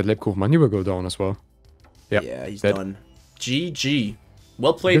 And look at Lebkuchman, he will go down as well. Yep. Yeah, he's dead. done. GG.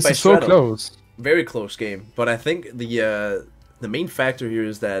 Well played This by is so Strato. close. Very close game. But I think the main factor here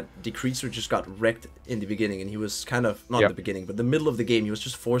is that Decreaser just got wrecked in the beginning, and he was kind of, not in the beginning, but the middle of the game, he was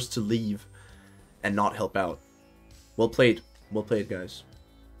just forced to leave and not help out. Well played. Well played, guys.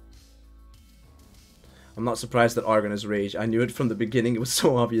 I'm not surprised that Argon is rage. I knew it from the beginning. It was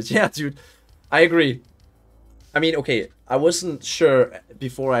so obvious. Yeah, dude. I agree. I mean, okay, I wasn't sure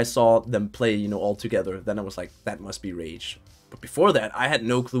before I saw them play, you know, all together. Then I was like, that must be rage. But before that, I had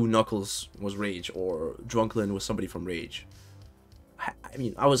no clue Knuckles was rage or Drunklin was somebody from rage. I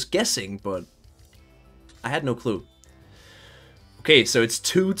mean, I was guessing, but I had no clue. Okay, so it's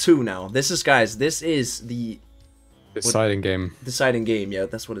 2-2 now. This is, guys, this is the Deciding game. deciding game. Yeah,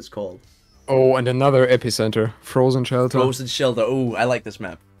 that's what it's called. Oh, and another epicenter. Frozen Shelter. Frozen Shelter. Oh, I like this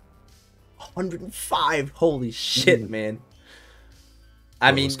map. 105. Holy shit, man.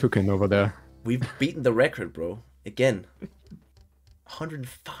 I mean, it's cooking over there. we've beaten the record, bro. Again.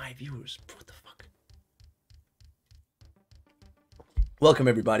 105 viewers. What the fuck? Welcome,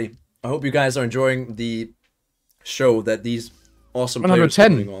 everybody. I hope you guys are enjoying the show that these awesome players are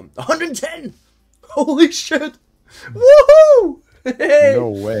 110. putting on. 110! Holy shit! Woohoo! Hey! No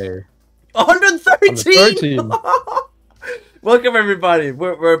way. 113! 113. Welcome, everybody.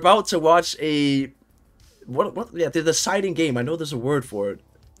 We're about to watch a yeah, the deciding game. I know there's a word for it.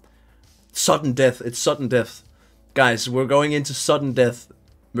 Sudden death. It's sudden death. Guys, we're going into sudden death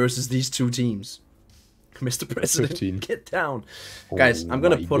versus these two teams. Mr. President, 15. get down. Oh Guys, I'm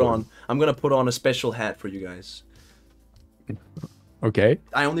going to my put God. on a special hat for you guys. Okay.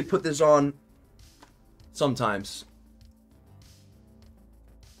 I only put this on sometimes.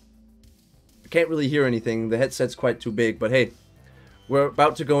 I can't really hear anything. The headset's quite too big, but hey, we're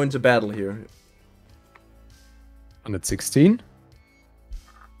about to go into battle here. 116?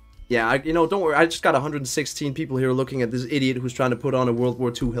 Yeah, you know, don't worry. I just got 116 people here looking at this idiot who's trying to put on a World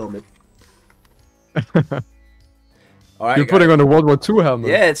War II helmet. All right, You're putting on a World War II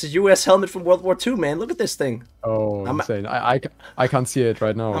helmet. Yeah, it's a US helmet from World War II, man. Look at this thing. Oh, insane. I can't see it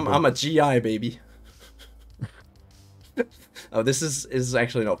right now. I'm a GI, baby. Oh, this is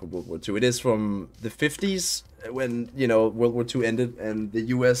actually not from World War II. It is from the 50s when, you know, World War II ended and the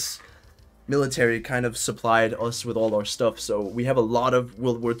US military kind of supplied us with all our stuff. So we have a lot of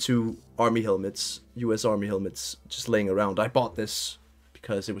World War II army helmets, US army helmets, just laying around. I bought this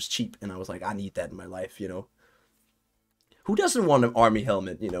because it was cheap and I was like, I need that in my life, you know. Who doesn't want an army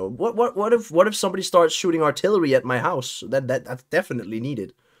helmet, you know? What if somebody starts shooting artillery at my house? That's definitely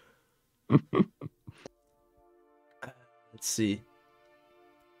needed. Let's see.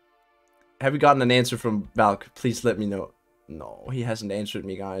 Have you gotten an answer from Valk? Please let me know. No, he hasn't answered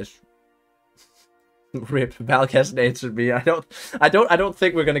me, guys. Rip, Valk hasn't answered me. I don't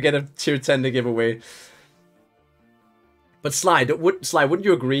think we're gonna get a tier 10 to give away. But Sly, wouldn't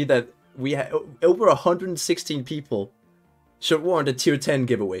you agree that we have over 116 people should warrant a tier 10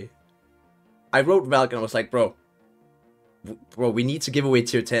 giveaway? I wrote Valk and I was like, bro, we need to give away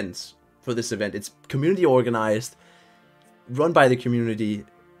tier 10s for this event. It's community organized, run by the community,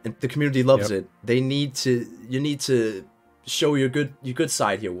 and the community loves it. You need to show your good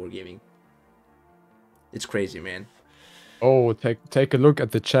side here, Wargaming. It's crazy, man. Oh, take a look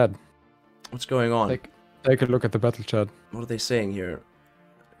at the chat. What's going on? Take a look at the battle chat. What are they saying here?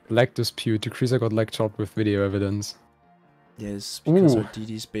 Lag dispute. Decreaser got lag chopped with video evidence. Yes, because Ooh. our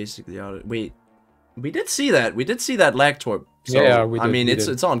DD's basically out. Wait, we did see that. We did see that lag torp. So, Yeah, we did, I mean, we it's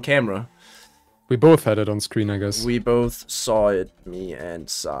did. it's on camera. We both had it on screen, I guess. We both saw it, me and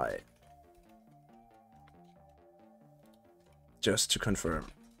Sai. Just to confirm.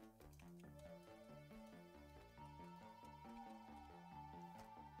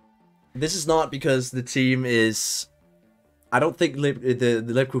 This is not because the team is... I don't think the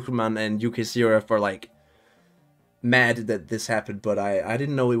Lebkuchman and UKCRF are like mad that this happened, but I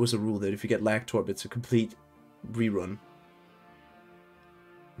didn't know it was a rule that if you get lag torp, it's a complete rerun.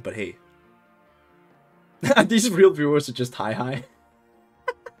 But hey. These real viewers are just hi.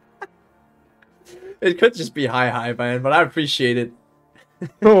 It could just be hi, man, but I appreciate it.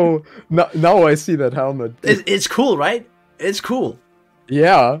 Oh, now I see that helmet. It's cool, right? It's cool.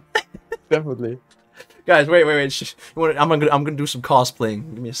 Yeah, definitely. Guys, wait. I'm gonna do some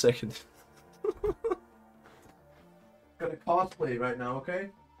cosplaying. Give me a second. Gonna cosplay right now, okay?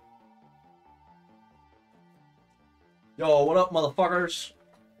 Yo, what up, motherfuckers?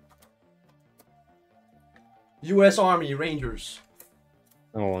 U.S. Army Rangers.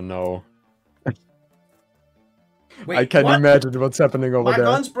 Oh no. Wait, I can what? imagine what's happening over My there.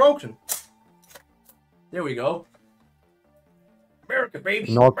 gun's broken. There we go. America,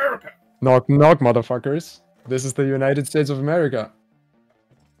 baby. Knock. America. Knock, knock, motherfuckers. This is the United States of America.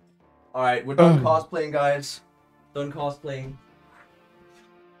 Alright, we're done cosplaying, guys. Done cosplaying.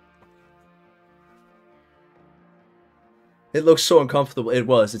 It looks so uncomfortable. It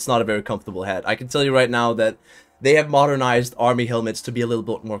was. It's not a very comfortable hat. I can tell you right now that they have modernized army helmets to be a little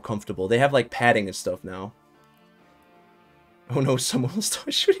bit more comfortable. They have like padding and stuff now. Oh no, someone will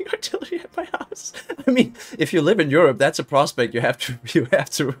start shooting artillery at my house. I mean, if you live in Europe, that's a prospect you have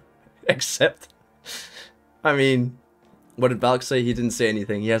to accept. I mean, what did Valk say? He didn't say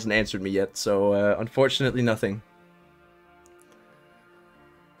anything. He hasn't answered me yet, so unfortunately nothing.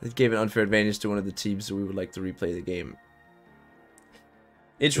 It gave an unfair advantage to one of the teams, so we would like to replay the game.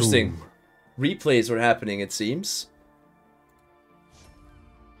 Interesting. Ooh. Replays are happening, it seems.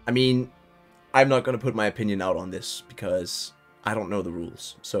 I mean, I'm not going to put my opinion out on this because I don't know the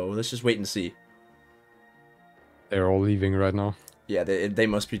rules. So let's just wait and see. They're all leaving right now. Yeah, they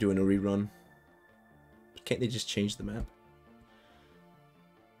must be doing a rerun. Can't they just change the map?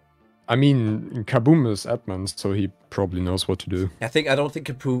 I mean, Kaboom is admin, so he probably knows what to do. I don't think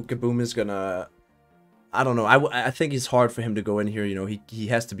Kaboom is gonna... I don't know. I think it's hard for him to go in here. You know, he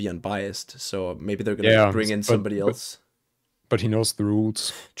has to be unbiased. So maybe they're gonna bring in somebody else. But he knows the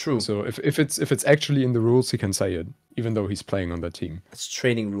rules. True. So if it's actually in the rules, he can say it, even though he's playing on that team. It's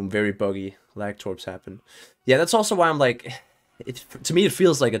training room, very buggy. Lag torps happen. Yeah, that's also why I'm like, to me it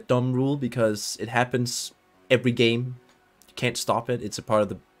feels like a dumb rule because it happens every game. You can't stop it. It's a part of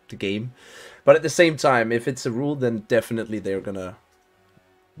the game. But at the same time, if it's a rule, then definitely they're gonna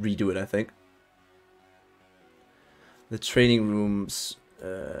redo it, I think. The training rooms, what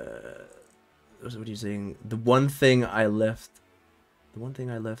are you saying? The one thing I left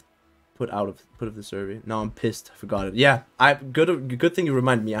put of the survey. Now I'm pissed. I forgot it. Yeah, good thing you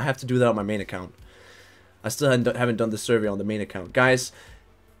reminded me. I have to do that on my main account. I still haven't done the survey on the main account. Guys,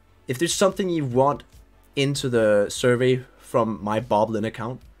 if there's something you want into the survey from my Boblin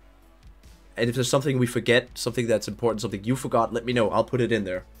account, and if there's something we forget, something that's important, something you forgot, let me know. I'll put it in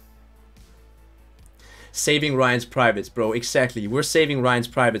there. Saving Ryan's privates, bro. Exactly. We're saving Ryan's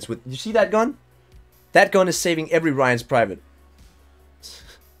privates with... You see that gun? That gun is saving every Ryan's private.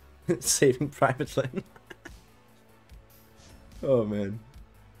 Saving Private Lynn. Oh, man.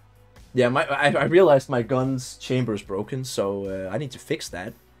 Yeah, I realized my gun's chamber is broken, so I need to fix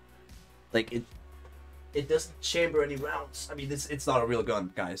that. Like, it doesn't chamber any rounds. I mean, it's not a real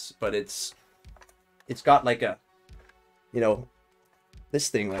gun, guys, but it's got like a, you know, this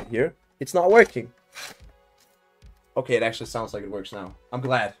thing right here. It's not working. Okay, it actually sounds like it works now. I'm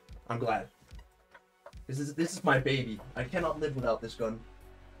glad. I'm glad. This is my baby. I cannot live without this gun.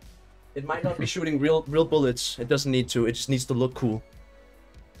 It might not be shooting real bullets. It doesn't need to. It just needs to look cool.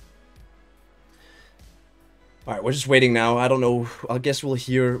 All right, we're just waiting now. I don't know. I guess we'll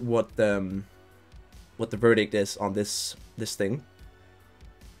hear what the verdict is on this thing.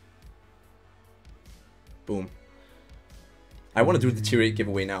 Boom. I want to do the tier 8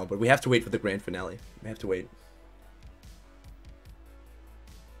 giveaway now, but we have to wait for the grand finale. We have to wait.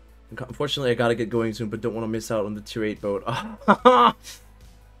 Unfortunately, I gotta get going soon, but don't want to miss out on the tier 8 vote.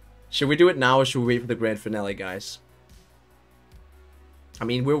 Should we do it now, or should we wait for the grand finale, guys? I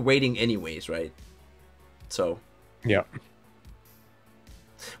mean, we're waiting anyways, right? So... yeah.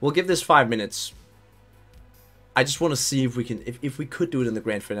 We'll give this 5 minutes. I just want to see if we can... If we could do it in the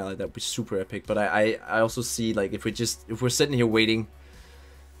grand finale, that would be super epic. But I also see, like, if we're sitting here waiting,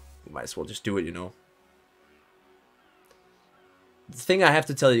 we might as well just do it, you know? The thing I have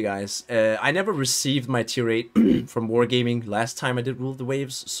to tell you guys, I never received my tier 8 from Wargaming last time I did Rule of the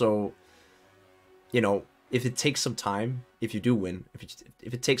Waves, so, you know, if it takes some time, if you do win,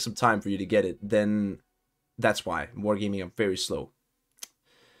 if it takes some time for you to get it, then that's why. Wargaming, I'm very slow.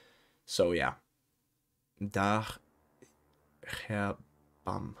 So, yeah. Dar Her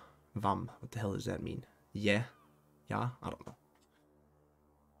Bam. Vam. What the hell does that mean? Yeah? Yeah? I don't know.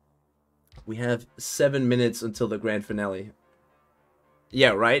 We have 7 minutes until the grand finale.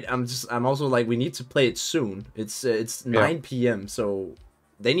 Yeah, right? I'm also like, we need to play it soon. It's 9 p.m, so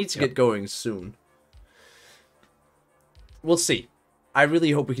they need to get going soon. We'll see. I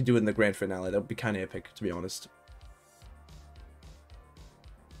really hope we can do it in the grand finale. That would be kind of epic, to be honest.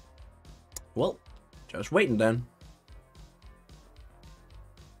 Well, just waiting then.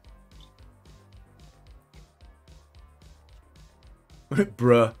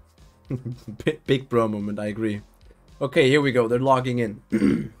 Bruh. Big bruh moment, I agree. Okay, here we go. They're logging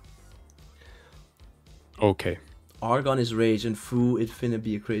in. Okay. Argon is rage and Fu, it finna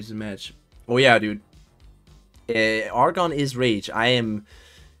be a crazy match. Oh yeah, dude. Argon is rage. I am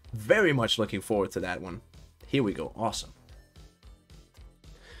very much looking forward to that one. Here we go. Awesome.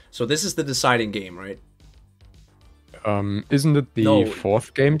 So this is the deciding game, right? Isn't it the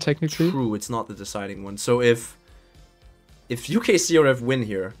fourth game technically? True, it's not the deciding one. So if UKCRF win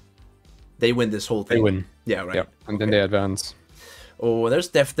here, they win this whole thing. They win. Yeah, right. Yeah, and then they advance. Oh, there's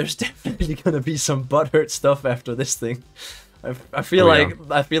definitely gonna be some butthurt stuff after this thing. I feel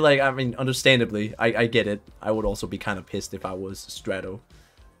like I mean, understandably, I get it. I would also be kind of pissed if I was Strato.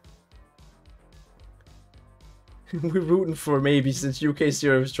 We're rooting for maybe since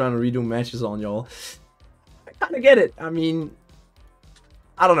UKCRF is trying to redo matches on y'all. I kind of get it. I mean,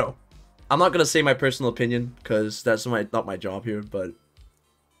 I don't know. I'm not gonna say my personal opinion because that's not my job here, but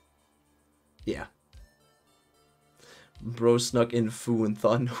yeah. Bro snuck in Fu and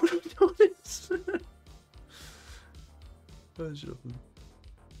thought no one noticed.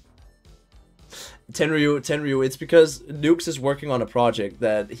 Tenryu, it's because Nukes is working on a project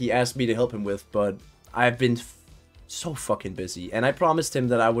that he asked me to help him with, but I've been so fucking busy, and I promised him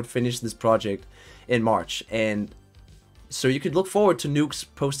that I would finish this project in March, and so you could look forward to Nukes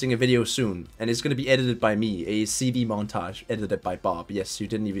posting a video soon, and it's going to be edited by me, a CV montage edited by Bob. Yes, you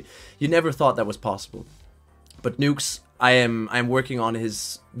never thought that was possible. But Nukes, I'm working on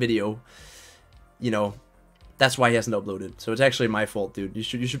his video, you know, that's why he hasn't uploaded. So it's actually my fault, dude. You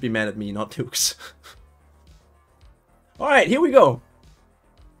should be mad at me, not Nukes. All right, here we go.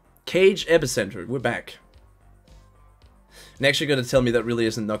 Cage Epicenter, we're back. And actually gonna tell me that really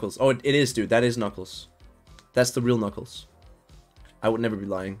isn't Knuckles. Oh, it is, dude. That is Knuckles. That's the real Knuckles. I would never be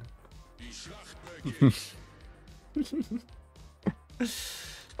lying.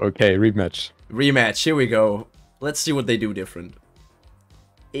 Okay, rematch. Rematch, here we go. Let's see what they do different.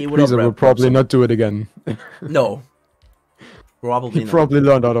 Hey, Frieza will probably not do it again. No. Probably he not. probably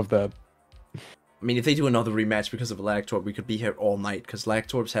learned out of that. I mean, if they do another rematch because of Lactorp, we could be here all night, because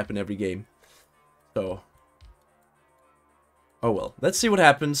Lactorps happen every game. So. Oh well. Let's see what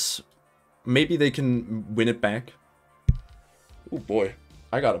happens. Maybe they can win it back. Oh boy.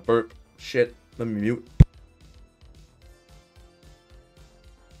 I got a burp. Shit. Let me mute.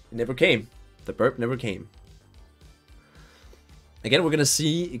 It never came. The burp never came. Again, we're going to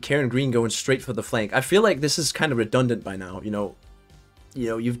see Karen Green going straight for the flank. I feel like this is kind of redundant by now, you know.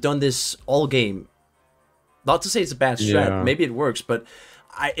 You've done this all game. Not to say it's a bad strat. Yeah. Maybe it works, but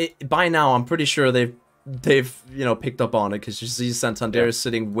by now I'm pretty sure they've picked up on it, because you see Santander is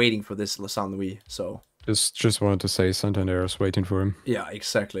sitting waiting for this San Luis. So just wanted to say Santander is waiting for him. yeah,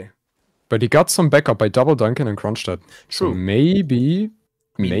 exactly. But he got some backup by Double Duncan and Kronstadt. True. So maybe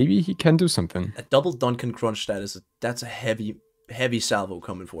he can do something. A double Duncan crunch that's a heavy salvo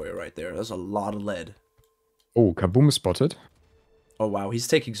coming for you right there. That's a lot of lead. Oh, Kaboom is spotted. Oh wow, he's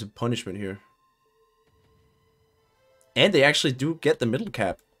taking some punishment here. And they actually do get the middle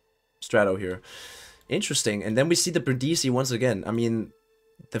cap Strato here. Interesting. And then we see the Brindisi once again. I mean,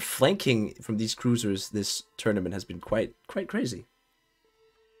 the flanking from these cruisers this tournament has been quite crazy.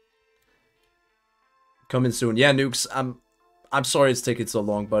 Coming soon. Yeah, Nukes, I'm sorry it's taking so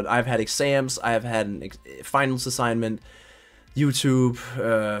long, but I've had exams, I have had an finals assignment, YouTube,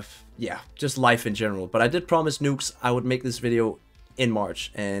 yeah, just life in general. But I did promise Nukes I would make this video in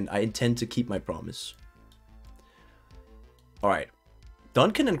March, and I intend to keep my promise. Alright.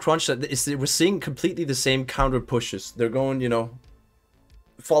 Duncan and Crunch, we're seeing completely the same counter pushes. They're going, you know,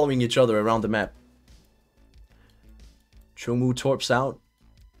 following each other around the map. Chomu torps out.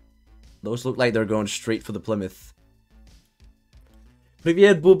 Those look like they're going straight for the Plymouth.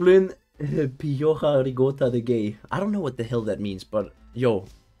 Привет, Bublin. Piocha rigota de gay. I don't know what the hell that means, but yo.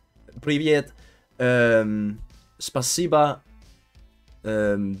 Привет. Спасибо.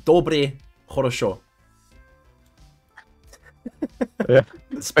 Dobre. Хорошо. Yeah,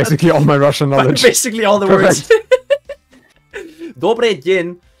 it's basically all my Russian knowledge. Basically all the words. Добрый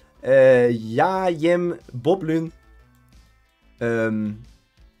день. Я ем Bublin.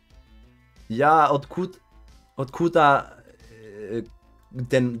 Я откуда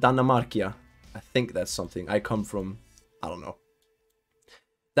Danamarkia. I think that's something. I come from, I don't know.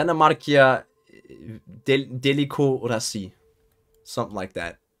 Danamarkia Deliko Rasi. Something like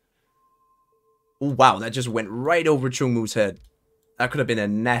that. Oh wow, that just went right over Chungmu's head. That could have been a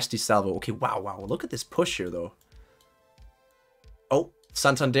nasty salvo. Okay, wow. Look at this push here, though. Oh,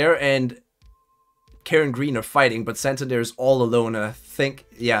 Santander and Karen Green are fighting, but Santander is all alone. And I think,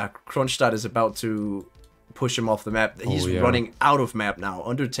 yeah, Kronstadt is about to push him off the map. He's running out of map now.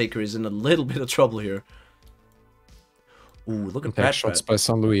 Undertaker is in a little bit of trouble here. Ooh, look at that. Shots by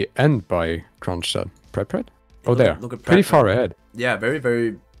San Louis and by Kronstadt. Pret? Oh, there. Look at pretty far ahead. Yeah, very,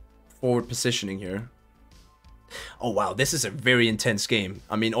 very forward positioning here. Oh, wow. This is a very intense game.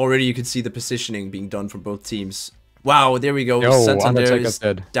 I mean, already you can see the positioning being done for both teams. Wow, there we go. Santander is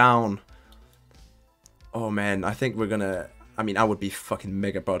down. Oh, man. I think we're gonna... I mean, I would be fucking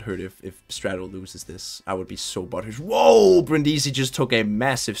mega butthurt if Strato loses this. I would be so butthurt. Whoa! Brindisi just took a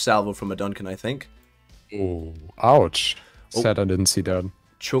massive salvo from a Duncan, I think. Oh, ouch. Sad I didn't see that.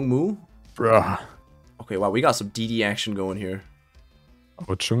 Chungmu? Bruh. Okay, wow. We got some DD action going here.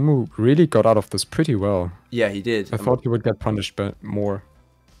 Oh, Chungmu really got out of this pretty well. Yeah, he did. I thought he would get punished more.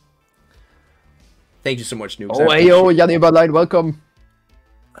 Thank you so much, Noobs. Oh, hey, yo, Yanni Badline, welcome.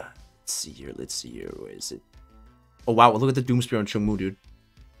 Let's see here. Where is it? Oh, wow. Look at the Doomspear on Chungmu, dude.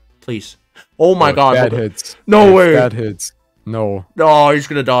 Please. Oh, my God. Bad hits. No way. Bad hits. No. No, he's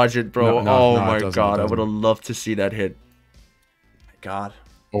going to dodge it, bro. No, my God. I would have loved to see that hit. My God.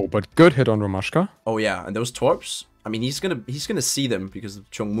 Oh, but good hit on Romashka. Oh, yeah. And those Torps? I mean, he's gonna see them because of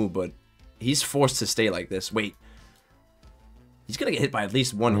Chungmu, but he's forced to stay like this. Wait. He's gonna get hit by at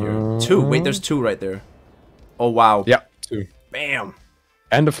least one here. Two. Wait, there's two right there. Oh, wow. Yeah, two. Bam.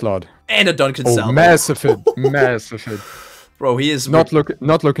 And a flood. And a Duncan salvo. Massive hit. Massive hit. Bro, he is not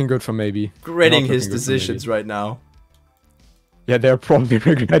looking good for maybe. Regretting his decisions right now. Yeah, they're probably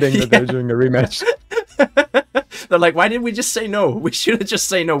regretting that they're doing a rematch. They're like, why didn't we just say no? We should have just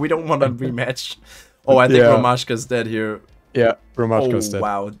say no. We don't want a rematch. Oh, I think Romashka's dead here. Yeah, Romashka's dead.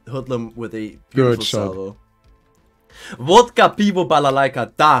 Wow. Hoodlum with a beautiful salvo. Vodka, pivo,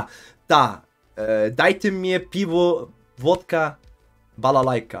 balalaika. Dajte mi pivo, vodka,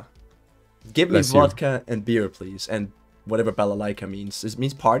 balalaika. Give me vodka and beer, please. And whatever balalaika means. It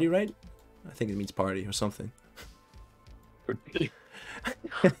means party, right? I think it means party or something.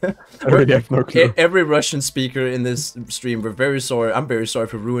 I really have no clue. Every Russian speaker in this stream, we're very sorry. I'm very sorry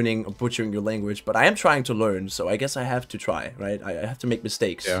for ruining or butchering your language, but I am trying to learn, so I guess I have to try, right? I have to make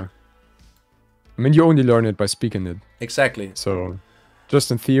mistakes. Yeah. I mean, you only learn it by speaking it. Exactly. So, just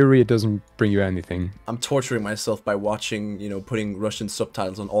in theory, it doesn't bring you anything. I'm torturing myself by watching, you know, putting Russian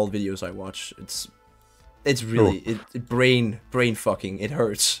subtitles on all videos I watch. It's really brain fucking. It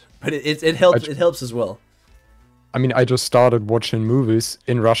hurts, but it helps. It helps as well. I mean, I just started watching movies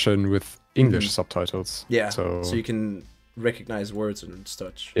in Russian with English subtitles. Yeah, so you can recognize words and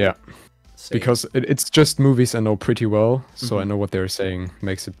such. Yeah, same. Because it's just movies I know pretty well, so I know what they're saying.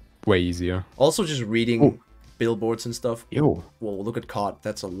 Makes it way easier. Also, just reading billboards and stuff. Ew. Whoa, look at Cod.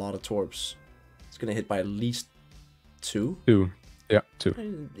 That's a lot of torps. It's gonna hit by at least two. Yeah,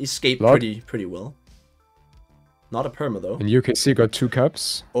 two. Escaped pretty well. Not a perma though. And UKC got 2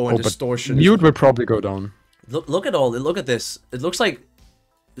 caps. Oh, and distortion. Mute will probably go down. Look at this. It looks like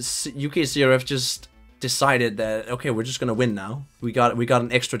UKCRF just decided that okay, we're just gonna win now. We got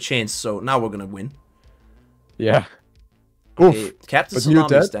an extra chance, so now we're gonna win. Yeah. Okay, Oof. Captain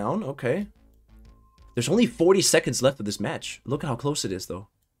Salami's down. Okay. There's only 40 seconds left of this match. Look at how close it is, though.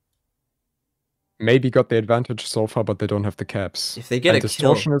 Maybe got the advantage so far, but they don't have the caps. If they get a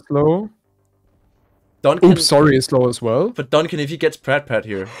distortion is low. Duncan, oops, sorry, is low as well. But Duncan, if he gets Prat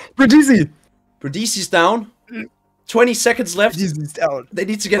here. Bradisi's down. 20 seconds left. Bradisi's down. They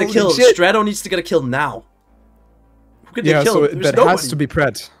need to get a kill. Shit. Strato needs to get a kill now. Who can they kill? So that has to be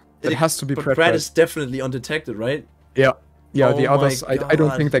Prat. It has to be Prat. Prat is definitely undetected, right? Yeah. Yeah, the others, I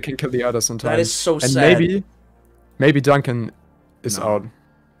don't think they can kill the others in time. That is so sad. And maybe Duncan is out.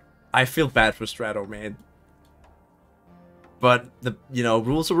 I feel bad for Strato, man. But,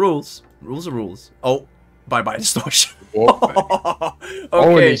 rules are rules. Rules are rules. Oh, bye-bye, distortion. Okay.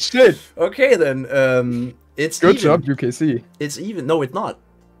 Holy shit. Okay, then, it's Good job, UKC. It's even. No, it's not.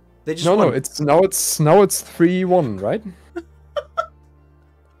 They just won. No, it's 3-1, right?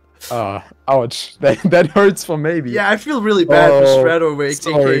 Ouch. That hurts for maybe. Yeah, I feel really bad for Strato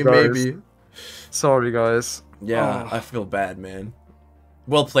making maybe. Sorry, guys. Yeah, I feel bad, man.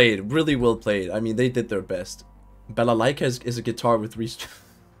 Well played. Really well played. I mean, they did their best. Balalaika is a guitar with 3...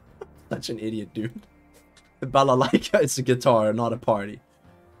 Such an idiot, dude. Balalaika is a guitar, not a party.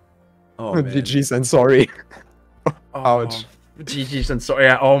 Oh, man. GG's and sorry. Ouch. GG's and sorry.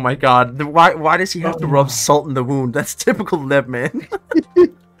 Yeah, oh my god. Why does he have to rub salt in the wound? That's typical Leb, man.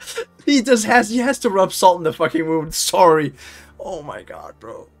 He has to rub salt in the fucking wound. Sorry. Oh my god,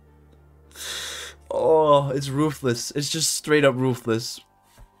 bro. Oh, it's ruthless. It's just straight up ruthless.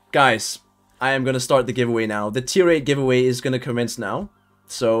 Guys, I am going to start the giveaway now. The tier 8 giveaway is going to commence now.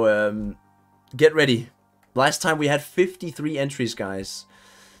 So, get ready. Last time we had 53 entries, guys.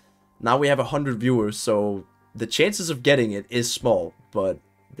 Now we have 100 viewers, so the chances of getting it is small, but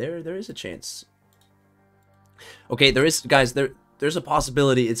there is a chance. Okay, there's a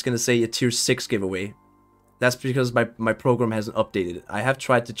possibility it's going to say a tier 6 giveaway. That's because my program hasn't updated it. I have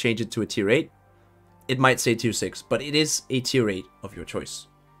tried to change it to a tier 8. It might say tier 6, but it is a tier 8 of your choice.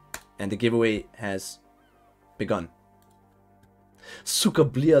 And the giveaway has begun. Suka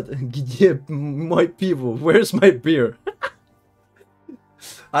bliad, my people, where's my beer?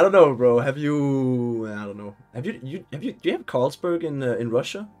 I don't know, bro. Have you? I don't know. Do you have Carlsberg in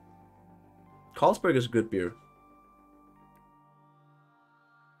Russia? Carlsberg is a good beer.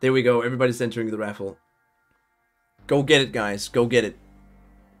 There we go. Everybody's entering the raffle. Go get it, guys. Go get it.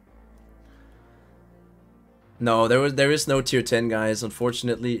 No, there is no tier 10, guys.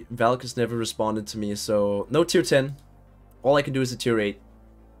 Unfortunately, Valk has never responded to me, so no tier 10. All I can do is a tier 8.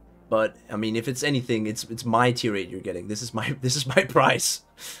 But I mean, if it's anything, it's my tier 8 you're getting. This is my prize.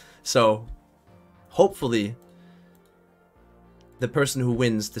 So, hopefully, the person who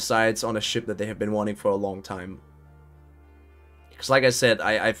wins decides on a ship that they have been wanting for a long time. Because like I said,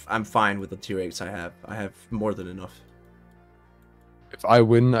 I'm fine with the tier 8s I have. I have more than enough. If I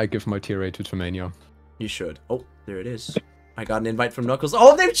win, I give my tier 8 to Tomania. You should. Oh, there it is. I got an invite from Knuckles.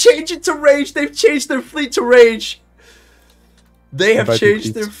 Oh, they've changed it to Rage. They've changed their fleet to Rage. They have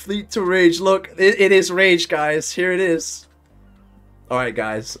changed their fleet to Rage. Look, it is Rage, guys. Here it is. Alright,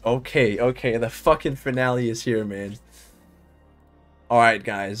 guys. Okay. The fucking finale is here, man. Alright,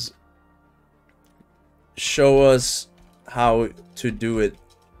 guys. Show us how to do it.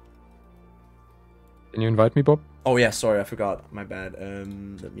 Can you invite me, Bob? Oh, yeah. Sorry, I forgot. My bad.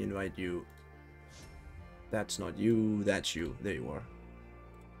 Let me invite you. That's not you. That's you. There you are.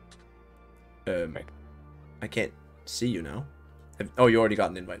 I can't see you now. Oh, you already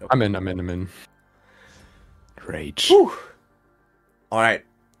got an invite. Okay. I'm in. Rage. Whew. Alright.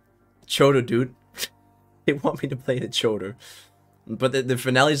 Chodo, dude. They want me to play the Chodo. But the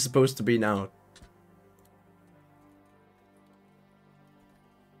finale is supposed to be now.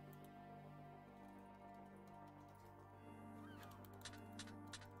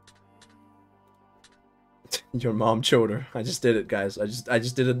 Your mom Chodo. I just did it, guys. I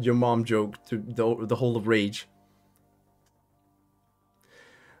just did a your mom joke to the whole of Rage.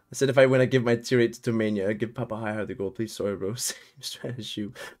 I said if I win, I give my tier 8 to Mania. I give Papa High the goal. Please, sorry, bro. Same strategy as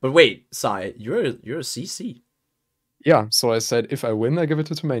you. But wait, Sai, you're a CC. Yeah, so I said if I win, I give it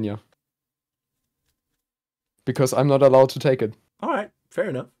to Tomania. Because I'm not allowed to take it. All right, fair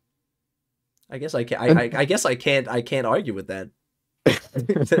enough. I guess I can. I guess I can't. I can't argue with that.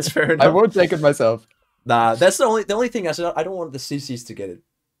 That's fair enough. I won't take it myself. Nah, that's the only thing I said. I don't want the CCs to get it.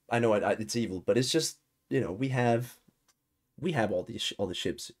 I know it's evil, but it's just, you know, we have all the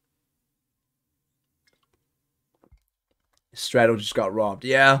ships. Strato just got robbed.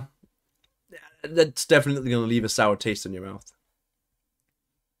 Yeah, that's definitely gonna leave a sour taste in your mouth.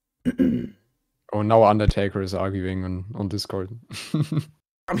 Oh, now Undertaker is arguing on Discord.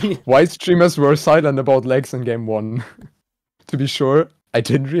 I mean, why streamers were silent about legs in game 1? To be sure, I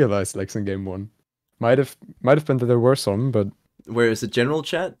didn't realize legs in game 1. Might have been that there were some, but where is the general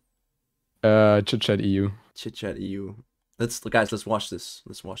chat? Chit Chat EU. Chit Chat EU. Let's watch this.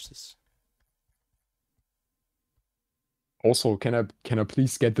 Let's watch this. Also, can I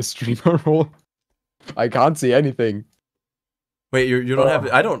please get the streamer role? I can't see anything. Wait, you don't have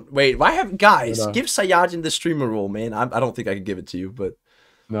it? I don't. Wait, why have guys give Sayajin the streamer role, man? I don't think I can give it to you, but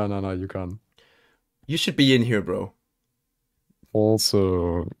no, you can't. You should be in here, bro.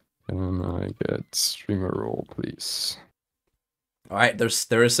 Also, can I get streamer role, please? All right,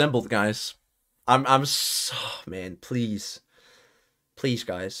 they're assembled, guys. I'm so, man, please,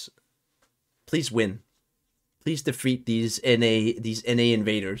 guys, please win. Please defeat these NA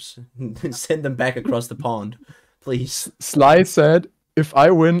invaders. Send them back across the pond. Please. Sly said, if I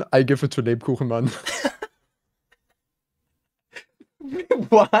win, I give it to Lebkuchenmann.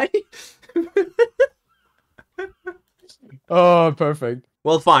 Why? Oh, perfect.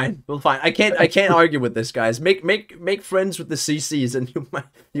 Well, fine. I can't argue with this, guys. Make friends with the CCs, and you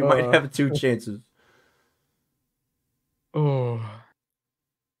might have 2 chances. Oh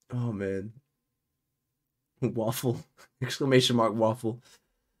man. Waffle! Exclamation mark waffle.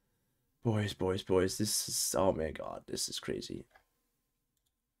 Boys. This is, oh my god, this is crazy.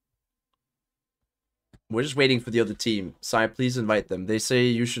 We're just waiting for the other team. Sai, please invite them. They say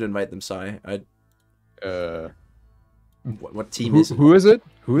you should invite them, Sai. What team is it? Who is it?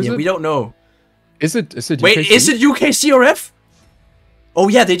 Who is it? We don't know. Is it Wait, UKC? is it UKCRF? Oh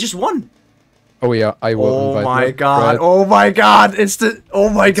yeah, they just won. Oh yeah, I will Oh invite my Red. god! Oh my god! It's the. Oh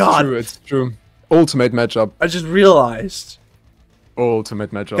my god! It's true. Ultimate matchup. I just realized.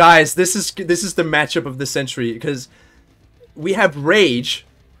 Ultimate matchup. Guys, this is the matchup of the century because we have Rage,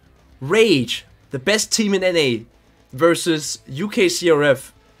 the best team in NA, versus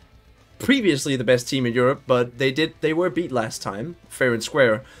UKCRF, previously the best team in Europe, but they were beat last time, fair and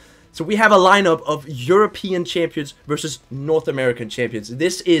square. So we have a lineup of European champions versus North American champions.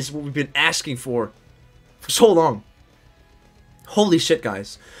 This is what we've been asking for so long. Holy shit,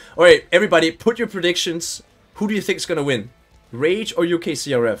 guys! All right, everybody, put your predictions. Who do you think is gonna win? Rage or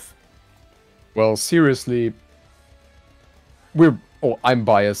UKCRF? Well, seriously, I'm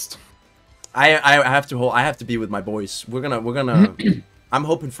biased. I have to be with my boys. We're gonna I'm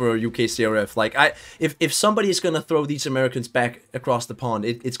hoping for UKCRF. Like if somebody is gonna throw these Americans back across the pond,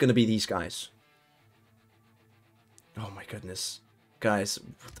 it's gonna be these guys. Oh my goodness. Guys,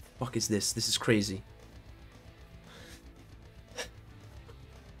 what the fuck is this? This is crazy.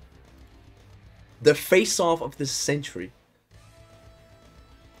 The face-off of the century.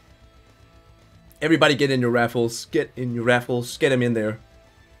 Everybody get in your raffles. Get in your raffles. Get them in there.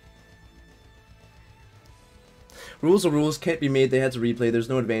 Rules are rules. Can't be made. They had to replay. There's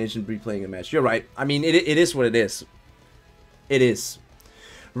no advantage in replaying a match. You're right. I mean, it is what it is. It is.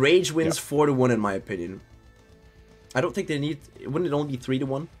 Rage wins 4-1 in my opinion. I don't think they need... Wouldn't it only be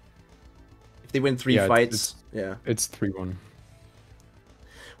 3-1? If they win 3 fights? Yeah. It's 3-1.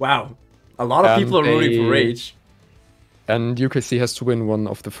 Wow. A lot of people are rooting for Rage. And UKC has to win one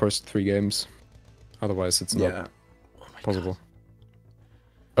of the first 3 games. Otherwise, it's not possible.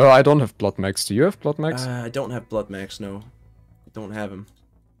 I don't have Blood Max. Do you have Blood Max? I don't have Blood Max, no. Don't have him.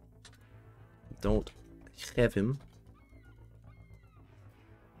 Don't have him.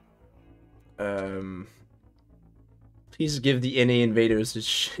 Please give the NA invaders a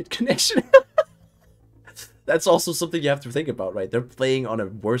shit connection. That's also something you have to think about, right? They're playing on a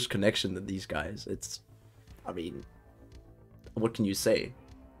worse connection than these guys. It's... I mean... What can you say?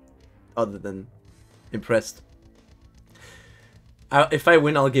 Other than... impressed. If I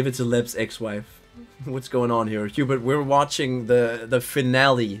win, I'll give it to Leb's ex-wife. What's going on here? Hubert, we're watching the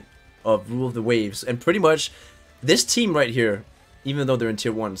finale of Rule of the Waves. And pretty much, this team right here, even though they're in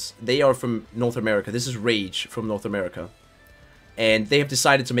Tier 1s, they are from North America. This is Rage from North America. And they have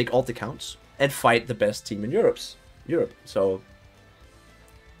decided to make alt accounts and fight the best team in Europe. So,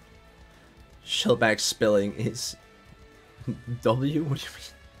 Shellback's spelling is... W? What do you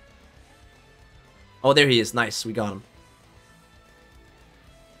mean? Oh, there he is. Nice, we got him.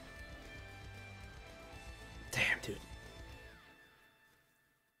 Damn, dude.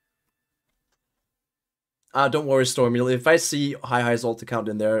 Don't worry, Stormy. If I see Hi's alt account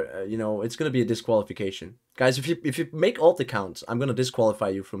in there, you know, it's gonna be a disqualification. Guys, if you make alt accounts, I'm gonna disqualify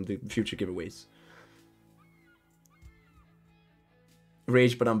you from the future giveaways.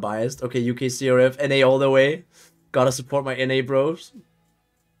 Rage, but I'm biased. Okay, UKCRF, NA all the way. Gotta support my NA bros.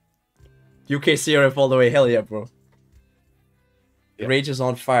 UKCRF all the way, hell yeah, bro. Yeah. Rage is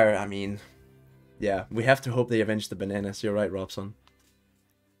on fire, I mean... Yeah, we have to hope they avenge the bananas. You're right, Robson.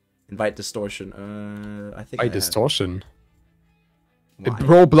 Invite Distortion. I think Distortion?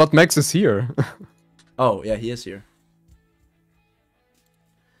 Bro, Blood Max is here. Oh, yeah, he is here.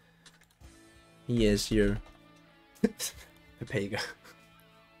 He is here. Pega.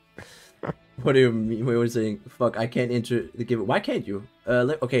 What do you mean? We were saying, fuck, I can't enter the giveaway. Why can't you?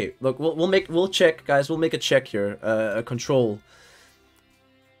 Okay, look, we'll check, guys. We'll make a check here, a control,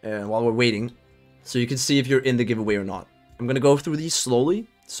 while we're waiting, so you can see if you're in the giveaway or not. I'm gonna go through these slowly,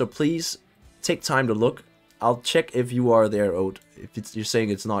 so please take time to look. I'll check if you are there, Ode. If you're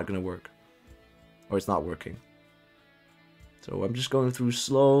saying it's not gonna work, or it's not working. So I'm just going through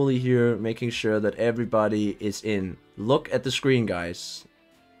slowly here, making sure that everybody is in. Look at the screen, guys.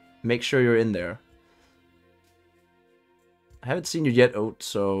 Make sure you're in there. I haven't seen you yet, Oat,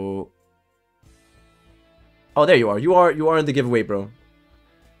 so... Oh, there you are. You are in the giveaway, bro.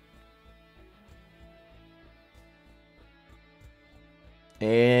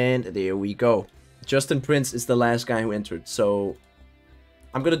 And there we go. Justin Prince is the last guy who entered, so...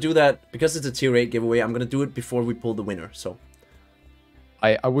 I'm gonna do that, because it's a tier 8 giveaway, I'm gonna do it before we pull the winner, so...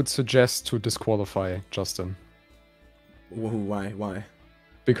 I would suggest to disqualify Justin. Why?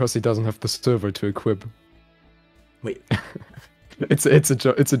 Because he doesn't have the server to equip. Wait. it's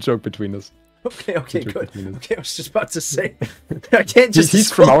a joke between us. Okay, good. Okay, I was just about to say. I can't just...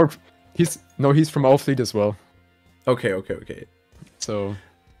 He's from our fleet as well. Okay. So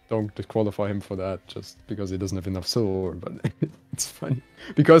don't disqualify him for that just because he doesn't have enough silver, but It's funny.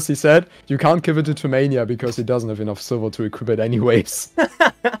 Because he said, you can't give it to Tumania because he doesn't have enough silver to equip it anyways.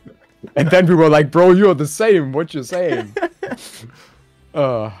 And then we were like, bro, you're the same. What you saying?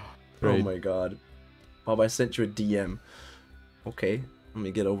 Oh Great. my god. Bob, I sent you a DM. Okay, let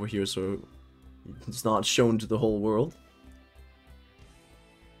me get over here so it's not shown to the whole world.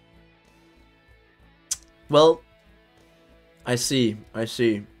 Well, I see.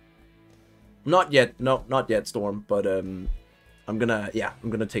 Not yet, no, not yet, Storm, but I'm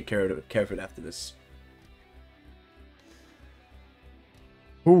gonna take care of it after this.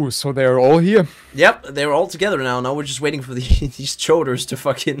 Ooh, so they're all here? Yep, they're all together now. Now we're just waiting for these choders to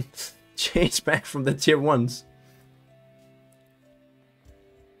fucking change back from the tier 1s.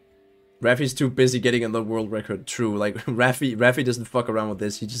 Raffi's too busy getting on the world record. True, like Raffi doesn't fuck around with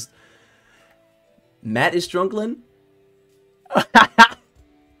this. He just... Matt is Drunklin?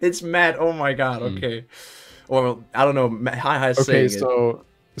 It's Matt. Oh my god. Okay. Or I don't know. Hi, okay, saying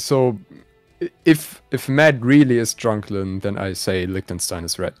so if Matt really is Drunklin, then I say Liechtenstein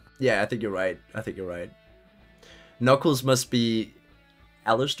is red. Yeah, I think you're right. Knuckles must be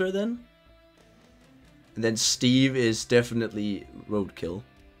Alistair then? And then Steve is definitely Roadkill,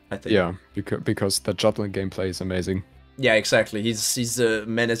 I think. Yeah, because the Jutland gameplay is amazing. Yeah, exactly. He's a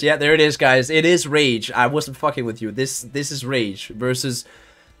menace. Yeah, there it is, guys. It is Rage. I wasn't fucking with you. This is Rage versus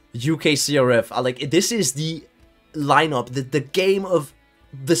UKCRF. This is the lineup, the game of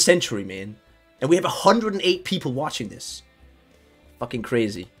the century, man. And we have 108 people watching this. Fucking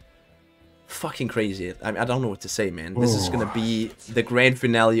crazy. Fucking crazy. I don't know what to say, man. This is gonna be the grand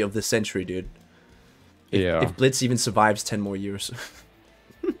finale of the century, dude. If Blitz even survives 10 more years.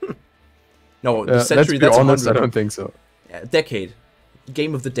 No, the century, let's be that's honest, 100. I don't think so. Yeah, decade.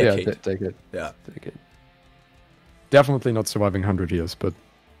 Game of the decade. Yeah, decade. Yeah. Decade. Definitely not surviving 100 years, but...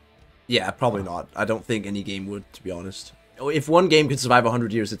 Yeah, probably not. I don't think any game would, to be honest. If one game could survive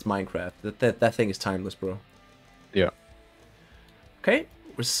 100 years, it's Minecraft. That thing is timeless, bro. Yeah. Okay,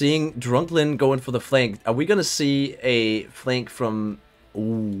 we're seeing Drunklin going for the flank. Are we gonna see a flank from...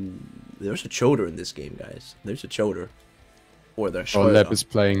 Ooh, there's a Choder in this game, guys. There's a Choder. Or there's Schröder. Leb is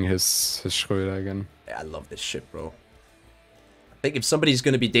playing his Schröder again. Yeah, I love this shit, bro. I think if somebody's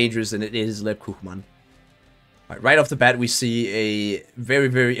gonna be dangerous, then it is Leb Kuchmann. Right off the bat, we see a very,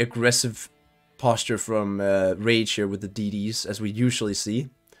 very aggressive posture from Rage here with the DDs, as we usually see.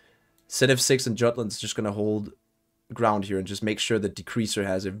 Set F6 and Jutland's just going to hold ground here and just make sure that Decreaser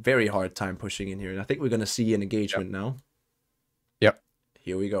has a very hard time pushing in here. And I think we're going to see an engagement now. Yep.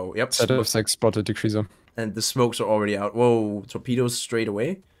 Here we go. Yep. Set F6 spotted Decreaser. And the smokes are already out. Whoa, torpedoes straight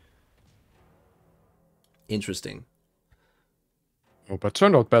away. Interesting. Oh, but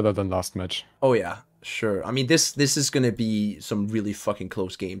turned out better than last match. Oh, yeah. Sure. I mean, this is going to be some really fucking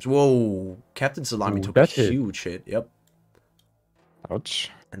close games. Whoa. Captain Salami took a huge hit. Yep. Ouch.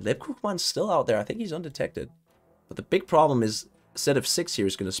 And Leb Kuchmann's still out there. I think he's undetected. But the big problem is Set of 6 here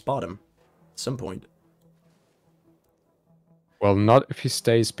is going to spot him at some point. Well, not if he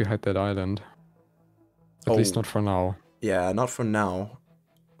stays behind that island. At least not for now. Yeah, not for now.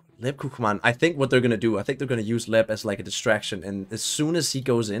 Leb Kuchmann, I think what they're going to do, I think they're going to use Leb as like a distraction. And as soon as he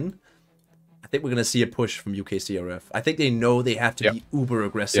goes in, I think we're going to see a push from UKCRF. I think they know they have to be uber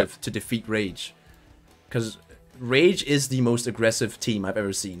aggressive to defeat Rage. Because Rage is the most aggressive team I've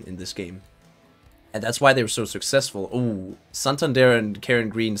ever seen in this game. And that's why they were so successful. Ooh, Santander and Karen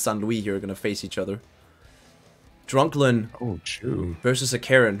Green, San Luis here are going to face each other. Drunklin versus a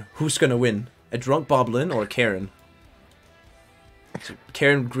Karen. Who's going to win? A drunk Boblin or a Karen? So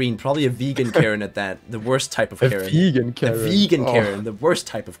Karen Green, probably a vegan Karen at that. The worst type of Karen. A vegan Karen. A vegan Karen. The worst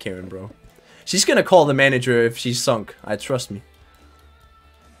type of Karen, bro. She's gonna call the manager if she's sunk. I trust me.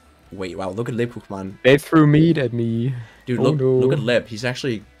 Wait, wow, look at Leb Kuchmann. They threw meat at me. Dude, look at Leb. He's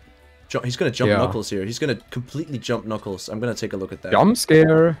actually... He's gonna jump Knuckles here. He's gonna completely jump Knuckles. I'm gonna take a look at that. Jump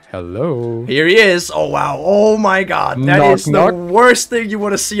scare. Hello. Here he is. Oh, wow. Oh, my God. That is the worst thing you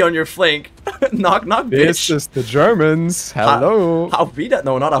want to see on your flank. Knock, knock, bitch. This is the Germans. Hello. Auf Wiedersehen.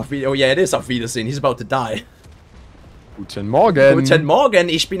 No, not Auf Wiedersehen. Oh, yeah, it is Auf Wiedersehen. He's about to die. Guten Morgen. Guten Morgen.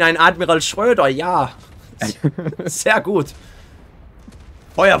 Ich bin ein Admiral Schröder. Ja. Sehr gut.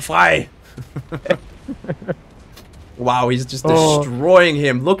 Feuer frei. Wow, he's just destroying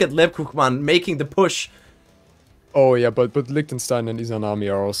him. Look at Leb Kuchmann making the push. Oh, yeah, but Liechtenstein and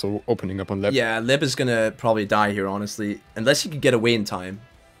Izanami are also opening up on Leb. Yeah, Leb is gonna probably die here, honestly. Unless he can get away in time.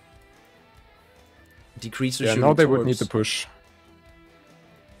 Decreaser shooting now they would need to push.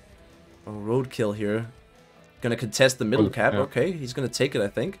 Oh, roadkill here. Gonna contest the middle cap. Yeah. Okay, he's gonna take it, I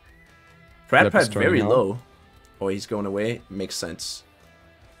think. Trap pad very low. Oh, he's going away. Makes sense.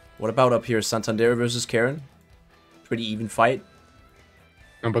 What about up here? Santander versus Karen? Pretty even fight.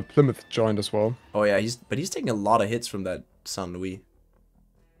 No, but Plymouth joined as well. Oh yeah, he's taking a lot of hits from that San Luis.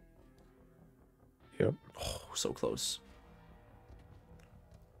 Yep. Oh, so close.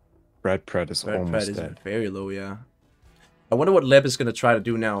 Brad Pratt is Brad almost Pratt is dead. very low, yeah. I wonder what Leb is going to try to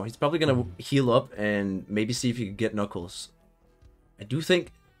do now. He's probably going to heal up and maybe see if he can get Knuckles. I do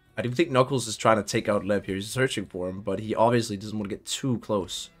think Knuckles is trying to take out Leb here. He's searching for him, but he obviously doesn't want to get too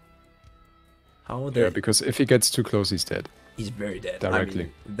close. How are they? Yeah, because if he gets too close, he's dead. He's very dead.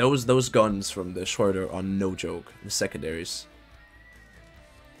 Directly. I mean, those guns from the Schroeder are no joke. The secondaries.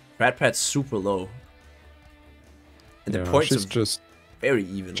 Brad Pratt's super low. And the points are just very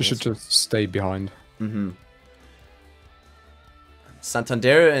even. She should just stay behind. Mm-hmm.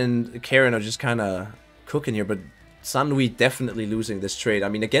 Santander and Karen are just kind of cooking here, but San Luis definitely losing this trade. I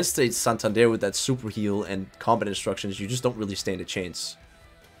mean, against a Santander with that super heal and combat instructions, you just don't really stand a chance.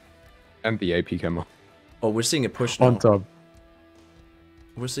 And the AP camo. Oh, we're seeing a push now. On top.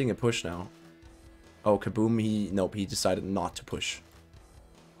 We're seeing a push now. Oh, Kaboom, nope, he decided not to push.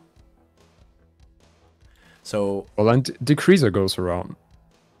 So... Well, and Decreaser goes around.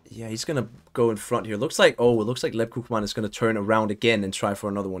 Yeah, he's gonna go in front here. It looks like Leb Kukman is gonna turn around again and try for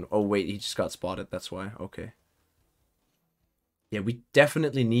another one. Oh wait, he just got spotted. That's why. Okay. Yeah, we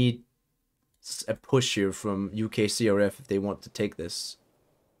definitely need a push here from UKCRF if they want to take this.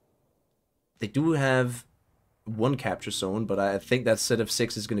 They do have one capture zone, but I think that set of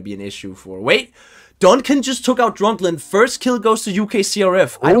 6 is gonna be an issue for. Wait, Duncan just took out Drunklin. First kill goes to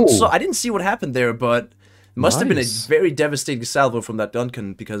UKCRF. I didn't see what happened there, but. Must have been a very devastating salvo from that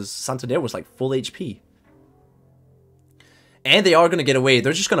Duncan because Santander was like full HP. And they are going to get away.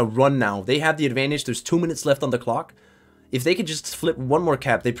 They're just going to run now. They have the advantage. There's 2 minutes left on the clock. If they could just flip one more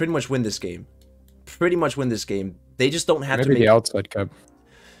cap, they pretty much win this game. Pretty much win this game. They just don't have to make... Maybe the outside cap.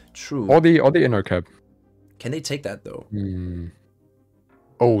 True. Or the inner cap. Can they take that though?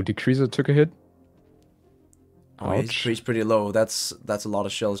 Oh, Decreaser took a hit. Oh, he's pretty low. That's a lot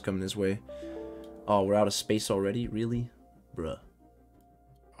of shells coming his way. Oh, we're out of space already? Really? Bruh.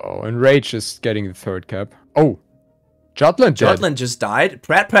 Oh, and Rage is getting the 3rd cap. Oh! Jutland just died.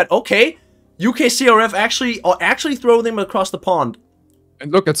 Pratt, okay. UKCRF actually throw them across the pond.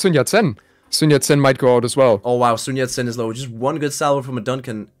 And look at Sun Yat-sen. Sun Yat-sen might go out as well. Oh wow, Sun Yat-sen is low. Just one good salvo from a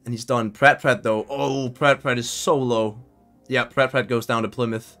Duncan, and he's done. Pratt though. Oh, Pratt is so low. Yeah, Pratt goes down to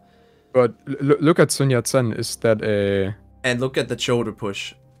Plymouth. But look at Sun Yat-sen. Is that a... And look at the shoulder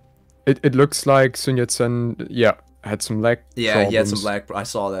push. It looks like Sun Yat-sen, yeah, had some lag Yeah, he had some lag. I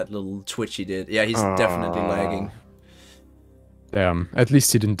saw that little twitch he did. Yeah, he's definitely lagging. Damn, at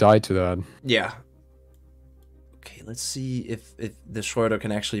least he didn't die to that. Yeah. Okay, let's see if the Schroeder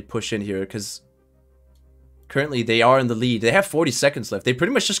can actually push in here, because currently they are in the lead. They have 40 seconds left. They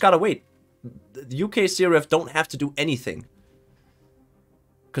pretty much just gotta wait. The UK CRF don't have to do anything.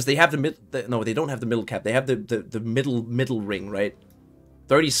 Because they have the mid... No, they don't have the middle cap. They have the middle ring, right?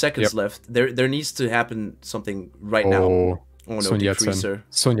 30 seconds left. There needs to happen something right now. Oh no, Decreaser.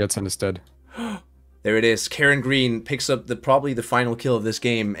 Sun Yat-sen is dead. There it is. Karen Green picks up probably the final kill of this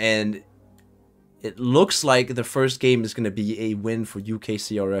game, and it looks like the first game is going to be a win for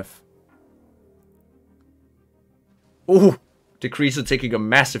UKCRF. Ooh, Decreaser taking a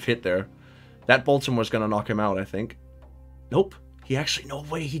massive hit there. That Baltimore's going to knock him out, I think. Nope. No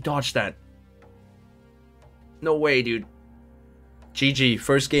way he dodged that. No way, dude. GG,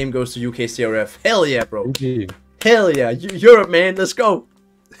 first game goes to UKCRF. Hell yeah, bro. GG. Hell yeah. Europe, man. Let's go.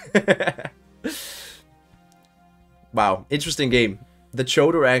 Wow. Interesting game. The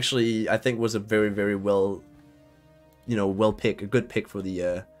Choder actually, I think, was a very, very well pick. A good pick for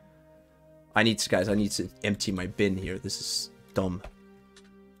the... I need to empty my bin here. This is dumb.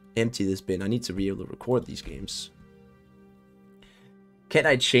 Empty this bin. I need to be able to record these games. Can't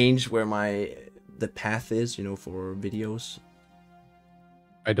I change where the path is, for videos?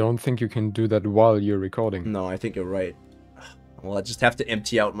 I don't think you can do that while you're recording. No, I think you're right. Well, I just have to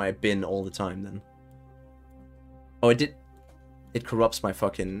empty out my bin all the time then. Oh, it corrupts my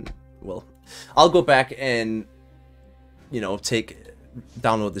fucking... Well, I'll go back and,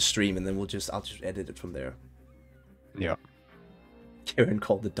 download the stream, and then I'll just edit it from there. Yeah. Karen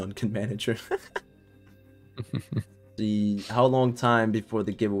called the Duncan manager. How long time before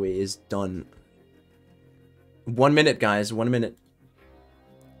the giveaway is done? 1 minute, guys. 1 minute.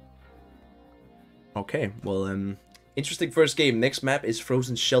 Okay, well, interesting first game. Next map is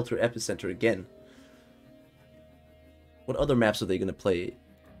Frozen Shelter Epicenter again. What other maps are they gonna play?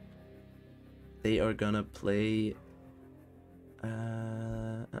 They are gonna play...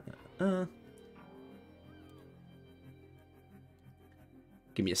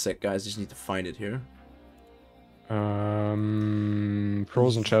 Give me a sec, guys. Just need to find it here.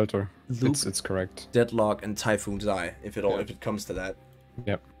 Frozen Shelter. Luke, It's correct. Deadlock, and Typhoon's Eye, if it comes to that.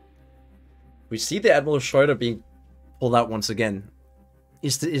 Yep. We see the Admiral Schroeder being pulled out once again.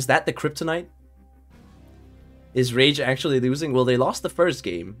 Is that the kryptonite? Is Rage actually losing? Well, they lost the first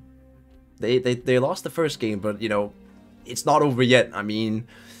game. They lost the first game, but, you know, it's not over yet. I mean,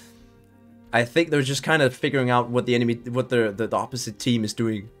 I think they're just kind of figuring out what the opposite team is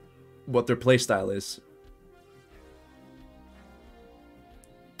doing, what their playstyle is.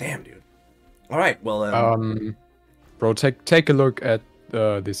 Damn, dude. All right, well, bro, take a look at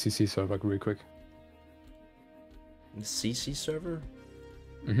the CC server real quick. the CC server?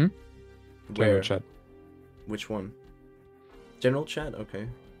 Mm-hmm. Where? General chat. Which one? General chat? Okay.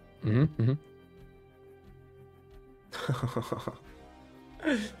 Mm-hmm.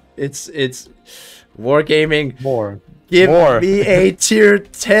 It's Wargaming. More. Give More. me a tier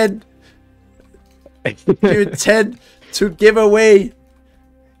 10. Tier 10 to give away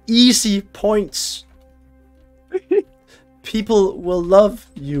easy points. People will love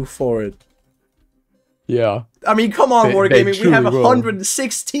you for it. Yeah. I mean, come on, They Wargaming. We have truly will.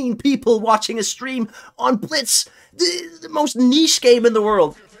 116 people watching a stream on Blitz, the most niche game in the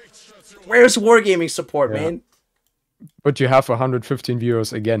world. Where's Wargaming support, man? But you have 115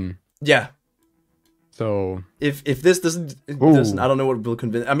 viewers again. Yeah. So If this doesn't, I don't know what will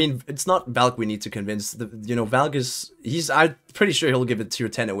convince. I mean, it's not Valk we need to convince. You know, Valk is I'm pretty sure he'll give it tier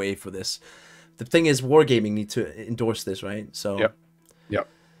 10 away for this. The thing is, Wargaming need to endorse this, right? So Yep.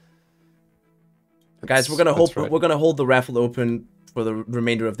 guys, we're gonna hold the raffle open for the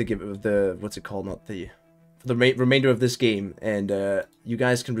remainder of the what's it called? Not the for the remainder of this game, and you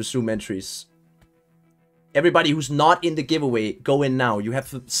guys can resume entries. Everybody who's not in the giveaway, go in now. You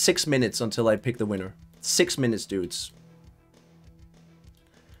have 6 minutes until I pick the winner. 6 minutes, dudes.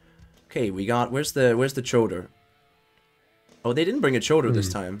 Okay, we got where's the Choder? Oh, they didn't bring a Choder this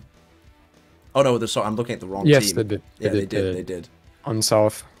time. Oh no, sorry, I'm looking at the wrong team. yes, they did. Yeah, they did. On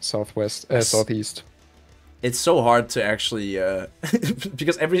southwest, southeast. It's so hard to actually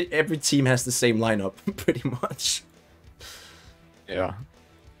because every team has the same lineup pretty much. Yeah.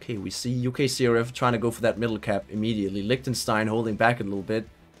 Okay, we see UK CRF trying to go for that middle cap immediately. Liechtenstein holding back a little bit.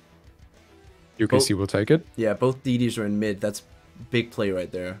 UKC will take it. Yeah, both DDs are in mid. That's big play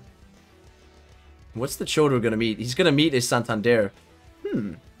right there. What's the Choder gonna meet? He's gonna meet a Santander.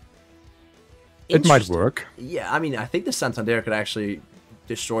 It might work. Yeah, I mean, I think the Santander could actually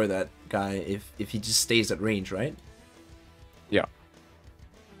destroy that guy if he just stays at range, right? Yeah.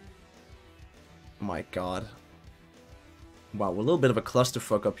 Oh my god. Wow, a little bit of a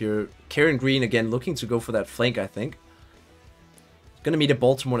clusterfuck up here. Karen Green again looking to go for that flank, I think. Gonna meet a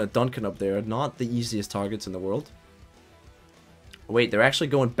Baltimore and a Duncan up there. Not the easiest targets in the world. Wait, they're actually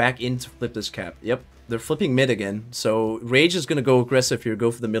going back in to flip this cap. Yep, they're flipping mid again. So Rage is gonna go aggressive here, go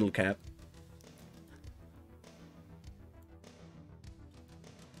for the middle cap.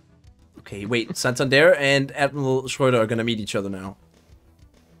 Okay, wait, Santander and Admiral Schroeder are gonna meet each other now.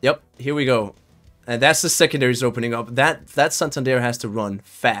 Yep, here we go. And that's the secondaries opening up. That Santander has to run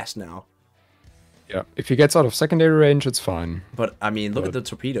fast now. Yeah. If he gets out of secondary range, it's fine. But I mean, look at the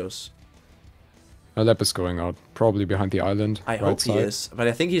torpedoes. Alep is going out, probably behind the island. I hope he is, but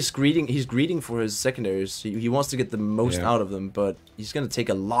I think he's greeting for his secondaries. He wants to get the most out of them, but he's gonna take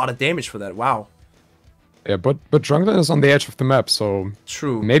a lot of damage for that. Wow. Yeah, but Jungler is on the edge of the map, so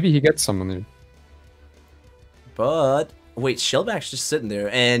True. maybe he gets someone. But wait, Shellback's just sitting there,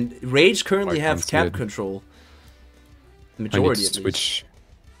 and Rage currently have cap control. The majority of switch.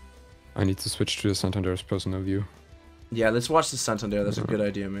 I need to switch to the Santander's personal view. Yeah, let's watch the Santander. That's a good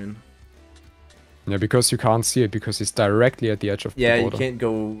idea, man. Yeah, because you can't see it because he's directly at the edge of the border. Yeah, you can't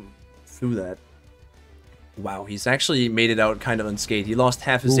go through that. Wow, he's actually made it out kind of unscathed. He lost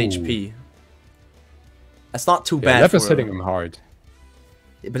half his HP. That's not too bad. Lep is hitting him hard.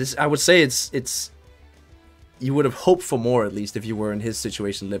 But I would say it's. You would have hoped for more at least if you were in his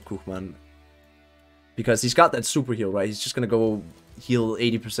situation, Lep Kuchman. Because he's got that super heal, right? He's just gonna go heal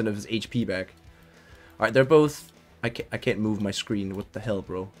 80% of his HP back. All right, they're both. I can't move my screen. What the hell,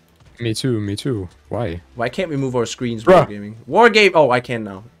 bro? Me too. Why? Why can't we move our screens? Wargaming. Wargame. Oh, I can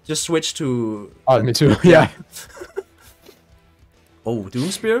now. Just switch to. Oh, me too. Yeah. Oh,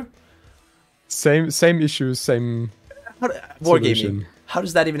 Doomspear. Same issues, same. Wargaming. How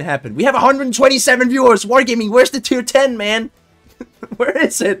does that even happen? We have 127 viewers. Wargaming. Where's the tier 10, man? Where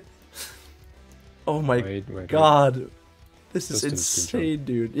is it? Oh my god. This is insane,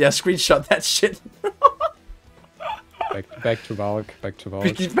 dude. Yeah, screenshot that shit. Back to Valk.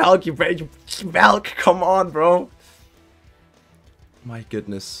 Valk, come on, bro. My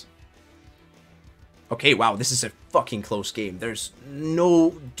goodness. Okay, wow, this is a fucking close game. There's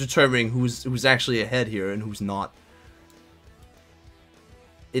no determining who's actually ahead here and who's not.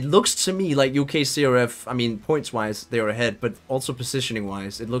 It looks to me like UK CRF, I mean, points-wise, they are ahead, but also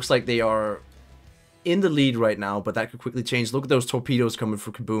positioning-wise, it looks like they are in the lead right now, but that could quickly change. Look at those torpedoes coming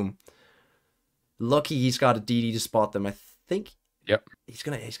for Kaboom. Lucky he's got a DD to spot them. I think he's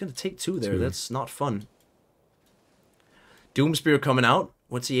gonna take 2 there. That's not fun. Doomspear coming out.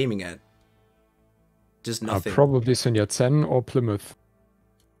 What's he aiming at? Just nothing. Probably Sun Yat-sen or Plymouth.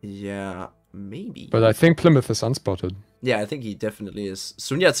 Yeah, maybe. But I think Plymouth is unspotted. Yeah, I think he definitely is.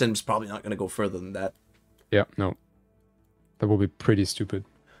 Sun Yat-sen's probably not going to go further than that. Yeah, no. That will be pretty stupid.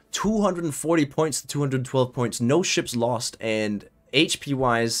 240 points to 212 points. No ships lost. And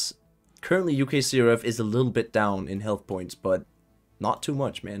HP-wise, currently UK CRF is a little bit down in health points, but not too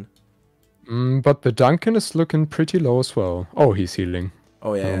much, man. But the Duncan is looking pretty low as well. Oh, he's healing.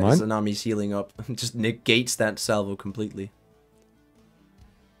 Oh yeah, Tsunami's healing up. Just negates that salvo completely.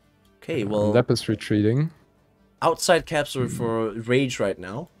 Okay, well... Lep is retreating. Outside caps are for Rage right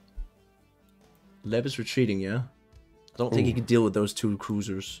now. Lep is retreating, yeah? I don't think he can deal with those 2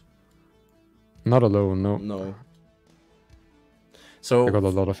 cruisers. Not alone, no. No. So... They got a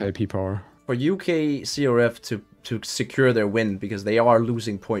lot of AP power. For UK CRF to secure their win, because they are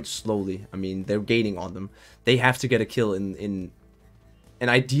losing points slowly. I mean, they're gaining on them. They have to get a kill and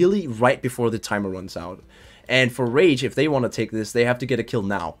ideally right before the timer runs out. And for Rage, if they want to take this, they have to get a kill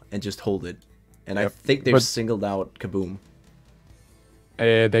now and just hold it. And I think they've singled out Kaboom.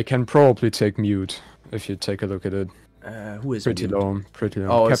 They can probably take Mute, if you take a look at it. Who is pretty Mute? low, pretty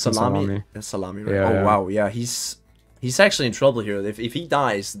low. Oh, Captain Salami. That's Salami, right? Yeah, oh, yeah. wow, yeah, he's actually in trouble here. If he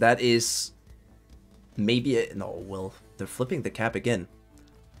dies, that is maybe no, well, they're flipping the cap again.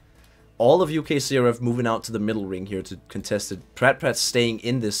 All of UK CRF moving out to the middle ring here to contest it. Pratt's staying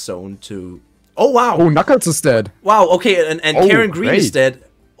in this zone to... Oh, wow! Oh, Knuckles is dead! Wow, okay, and Karen Green is dead.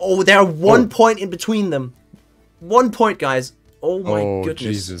 Oh, they're 1 point in between them. 1 point, guys. Oh my goodness.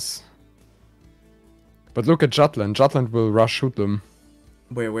 Jesus. But look at Jutland. Jutland will rush shoot them.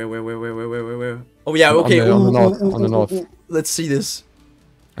 Where? Oh, yeah, okay. On the north. Ooh. Let's see this.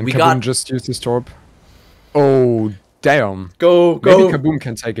 And Kaboom just used his torp. Oh, damn. Go. Maybe Kaboom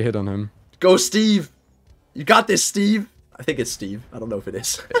can take a hit on him. Go, Steve. You got this, Steve. I think it's Steve. I don't know if it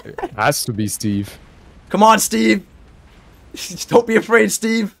is. It has to be Steve. Come on, Steve. Don't be afraid,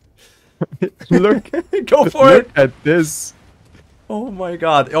 Steve. Look. Go for it. Look at this. Oh my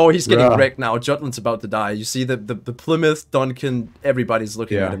god. Oh, he's getting wrecked now. Jutland's about to die. You see the Plymouth, Duncan, everybody's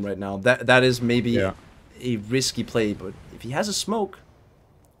looking at him right now. That is maybe a risky play, but if he has a smoke...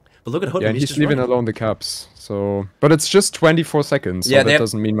 But look at Hoodlum. Yeah, he's leaving alone the caps. So, but it's just 24 seconds. So that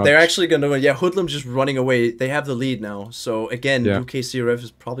doesn't mean much. They're actually gonna. Yeah, Hoodlum's just running away. They have the lead now. So again, UK CRF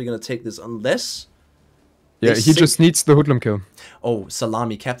is probably gonna take this unless. Yeah, he just needs the Hoodlum kill. Oh,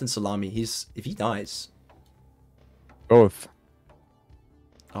 Salami, Captain Salami. If he dies. Both.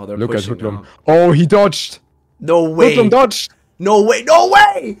 Oh, they're look at pushing Hoodlum. now. Oh, he dodged. No way. Hoodlum dodged. No way. No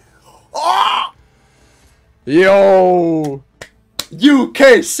way. Oh! Yo.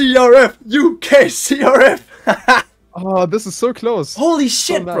 UK CRF! UK CRF! Oh, this is so close. Holy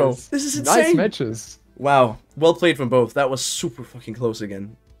shit, so nice. bro. This is insane. Nice matches. Wow. Well played from both. That was super fucking close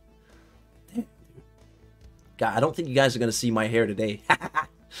again. God, I don't think you guys are going to see my hair today.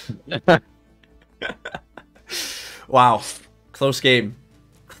 Wow. Close game.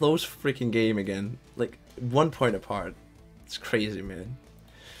 Close freaking game again. Like, 1 point apart. It's crazy, man.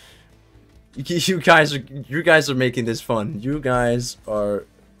 You guys are making this fun. You guys are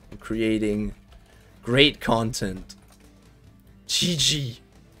creating great content. GG.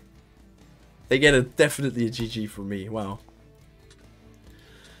 They get definitely a GG for me. Wow.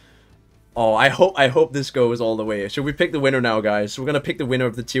 Oh, I hope this goes all the way. Should we pick the winner now, guys? So we're gonna pick the winner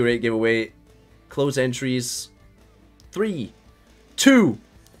of the Tier 8 giveaway. Close entries. 3, 2,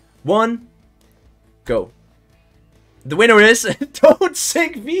 1, go. The winner is Don't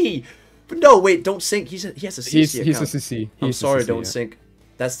Sink V. No, wait, Don't Sink. He has a CC account. He's a CC. I'm sorry, Don't Sink.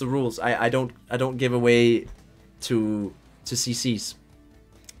 That's the rules. I don't give away to CCs.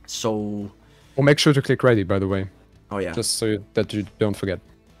 So. Well, make sure to click ready, by the way. Oh yeah. Just so that you don't forget.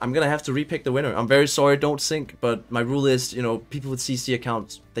 I'm gonna have to repick the winner. I'm very sorry, Don't Sink, but my rule is, you know, people with CC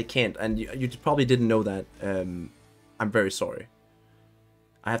accounts, they can't, and you probably didn't know that. I'm very sorry.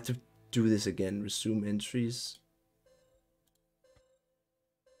 I have to do this again. Resume entries.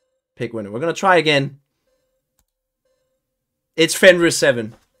 Pick winner. We're gonna try again. It's Fenris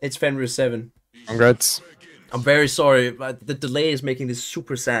 7. It's Fenris 7. Congrats. I'm very sorry, but the delay is making this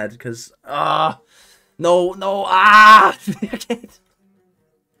super sad because no, I can't.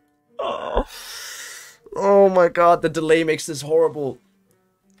 Oh. Oh my god, the delay makes this horrible.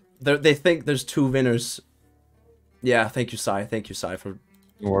 They think there's 2 winners. Yeah, thank you, Sai. Thank you, Sai, for...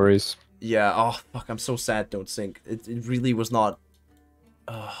 No worries. Yeah, oh, fuck, I'm so sad, don't sync. It really was not...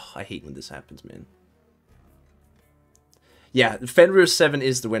 Oh, I hate when this happens, man. Yeah, Fenrir 7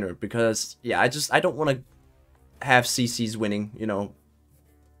 is the winner, because, yeah, I don't want to have CCs winning, you know.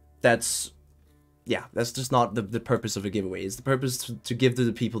 That's... Yeah, that's just not the purpose of a giveaway. It's the purpose to give to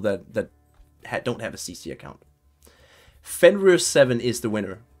the people that don't have a CC account. Fenrir 7 is the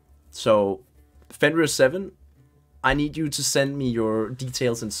winner. So, Fenrir 7, I need you to send me your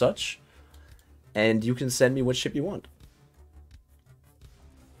details and such. And you can send me what ship you want.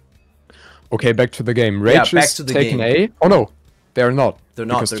 Okay, back to the game. Rage back is to the taking game. A. Oh no, they're not. They're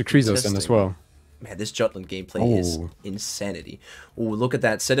not. Because Decreaser's in as well. Man, this Jutland gameplay is insanity. Oh, look at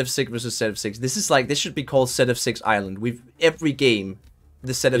that. Set of 6 versus set of 6. This is like, this should be called Set of 6 Island. Every game,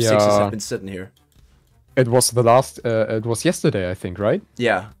 the set of 6s have been sitting here. It was the last, it was yesterday, I think, right?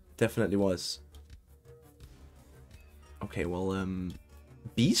 Yeah, definitely was. Okay, well,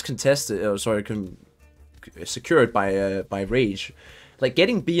 B's contested, secured by Rage. Like,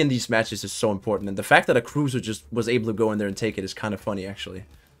 getting B in these matches is so important, and the fact that a cruiser just was able to go in there and take it is kind of funny, actually.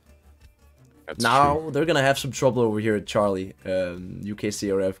 That's now, true. they're gonna have some trouble over here at Charlie,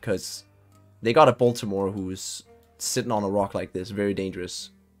 UKCRF, because they got a Baltimore who's sitting on a rock like this, very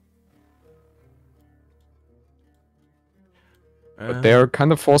dangerous. But they're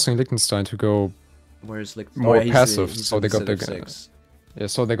kind of forcing Liechtenstein to go where's like more he's passive, he's so in they got set of the 6. yeah,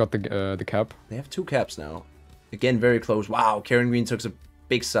 so they got the cap. They have 2 caps now. Again, very close. Wow, Karen Green took a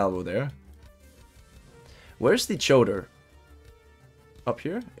big salvo there. Where's the Choder? Up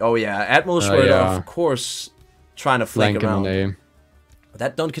here? Oh yeah, Admiral Schroeder, yeah. of course, trying to flank Flanking around. A.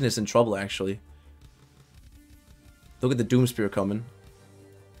 That Duncan is in trouble, actually. Look at the Doomspear coming.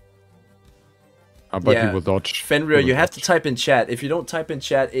 But Yeah. he will dodge. Fenrir, He will you have to dodge. type in chat. If you don't type in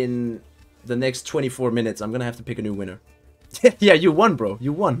chat in the next 24 minutes, I'm gonna have to pick a new winner. Yeah, you won, bro.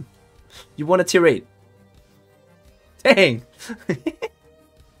 You won. You won a tier 8. Dang.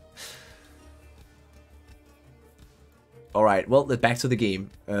 Alright, well, back to the game.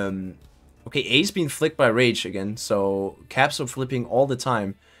 Okay, A's being flicked by Rage again, so caps are flipping all the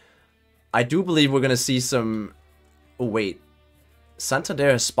time. I do believe we're gonna see some... Oh, wait. Santander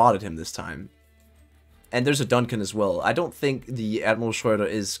has spotted him this time. And there's a Duncan as well. I don't think the Admiral Schroeder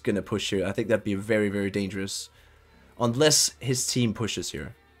is gonna push here. I think that'd be very, very dangerous. Unless his team pushes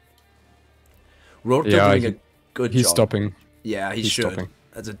here. ROTW doing a good job. He's stopping. Yeah, he He's should. stopping.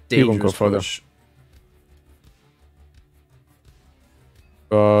 That's a He won't go dangerous further. push.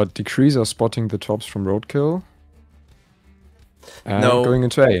 Decreaser spotting the tops from Roadkill. And No. going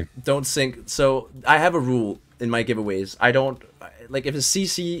into A. Don't sync. So, I have a rule in my giveaways. I don't... Like, if a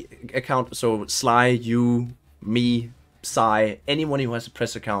CC account... So, Sly, you, me, Psy, anyone who has a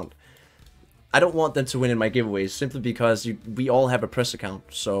press account... I don't want them to win in my giveaways, simply because we all have a press account,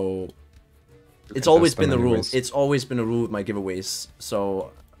 so... It's always been the rule. anyways. It's always been a rule with my giveaways,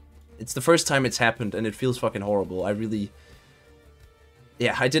 so... It's the first time it's happened, and it feels fucking horrible. I really...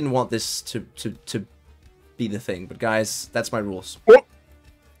 Yeah, I didn't want this to be the thing, but guys, that's my rules.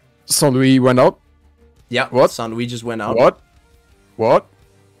 Saint Louis went out. Yeah, What? San Luigi just went out. What? But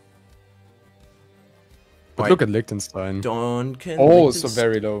Right. look at Liechtenstein. Duncan. Oh, so Liechtenstein.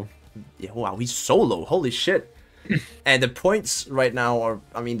 very low. Yeah, wow, he's so low. Holy shit. And the points right now are,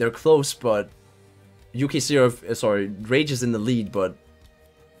 I mean, they're close, but Rage is in the lead, but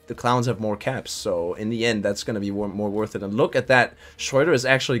the Clowns have more caps, so in the end, that's going to be more worth it. And look at that. Schroeder is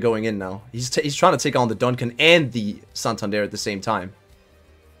actually going in now. He's trying to take on the Duncan and the Santander at the same time.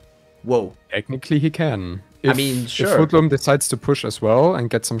 Whoa. Technically, he can. I mean, sure. If Hoodlum decides to push as well and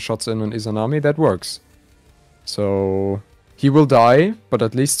get some shots in on Izanami, that works. So he will die, but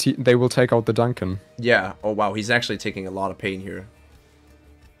at least they will take out the Duncan. Yeah. Oh, wow, he's actually taking a lot of pain here.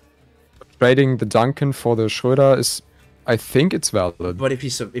 Trading the Duncan for the Schroeder is, I think it's valid. But if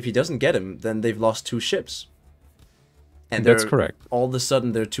he doesn't get him, then they've lost 2 ships. And That's they're- correct. All of a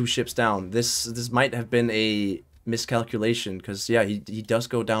sudden, they're 2 ships down. This might have been a miscalculation, because yeah, he does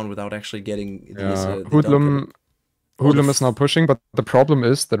go down without actually getting the Duncan. Hoodlum is now pushing, but the problem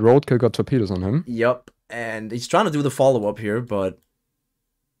is that Roadkill got torpedoes on him. Yep, and he's trying to do the follow-up here, but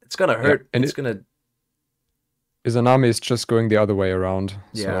it's gonna hurt. and It's gonna... Izanami is just going the other way around.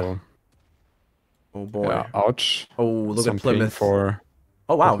 Yeah. So, Oh boy. yeah, ouch. Oh, look Some at pain Plymouth. for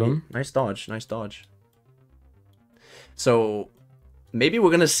Oh wow, Hoodlum. nice dodge, nice dodge. So maybe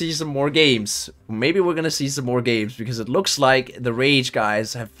we're gonna see some more games. Because it looks like the Rage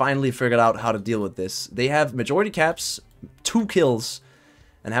guys have finally figured out how to deal with this. They have majority caps, 2 kills,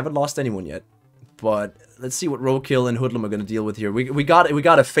 and haven't lost anyone yet. But let's see what Roadkill and Hoodlum are gonna deal with here. We got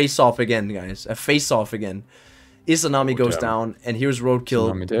a face off again, guys. A face off again. Izanami goes down, and here's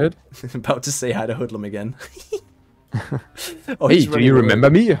Roadkill. Izanami dead. About to say hi to Hoodlum again. Oh, hey, do you remember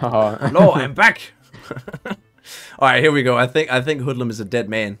me? No, I'm back. All right, here we go. I think Hoodlum is a dead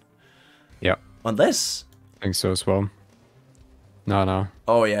man. Yeah. Unless. I think so as well. No.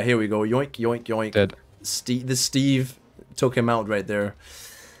 Oh yeah, here we go. Yoink, yoink, yoink. Dead. Steve took him out right there.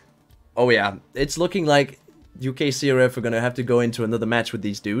 Oh yeah, it's looking like UKCRF are gonna have to go into another match with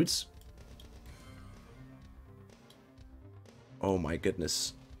these dudes. Oh my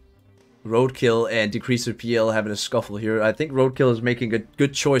goodness. Roadkill and Decreaser PL having a scuffle here. I think Roadkill is making a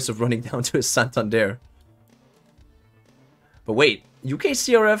good choice of running down to his Santander. But wait,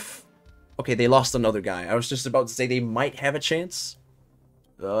 UKCRF... Okay, they lost another guy. I was just about to say they might have a chance.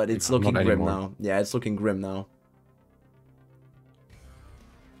 But it's looking grim now. Yeah, it's looking grim now.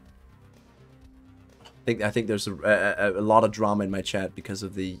 I think there's a lot of drama in my chat because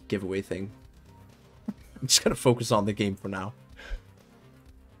of the giveaway thing. I'm just gonna focus on the game for now.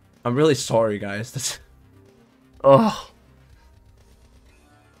 I'm really sorry, guys. That's... Oh.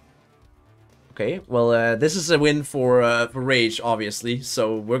 Okay, well, this is a win for Rage, obviously.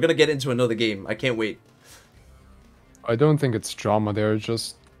 So we're gonna get into another game. I can't wait. I don't think it's drama. They're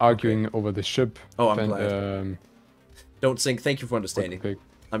just arguing over the ship. Oh, I'm glad. Don't sink. Thank you for understanding.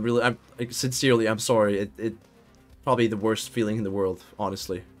 I'm sincerely, I'm sorry. It probably the worst feeling in the world,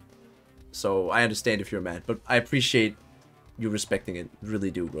 honestly. So I understand if you're mad, but I appreciate you respecting it.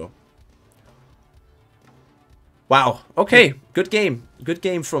 Really do, bro. Wow. Okay. Good game. Good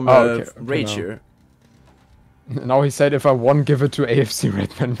game from Rage here. Now he said if I won, give it to AFC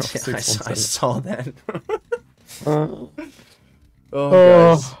Redman. Yeah, I saw that. Oh,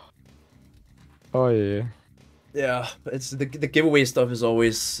 guys. Oh yeah. Yeah, it's the giveaway stuff is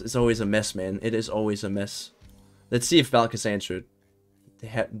always a mess, man. It is always a mess. Let's see if Valk has answered.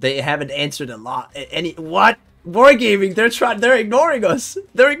 They haven't answered a lot. What? Wargaming? They're ignoring us.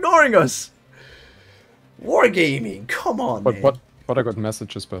 They're ignoring us. Wargaming, come on, man. But I got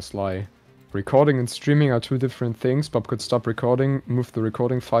messages by Sly. Recording and streaming are two different things. Bob could stop recording, move the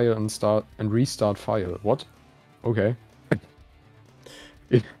recording file, and restart file. What? Okay.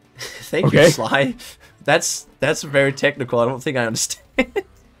 Thank you, Sly. That's very technical. I don't think I understand.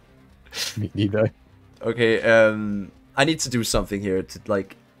 Me neither. Okay, I need to do something here to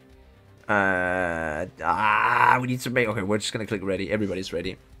like we need to make okay, we're just gonna click ready. Everybody's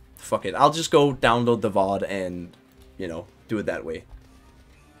ready. Fuck it. I'll just go download the VOD and, you know, do it that way.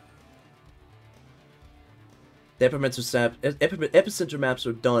 The epicenter maps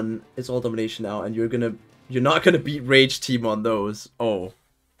are done. It's all domination now, and you're not gonna beat Rage Team on those. Oh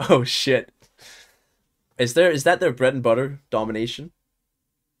shit. Is that their bread and butter, domination?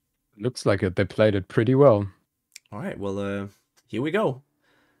 Looks like it. They played it pretty well. All right, well, here we go.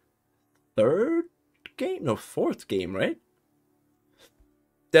 Third game? No, fourth game, right?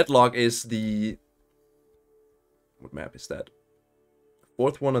 Deadlock is the... What map is that?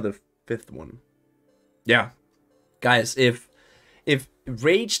 Fourth one or the fifth one? Yeah. Guys, if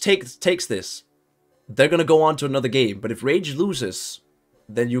Rage takes this, they're gonna go on to another game. But if Rage loses,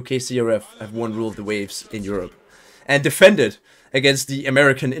 then UKCRF have won Rule of the Waves in Europe. And defended against the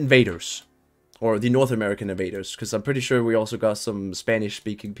American invaders. Or the North American invaders. Because I'm pretty sure we also got some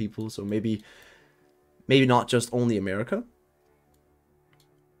Spanish-speaking people. So maybe not just only America.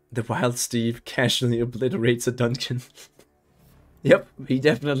 The Wild Steve casually obliterates a dungeon. Yep, he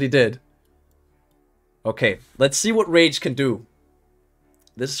definitely did. Okay, let's see what Rage can do.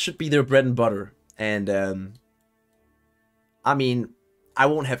 This should be their bread and butter. And, I mean, I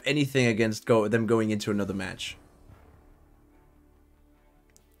won't have anything against them going into another match.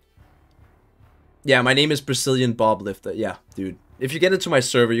 Yeah, my name is Brazilian Bob Lifter. Yeah, dude. If you get into my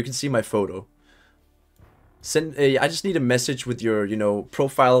server, you can see my photo. I just need a message with your, you know,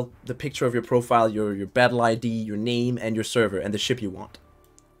 profile, the picture of your profile, your battle ID, your name, and your server, and the ship you want.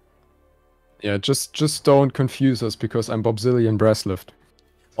 Yeah, just don't confuse us because I'm Bobzillion Brasslift.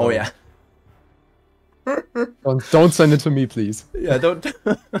 Oh yeah. Don't send it to me, please. Yeah, don't.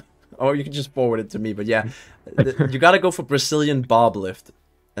 Or you can just forward it to me. But yeah, you gotta go for Brazilian Bob Lift,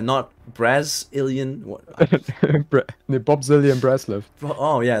 and not Brazilian. What? Bobzillion Brasslift.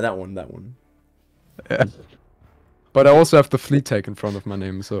 Oh yeah, that one. Yeah. But I also have the fleet tag in front of my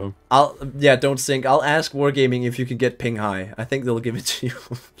name, so... Yeah, don't sink. I'll ask Wargaming if you can get ping high. I think they'll give it to you.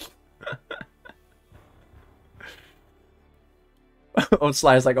 Oh,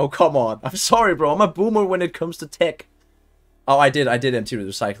 Sly's like, oh, come on. I'm sorry, bro. I'm a boomer when it comes to tech. Oh, I did empty the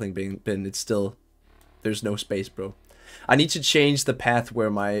recycling bin. It's still... There's no space, bro. I need to change the path where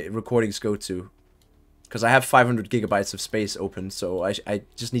my recordings go to. Because I have 500 gigabytes of space open, so I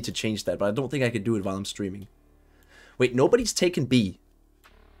just need to change that. But I don't think I could do it while I'm streaming. Wait, nobody's taken B.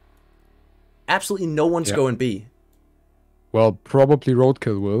 Absolutely no one's going B. Well, probably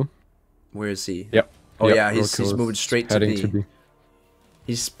Roadkill will. Where is he? Yep. Oh yep. yeah, he's moving straight to B.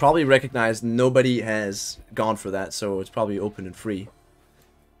 He's probably recognized nobody has gone for that, so it's probably open and free.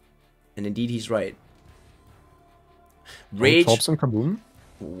 And indeed, he's right. Rage. Tops and Kaboom.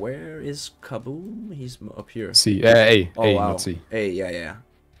 Where is Kaboom? He's up here. C. A. Oh, A, wow. not C. A, yeah.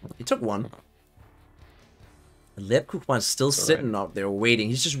 He took one. Lebkuchman's still sitting out there waiting.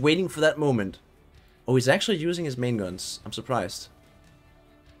 He's just waiting for that moment. Oh, he's actually using his main guns. I'm surprised.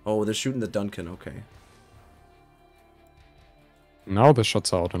 Oh, they're shooting the Duncan. Okay. Now the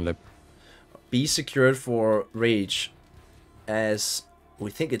shots are out on Leb. B secured for Rage. As we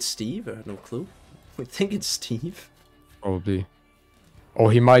think it's Steve. I have no clue. We think it's Steve. Probably. Oh,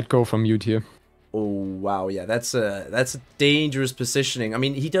 he might go for mute here. Oh wow, yeah, that's a dangerous positioning. I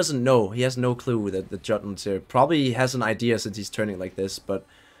mean, he doesn't know. He has no clue that the Jutland's here. Probably has an idea since he's turning like this, but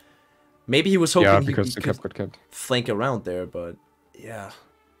maybe he was hoping he could flank around there. But yeah,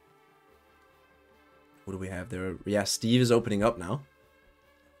 what do we have there? Yeah, Steve is opening up now.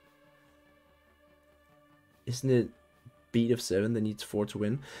 Isn't it beat of 7 that needs 4 to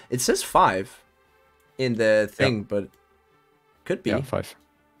win? It says 5 in the thing, but could be. Yeah, 5.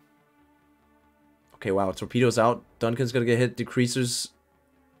 Okay, wow, Torpedo's out. Duncan's gonna get hit. Decreasers.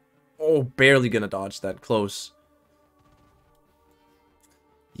 Oh, barely gonna dodge that. Close.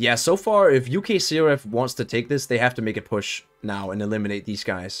 Yeah, so far, if UKCRF wants to take this, they have to make a push now and eliminate these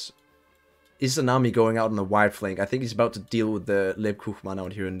guys. Izanami going out on the wide flank. I think he's about to deal with the Lebkuchman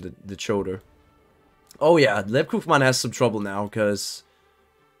out here in the shoulder. Oh yeah, Lebkuchman has some trouble now, because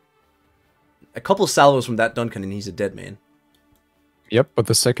a couple salvos from that Duncan and he's a dead man. Yep, but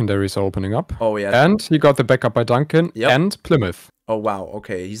the secondaries are opening up. Oh, yeah. And he got the backup by Duncan and Plymouth. Oh, wow.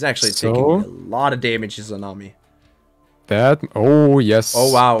 Okay, he's actually taking a lot of damage, Izanami. That... Oh, yes.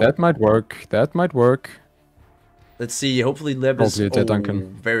 Oh, wow. That might work. That might work. Let's see. Hopefully Leb is... Probably dead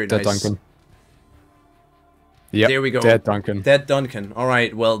Duncan. Very nice. Dead Duncan. Yep, there we go. Dead Duncan. Dead Duncan. All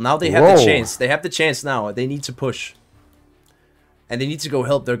right, well, now they have the chance. They have the chance now. They need to push. And they need to go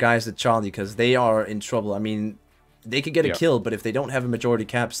help their guys at Charlie, because they are in trouble. I mean... They could get a kill, but if they don't have a majority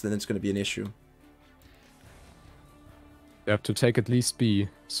caps, then it's going to be an issue. They have to take at least B,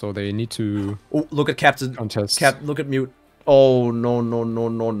 so they need to... Oh, look at Captain. Contest. Look at Mute. Oh, no.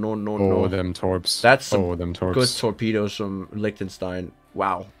 Oh, them Torps. That's some good torpedoes from Liechtenstein.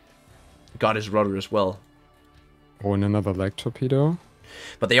 Wow. Got his rudder as well. Oh, and another leg torpedo.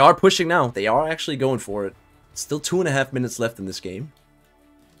 But they are pushing now. They are actually going for it. Still 2.5 minutes left in this game.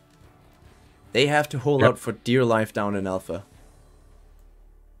 They have to hold out for dear life down in Alpha.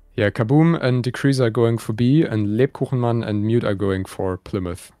 Yeah, Kaboom and Decreaser are going for B, and Lebkuchenmann and Mute are going for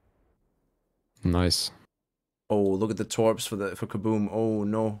Plymouth. Nice. Oh, look at the torps for Kaboom. Oh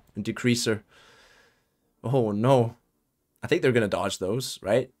no, and Decreaser. Oh no. I think they're gonna dodge those,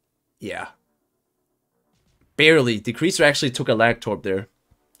 right? Yeah. Barely. Decreaser actually took a lag torp there.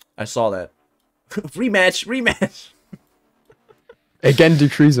 I saw that. rematch. Again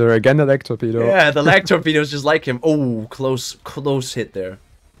Decreaser, again the lag torpedo. Yeah, the lag torpedo is just like him. Oh, close hit there.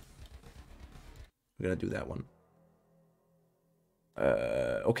 I'm gonna do that one.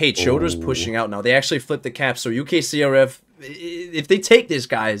 Okay, Choder's pushing out now. They actually flipped the cap, so UKCRF, if they take this,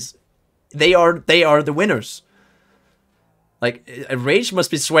 guys, they are the winners. Like, Rage must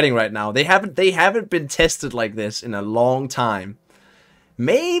be sweating right now. They haven't been tested like this in a long time.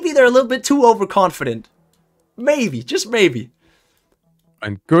 Maybe they're a little bit too overconfident. Maybe, just maybe.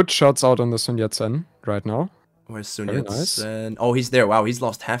 And good shots out on the Sun Yat-sen right now. Where's Sun Yat-sen? Oh, he's there. Wow, he's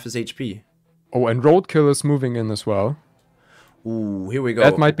lost half his HP. Oh, and Roadkill is moving in as well. Ooh, here we go.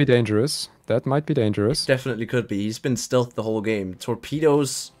 That might be dangerous. That might be dangerous. Definitely could be. He's been stealth the whole game.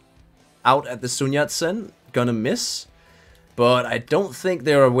 Torpedoes out at the Sun Yat-sen. Gonna miss. But I don't think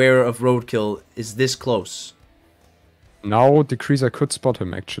they're aware of Roadkill is this close. Now Decreaser could spot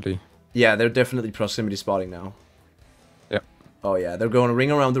him, actually. Yeah, they're definitely proximity spotting now. Yep. Oh yeah, they're going to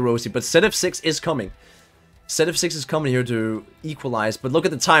ring around the Rosie. But set of 6 is coming. Set of 6 is coming here to equalize. But look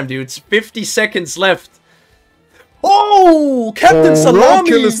at the time, dudes. 50 seconds left. Oh! Captain Salami!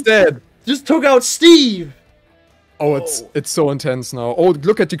 Roadkill is dead. Just took out Steve. Oh, it's so intense now. Oh,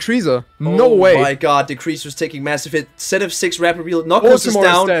 look at Decreaser. No way. Oh my god, Decreaser's taking massive hit. Set of 6 rapid reload. Knuckles is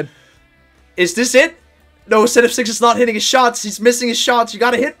down. Dead. Is this it? No, set of 6 is not hitting his shots. He's missing his shots. You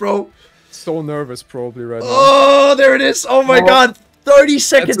gotta hit, bro. So nervous probably right now. Oh, there it is. Oh my god. 30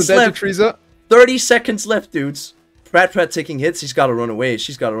 seconds left. Decreaser. 30 seconds left, dudes. Pratt taking hits. He's gotta run away.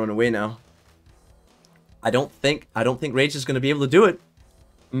 She's gotta run away now. I don't think Rage is gonna be able to do it.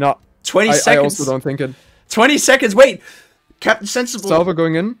 No. 20 seconds. I also don't think it. 20 seconds. Wait, Captain Sensible. Salva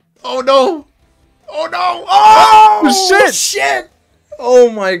going in. Oh no! Oh no! Oh shit! Shit! Oh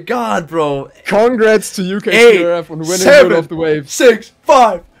my god, bro! Congrats to UK 8, CRF on winning 7, Rule of the Waves. 6,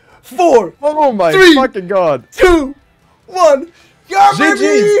 5, 4. Oh my 3, fucking god! 2, 1. Yeah,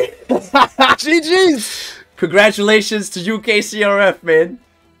 baby! GG's! Congratulations to UK CRF, man.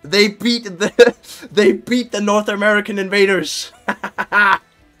 They beat the North American invaders.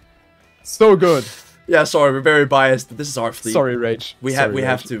 So good. Yeah, sorry, we're very biased. This is our fleet. Sorry, Rage. We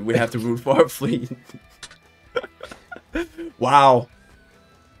have to root for our fleet. Wow.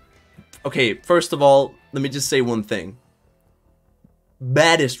 Okay, first of all, let me just say one thing.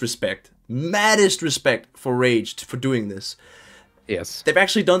 Maddest respect for Rage for doing this. Yes. They've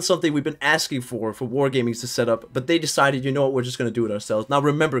actually done something we've been asking for Wargaming to set up, but they decided, you know what, we're just going to do it ourselves. Now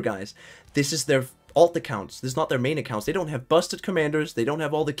remember, guys, this is their alt accounts. This is not their main accounts. They don't have busted commanders. They don't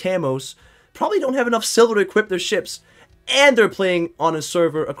have all the camos. Probably don't have enough silver to equip their ships. And they're playing on a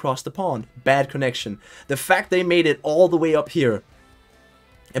server across the pond. Bad connection. The fact they made it all the way up here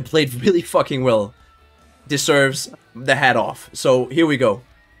and played really fucking well deserves the hat off. So here we go.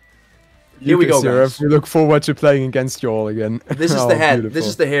 Here we go, guys. We look forward to playing against you all again. This is the hat. Beautiful. This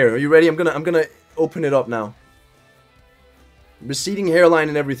is the hair. Are you ready? I'm gonna open it up now. Receding hairline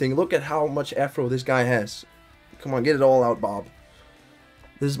and everything. Look at how much afro this guy has. Come on, get it all out, Bob.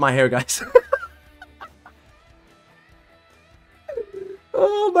 This is my hair, guys.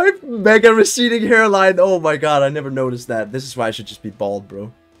 Oh, my mega receding hairline. Oh my god, I never noticed that. This is why I should just be bald,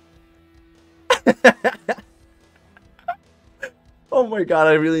 bro. Oh my god,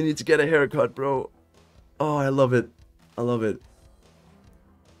 I really need to get a haircut, bro. Oh, I love it. I love it.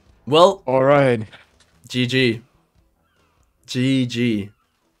 Well, alright. GG. GG.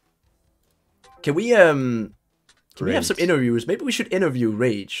 Can we have some interviews? Maybe we should interview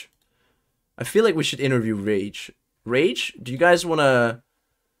Rage. I feel like we should interview Rage. Rage, do you guys wanna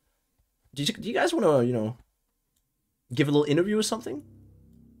do you guys wanna, you know, give a little interview or something?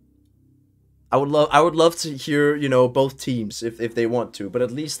 I would love to hear, you know, both teams if they want to, but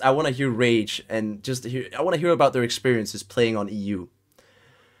at least I want to hear Rage and just I want to hear about their experiences playing on EU.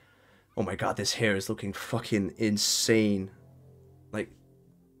 Oh my god, this hair is looking fucking insane. Like,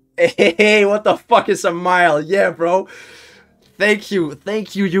 hey, what the fuck is a mile? Yeah, bro. Thank you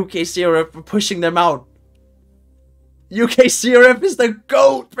UK CRF for pushing them out. UK CRF is the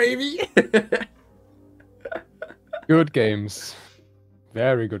GOAT, baby. Good games.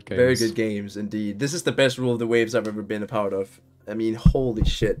 Very good games. Very good games, indeed. This is the best Rule of the Waves I've ever been a part of. I mean, holy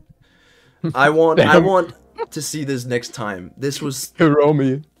shit. I want to see this next time. This was...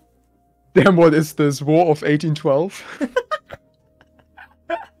 Hiromi. Damn, what is this? War of 1812?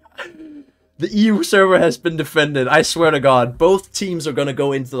 The EU server has been defended. I swear to God. Both teams are going to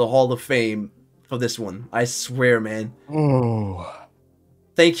go into the Hall of Fame for this one. I swear, man. Oh.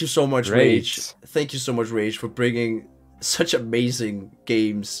 Thank you so much, Rage. Thank you so much, Rage, for bringing such amazing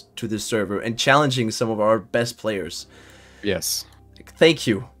games to this server and challenging some of our best players. Yes. Thank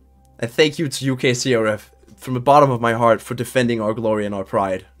you. And thank you to UK CRF from the bottom of my heart for defending our glory and our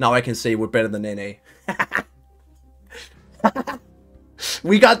pride. Now I can say we're better than NA.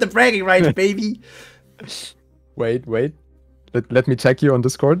 We got the bragging rights, baby. Wait. Let me tag you on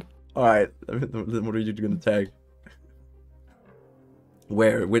Discord. Alright. What are you going to tag?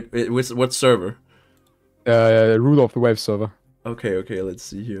 Where? What server? Rule of the Wave server. Okay, let's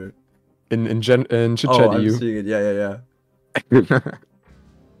see here. In chit chat I'm EU. seeing it. Yeah.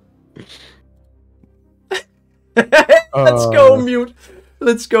 Let's go, mute.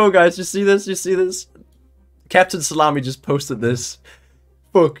 Let's go, guys. You see this? You see this? Captain Salami just posted this.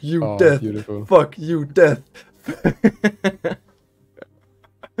 Fuck you, death. Beautiful. Fuck you, death.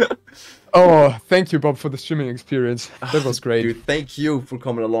 Oh, thank you, Bob, for the streaming experience. That was great. Dude, thank you for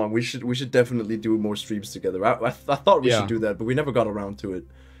coming along. We should definitely do more streams together. I thought we should do that, but we never got around to it.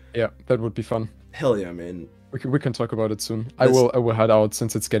 Yeah, that would be fun. Hell yeah, man. We can talk about it soon. I will head out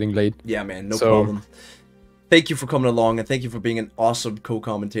since it's getting late. Yeah, man, no problem. Thank you for coming along, and thank you for being an awesome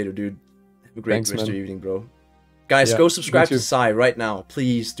co-commentator, dude. Have a great rest of your evening, bro. Guys, go subscribe to Sai right now.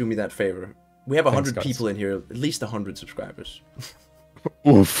 Please do me that favor. We have 100 people in here, at least 100 subscribers.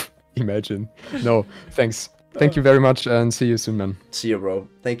 Oof. Imagine. No, thanks. Thank you very much, and see you soon, man. See you, bro.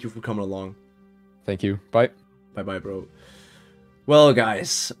 Thank you for coming along. Thank you. Bye. Bye-bye, bro. Well,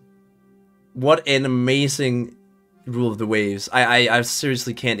 guys, what an amazing Rule of the Waves. I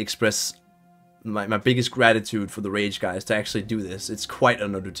seriously can't express my biggest gratitude for the Rage guys to actually do this. It's quite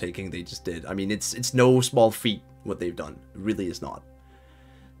an undertaking they just did. I mean, it's no small feat what they've done. It really is not.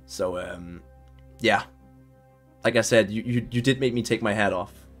 So, yeah. like I said, you did make me take my hat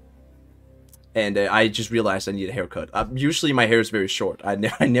off. And I just realized I need a haircut. Usually my hair is very short. I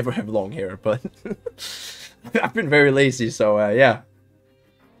never have long hair, but I've been very lazy, so yeah.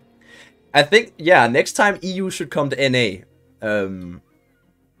 I think, yeah, next time EU should come to NA.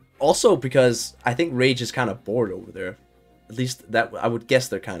 Also because I think Rage is kind of bored over there. At least that I would guess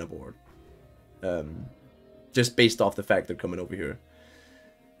they're kind of bored. Just based off the fact they're coming over here.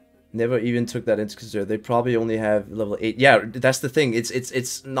 Never even took that into consideration. They probably only have level 8. Yeah, that's the thing.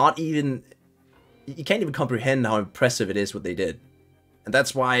 It's not even... You can't even comprehend how impressive it is what they did. And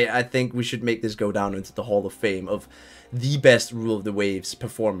that's why I think we should make this go down into the Hall of Fame of the best Rule of the Waves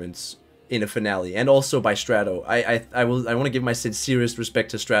performance in a finale. And also by Strato. I want to give my sincerest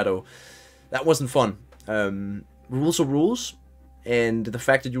respect to Strato. That wasn't fun. Rules are rules. And the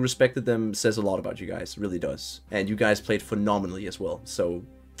fact that you respected them says a lot about you guys. It really does. And you guys played phenomenally as well. So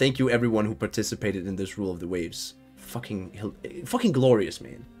thank you everyone who participated in this Rule of the Waves. Fucking glorious,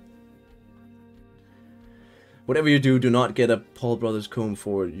 man. Whatever you do, do not get a Paul Brothers comb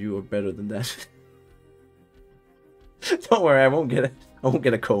for it. You are better than that. Don't worry, I won't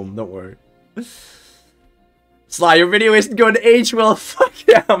get a comb. Don't worry. Sly, your video isn't going to age well. Fuck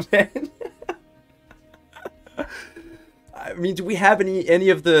yeah, man. I mean, do we have any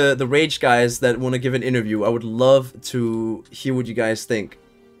of the Rage guys that want to give an interview? I would love to hear what you guys think.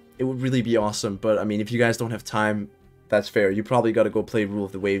 It would really be awesome. But I mean, if you guys don't have time, that's fair. You probably got to go play Rule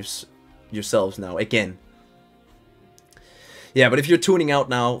of the Waves yourselves now again. Yeah, but if you're tuning out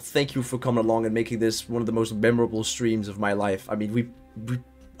now, thank you for coming along and making this one of the most memorable streams of my life. I mean, we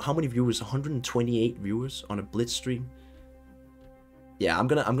how many viewers? 128 viewers on a Blitz stream. Yeah, I'm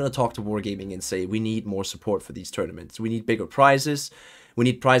gonna talk to Wargaming and say we need more support for these tournaments. We need bigger prizes. We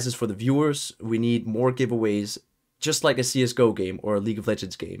need prizes for the viewers. We need more giveaways, just like a CS:GO game or a League of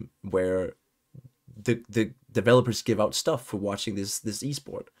Legends game, where the developers give out stuff for watching this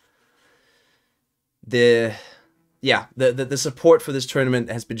esport. Yeah, the support for this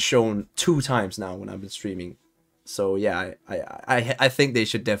tournament has been shown 2 times now when I've been streaming. So yeah, I think they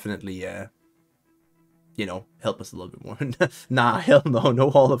should definitely you know, help us a little bit more. Nah, hell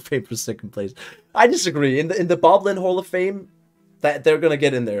no Hall of Fame for 2nd place. I disagree. In the Boblin Hall of Fame, that they're gonna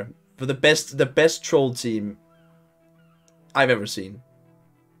get in there for the best troll team I've ever seen.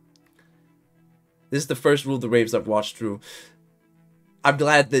 This is the first Rule of the Waves I've watched through. I'm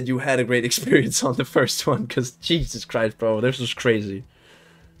glad that you had a great experience on the first one, because Jesus Christ, bro, this was crazy.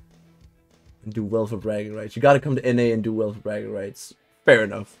 And do well for bragging rights. You gotta come to NA and do well for bragging rights. Fair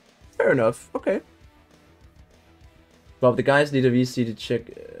enough. Fair enough. Okay. Bob, the guys need a VC to check.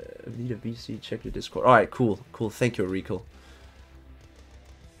 Check your Discord. All right, cool. Thank you, Rico.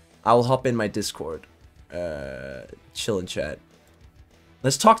 I'll hop in my Discord. Chill and chat.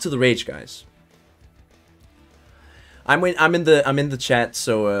 Let's talk to the Rage guys. I'm in the chat,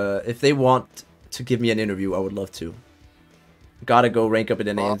 so if they want to give me an interview, I would love to. Gotta go rank up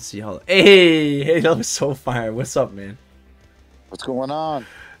in NA and see how. Hey, that was so fire. What's up, man? What's going on?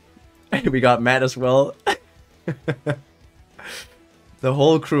 Hey, we got Matt as well. The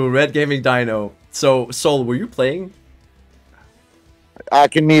whole crew, Red Gaming Dino. So, Soul, were you playing? I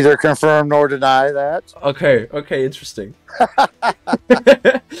can neither confirm nor deny that. Okay, interesting.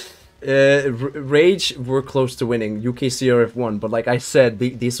 Rage were close to winning. UKCRF won, but like I said,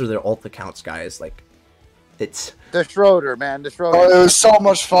 these are their alt accounts, guys. Like, it's the Schroeder, man. The Schroeder. Oh, it was so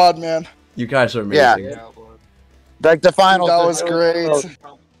much fun, man. You guys are amazing. Yeah. Like the finals. That was great.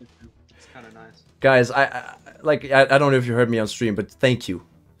 It's kind of nice. Guys, I don't know if you heard me on stream, but thank you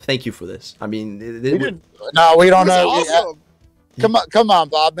for this. I mean, no, we don't know. Awesome. Come on,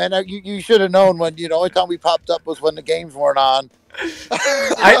 Bob, man. You should have known when, you know, the only time we popped up was when the games weren't on.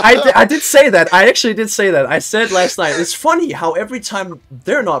 I did say that. I actually did say that. I said last night. It's funny how every time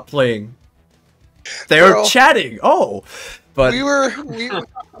they're not playing, they're chatting. Oh, but we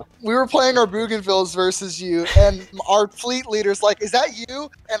were playing our Bougainvilles versus you, and our fleet leader's like, "Is that you?"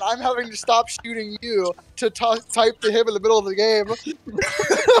 And I'm having to stop shooting you to type to him in the middle of the game.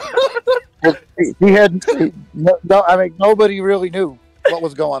 He had no. I mean, nobody really knew what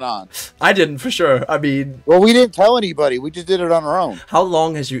was going on. I didn't, for sure. I mean, well, we didn't tell anybody. We just did it on our own. How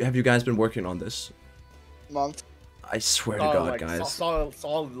long have you guys been working on this? Month. I swear to God, like, guys.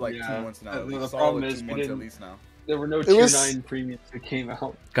 Solid like 2 months now. The problem is at least now. There were no tier 9 premiums that came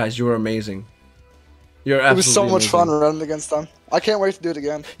out. Guys, you were amazing. You're absolutely It was so much amazing. fun running against them. I can't wait to do it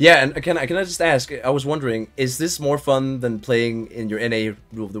again. Yeah, and can I just ask? I was wondering, is this more fun than playing in your NA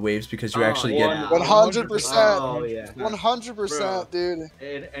Rule of the Waves because you actually get 100%. Oh yeah, 100%, dude.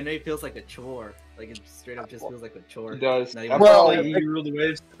 And it feels like a chore. Like it straight up just feels like a chore. It does. Not I'm even probably you rule the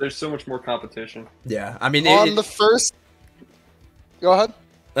waves. There's so much more competition. Yeah, I mean, on the first. Go ahead.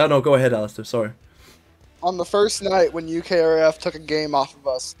 No, go ahead, Alistair. Sorry. On the first night when UKRF took a game off of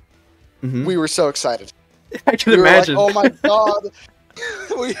us, we were so excited. I can we imagine. Were like, oh my god,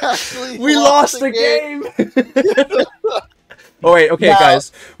 we actually lost the game. Oh wait, okay,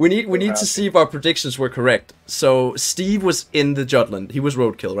 guys. We need to see if our predictions were correct. So Steve was in the Jutland. He was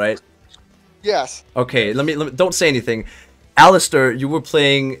roadkill, right? Yes. Okay, let me don't say anything. Alistair, you were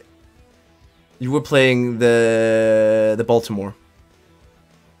playing the Baltimore.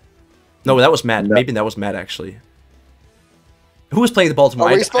 No, that was Matt. No. Maybe that was Matt actually. Who was playing the Baltimore?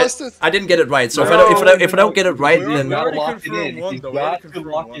 I didn't get it right. So if I don't get it right, then lock it in. You got to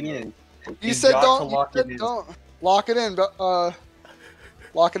lock it in. You said don't lock it in, but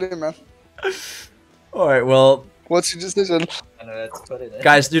lock it in, man. All right, well. What's your decision? I know, that's funny,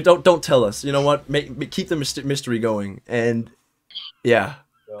 guys, dude, don't tell us. You know what? Keep the mystery going. And yeah,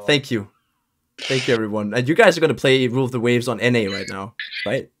 thank you everyone. And you guys are gonna play Rule of the Waves on NA right now,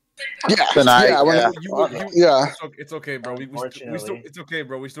 right? Yeah, tonight. Yeah. It's okay, bro. We still, it's okay,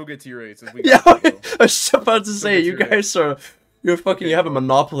 bro. We still get tier 8s. Yeah, I was about to say you guys you have a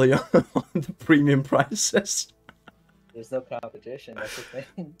monopoly on the premium prices. There's no competition. That's the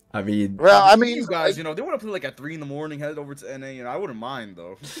thing. I mean, you guys, they want to play like at 3 in the morning, head over to NA, and I wouldn't mind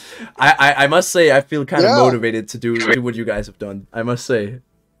though. I must say I feel kind of motivated to do what you guys have done. I must say,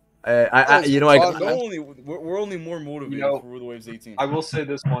 we're only more motivated for Rule the Waves 18. I will say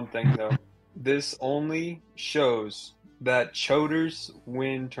this one thing though. This only shows that choters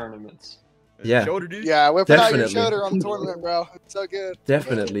win tournaments. Yeah, we're putting out your choter on the tournament, bro. It's so good.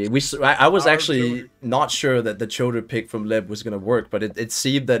 Definitely. I was actually not sure that the choter pick from Leb was gonna work, but it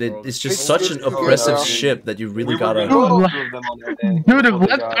seemed that it's just such an oppressive ship that you really gotta. Dude, if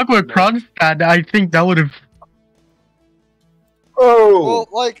Leb took with Kronstadt, I think that would have. Oh. Well,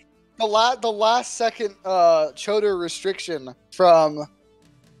 like the last second choter restriction from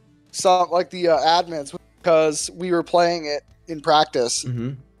some like the admins because we were playing it in practice.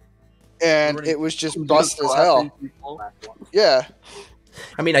 And it was just busted as hell. Yeah.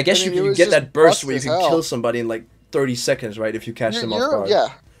 I mean, I guess you can get that burst where you can kill somebody in like 30 seconds, right? If you catch them off guard. Yeah.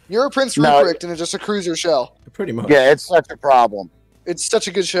 You're a Prince Ruprecht and it's just a cruiser shell. Pretty much. Yeah, it's such a problem. It's such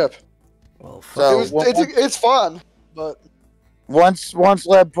a good ship. Well, it's fun, but once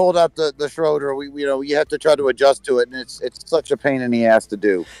Leb pulled out the Schroeder, you have to try to adjust to it, and it's such a pain in the ass to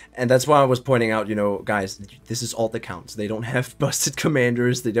do. And that's why I was pointing out, guys, this is all that counts. They don't have busted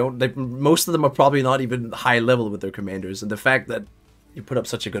commanders. Most of them are probably not even high level with their commanders, and the fact that you put up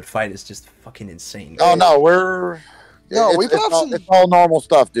such a good fight is just fucking insane. Oh no, it's all normal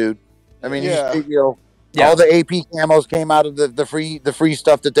stuff, dude. I mean, all the AP camos came out of the free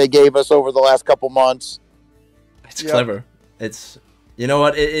stuff that they gave us over the last couple months. It's clever. It's, you know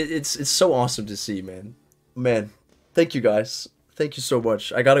what, it's so awesome to see, man. Thank you guys, thank you so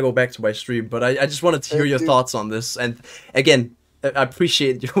much. I gotta go back to my stream, but I just wanted to hear your thoughts on this. And again, I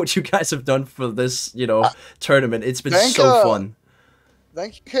appreciate what you guys have done for this tournament. It's been so fun.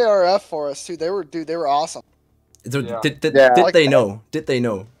 Thank you KRF for us too. They were awesome. Did they know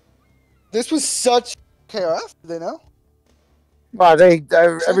this was such KRF? Did they know? Well,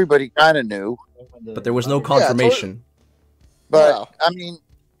 everybody kind of knew, but there was no confirmation. But I mean,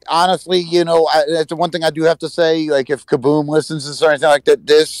 honestly, that's the one thing I do have to say. Like, if Kaboom listens to anything like that,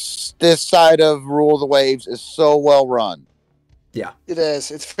 this side of Rule of the Waves is so well run. Yeah, it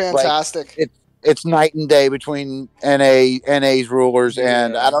is. It's fantastic. Like, it's night and day between NA's rulers,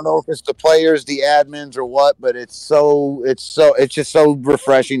 and I don't know if it's the players, the admins, or what, but it's just so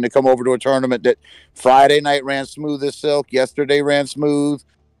refreshing to come over to a tournament that Friday night ran smooth as silk, yesterday ran smooth.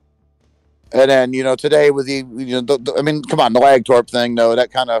 And then, today with come on, the lag torp thing, though,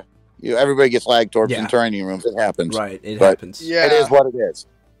 that kind of, everybody gets lag torps in training rooms. It happens. Right, it happens. Yeah. It is what it is.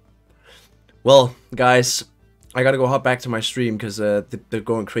 Well, guys, I gotta go hop back to my stream because they're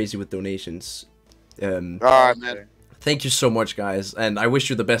going crazy with donations. All right, man. Thank you so much, guys, and I wish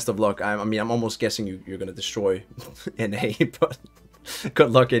you the best of luck. I'm almost guessing you're gonna destroy NA, but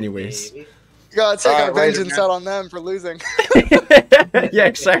good luck anyways. You gotta take our vengeance out on them for losing. Yeah,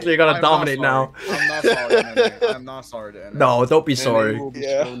 exactly. You gotta dominate now. I'm not sorry. I'm not sorry to NA. No, don't be sorry.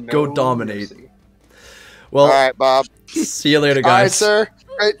 Go dominate. Well, all right, Bob. See you later, guys. All right, sir.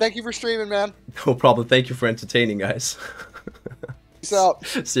 Great. Thank you for streaming, man. No problem. Thank you for entertaining, guys. Peace out.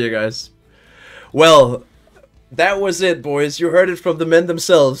 See you guys. Well, that was it, boys. You heard it from the men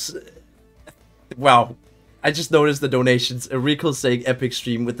themselves. Wow. I just noticed the donations. Ericl saying epic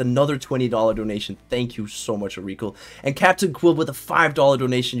stream with another $20 donation. Thank you so much, Ericl. And Captain Quill with a $5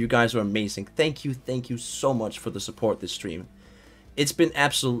 donation. You guys are amazing. Thank you so much for the support this stream. It's been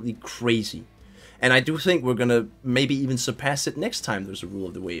absolutely crazy. And I do think we're gonna maybe even surpass it next time there's a Rule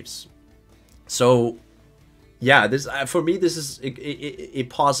of the Waves. So, yeah, this for me, this is a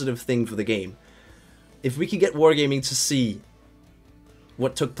positive thing for the game. If we can get Wargaming to see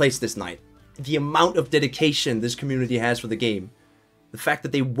what took place this night, the amount of dedication this community has for the game, the fact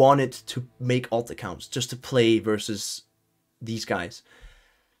that they wanted to make alt accounts just to play versus these guys,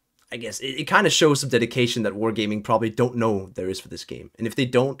 I guess it kind of shows some dedication that Wargaming probably don't know there is for this game. And if they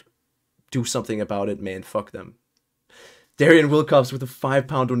don't do something about it, man, fuck them. Darian Wilcox with a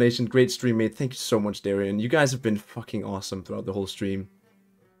 £5 donation. Great stream, mate. Thank you so much, Darian. You guys have been fucking awesome throughout the whole stream.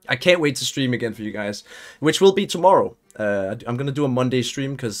 I can't wait to stream again for you guys, which will be tomorrow. I'm going to do a Monday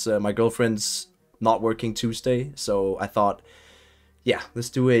stream because my girlfriend's not working Tuesday. So I thought, yeah, let's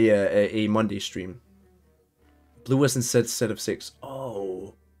do a Monday stream. Blue was in set of 6.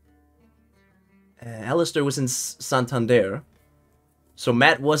 Oh. Alistair was in Santander. So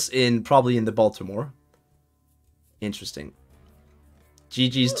Matt was probably in the Baltimore. Interesting.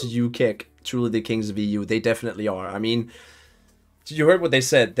 GG's to you, Kick. Truly the kings of EU. They definitely are. I mean, you heard what they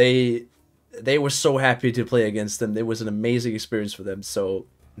said. They were so happy to play against them. It was an amazing experience for them. So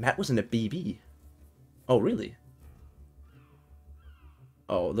Matt was in a BB. Oh, really?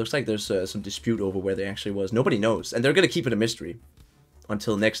 Oh, it looks like there's some dispute over where they actually was. Nobody knows. And they're going to keep it a mystery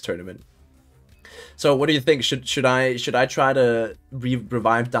until next tournament. So what do you think? Should I try to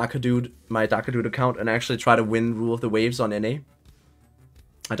revive Dakadude, my Dakadude account, and actually try to win Rule of the Waves on NA?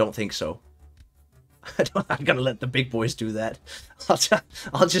 I don't think so. I'm gonna let the big boys do that.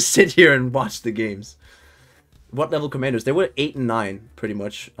 I'll just sit here and watch the games. What level commanders? They were 8 and 9, pretty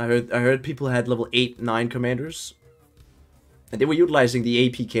much. I heard people had level 8, 9 commanders, and they were utilizing the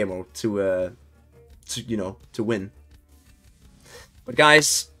AP camo to win. But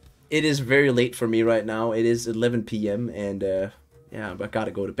guys, it is very late for me right now. It is 11 p.m. and yeah, I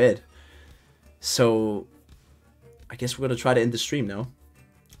gotta go to bed. So I guess we're gonna try to end the stream now.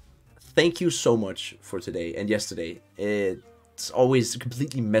 Thank you so much for today and yesterday. It's always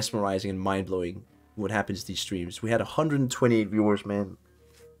completely mesmerizing and mind-blowing what happens to these streams. We had 128 viewers, man.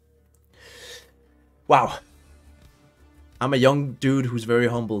 Wow. I'm a young dude who's very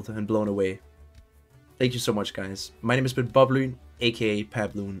humbled and blown away. Thank you so much, guys. My name has been Bobloon, aka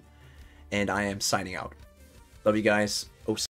Pabloon, and I am signing out. Love you guys.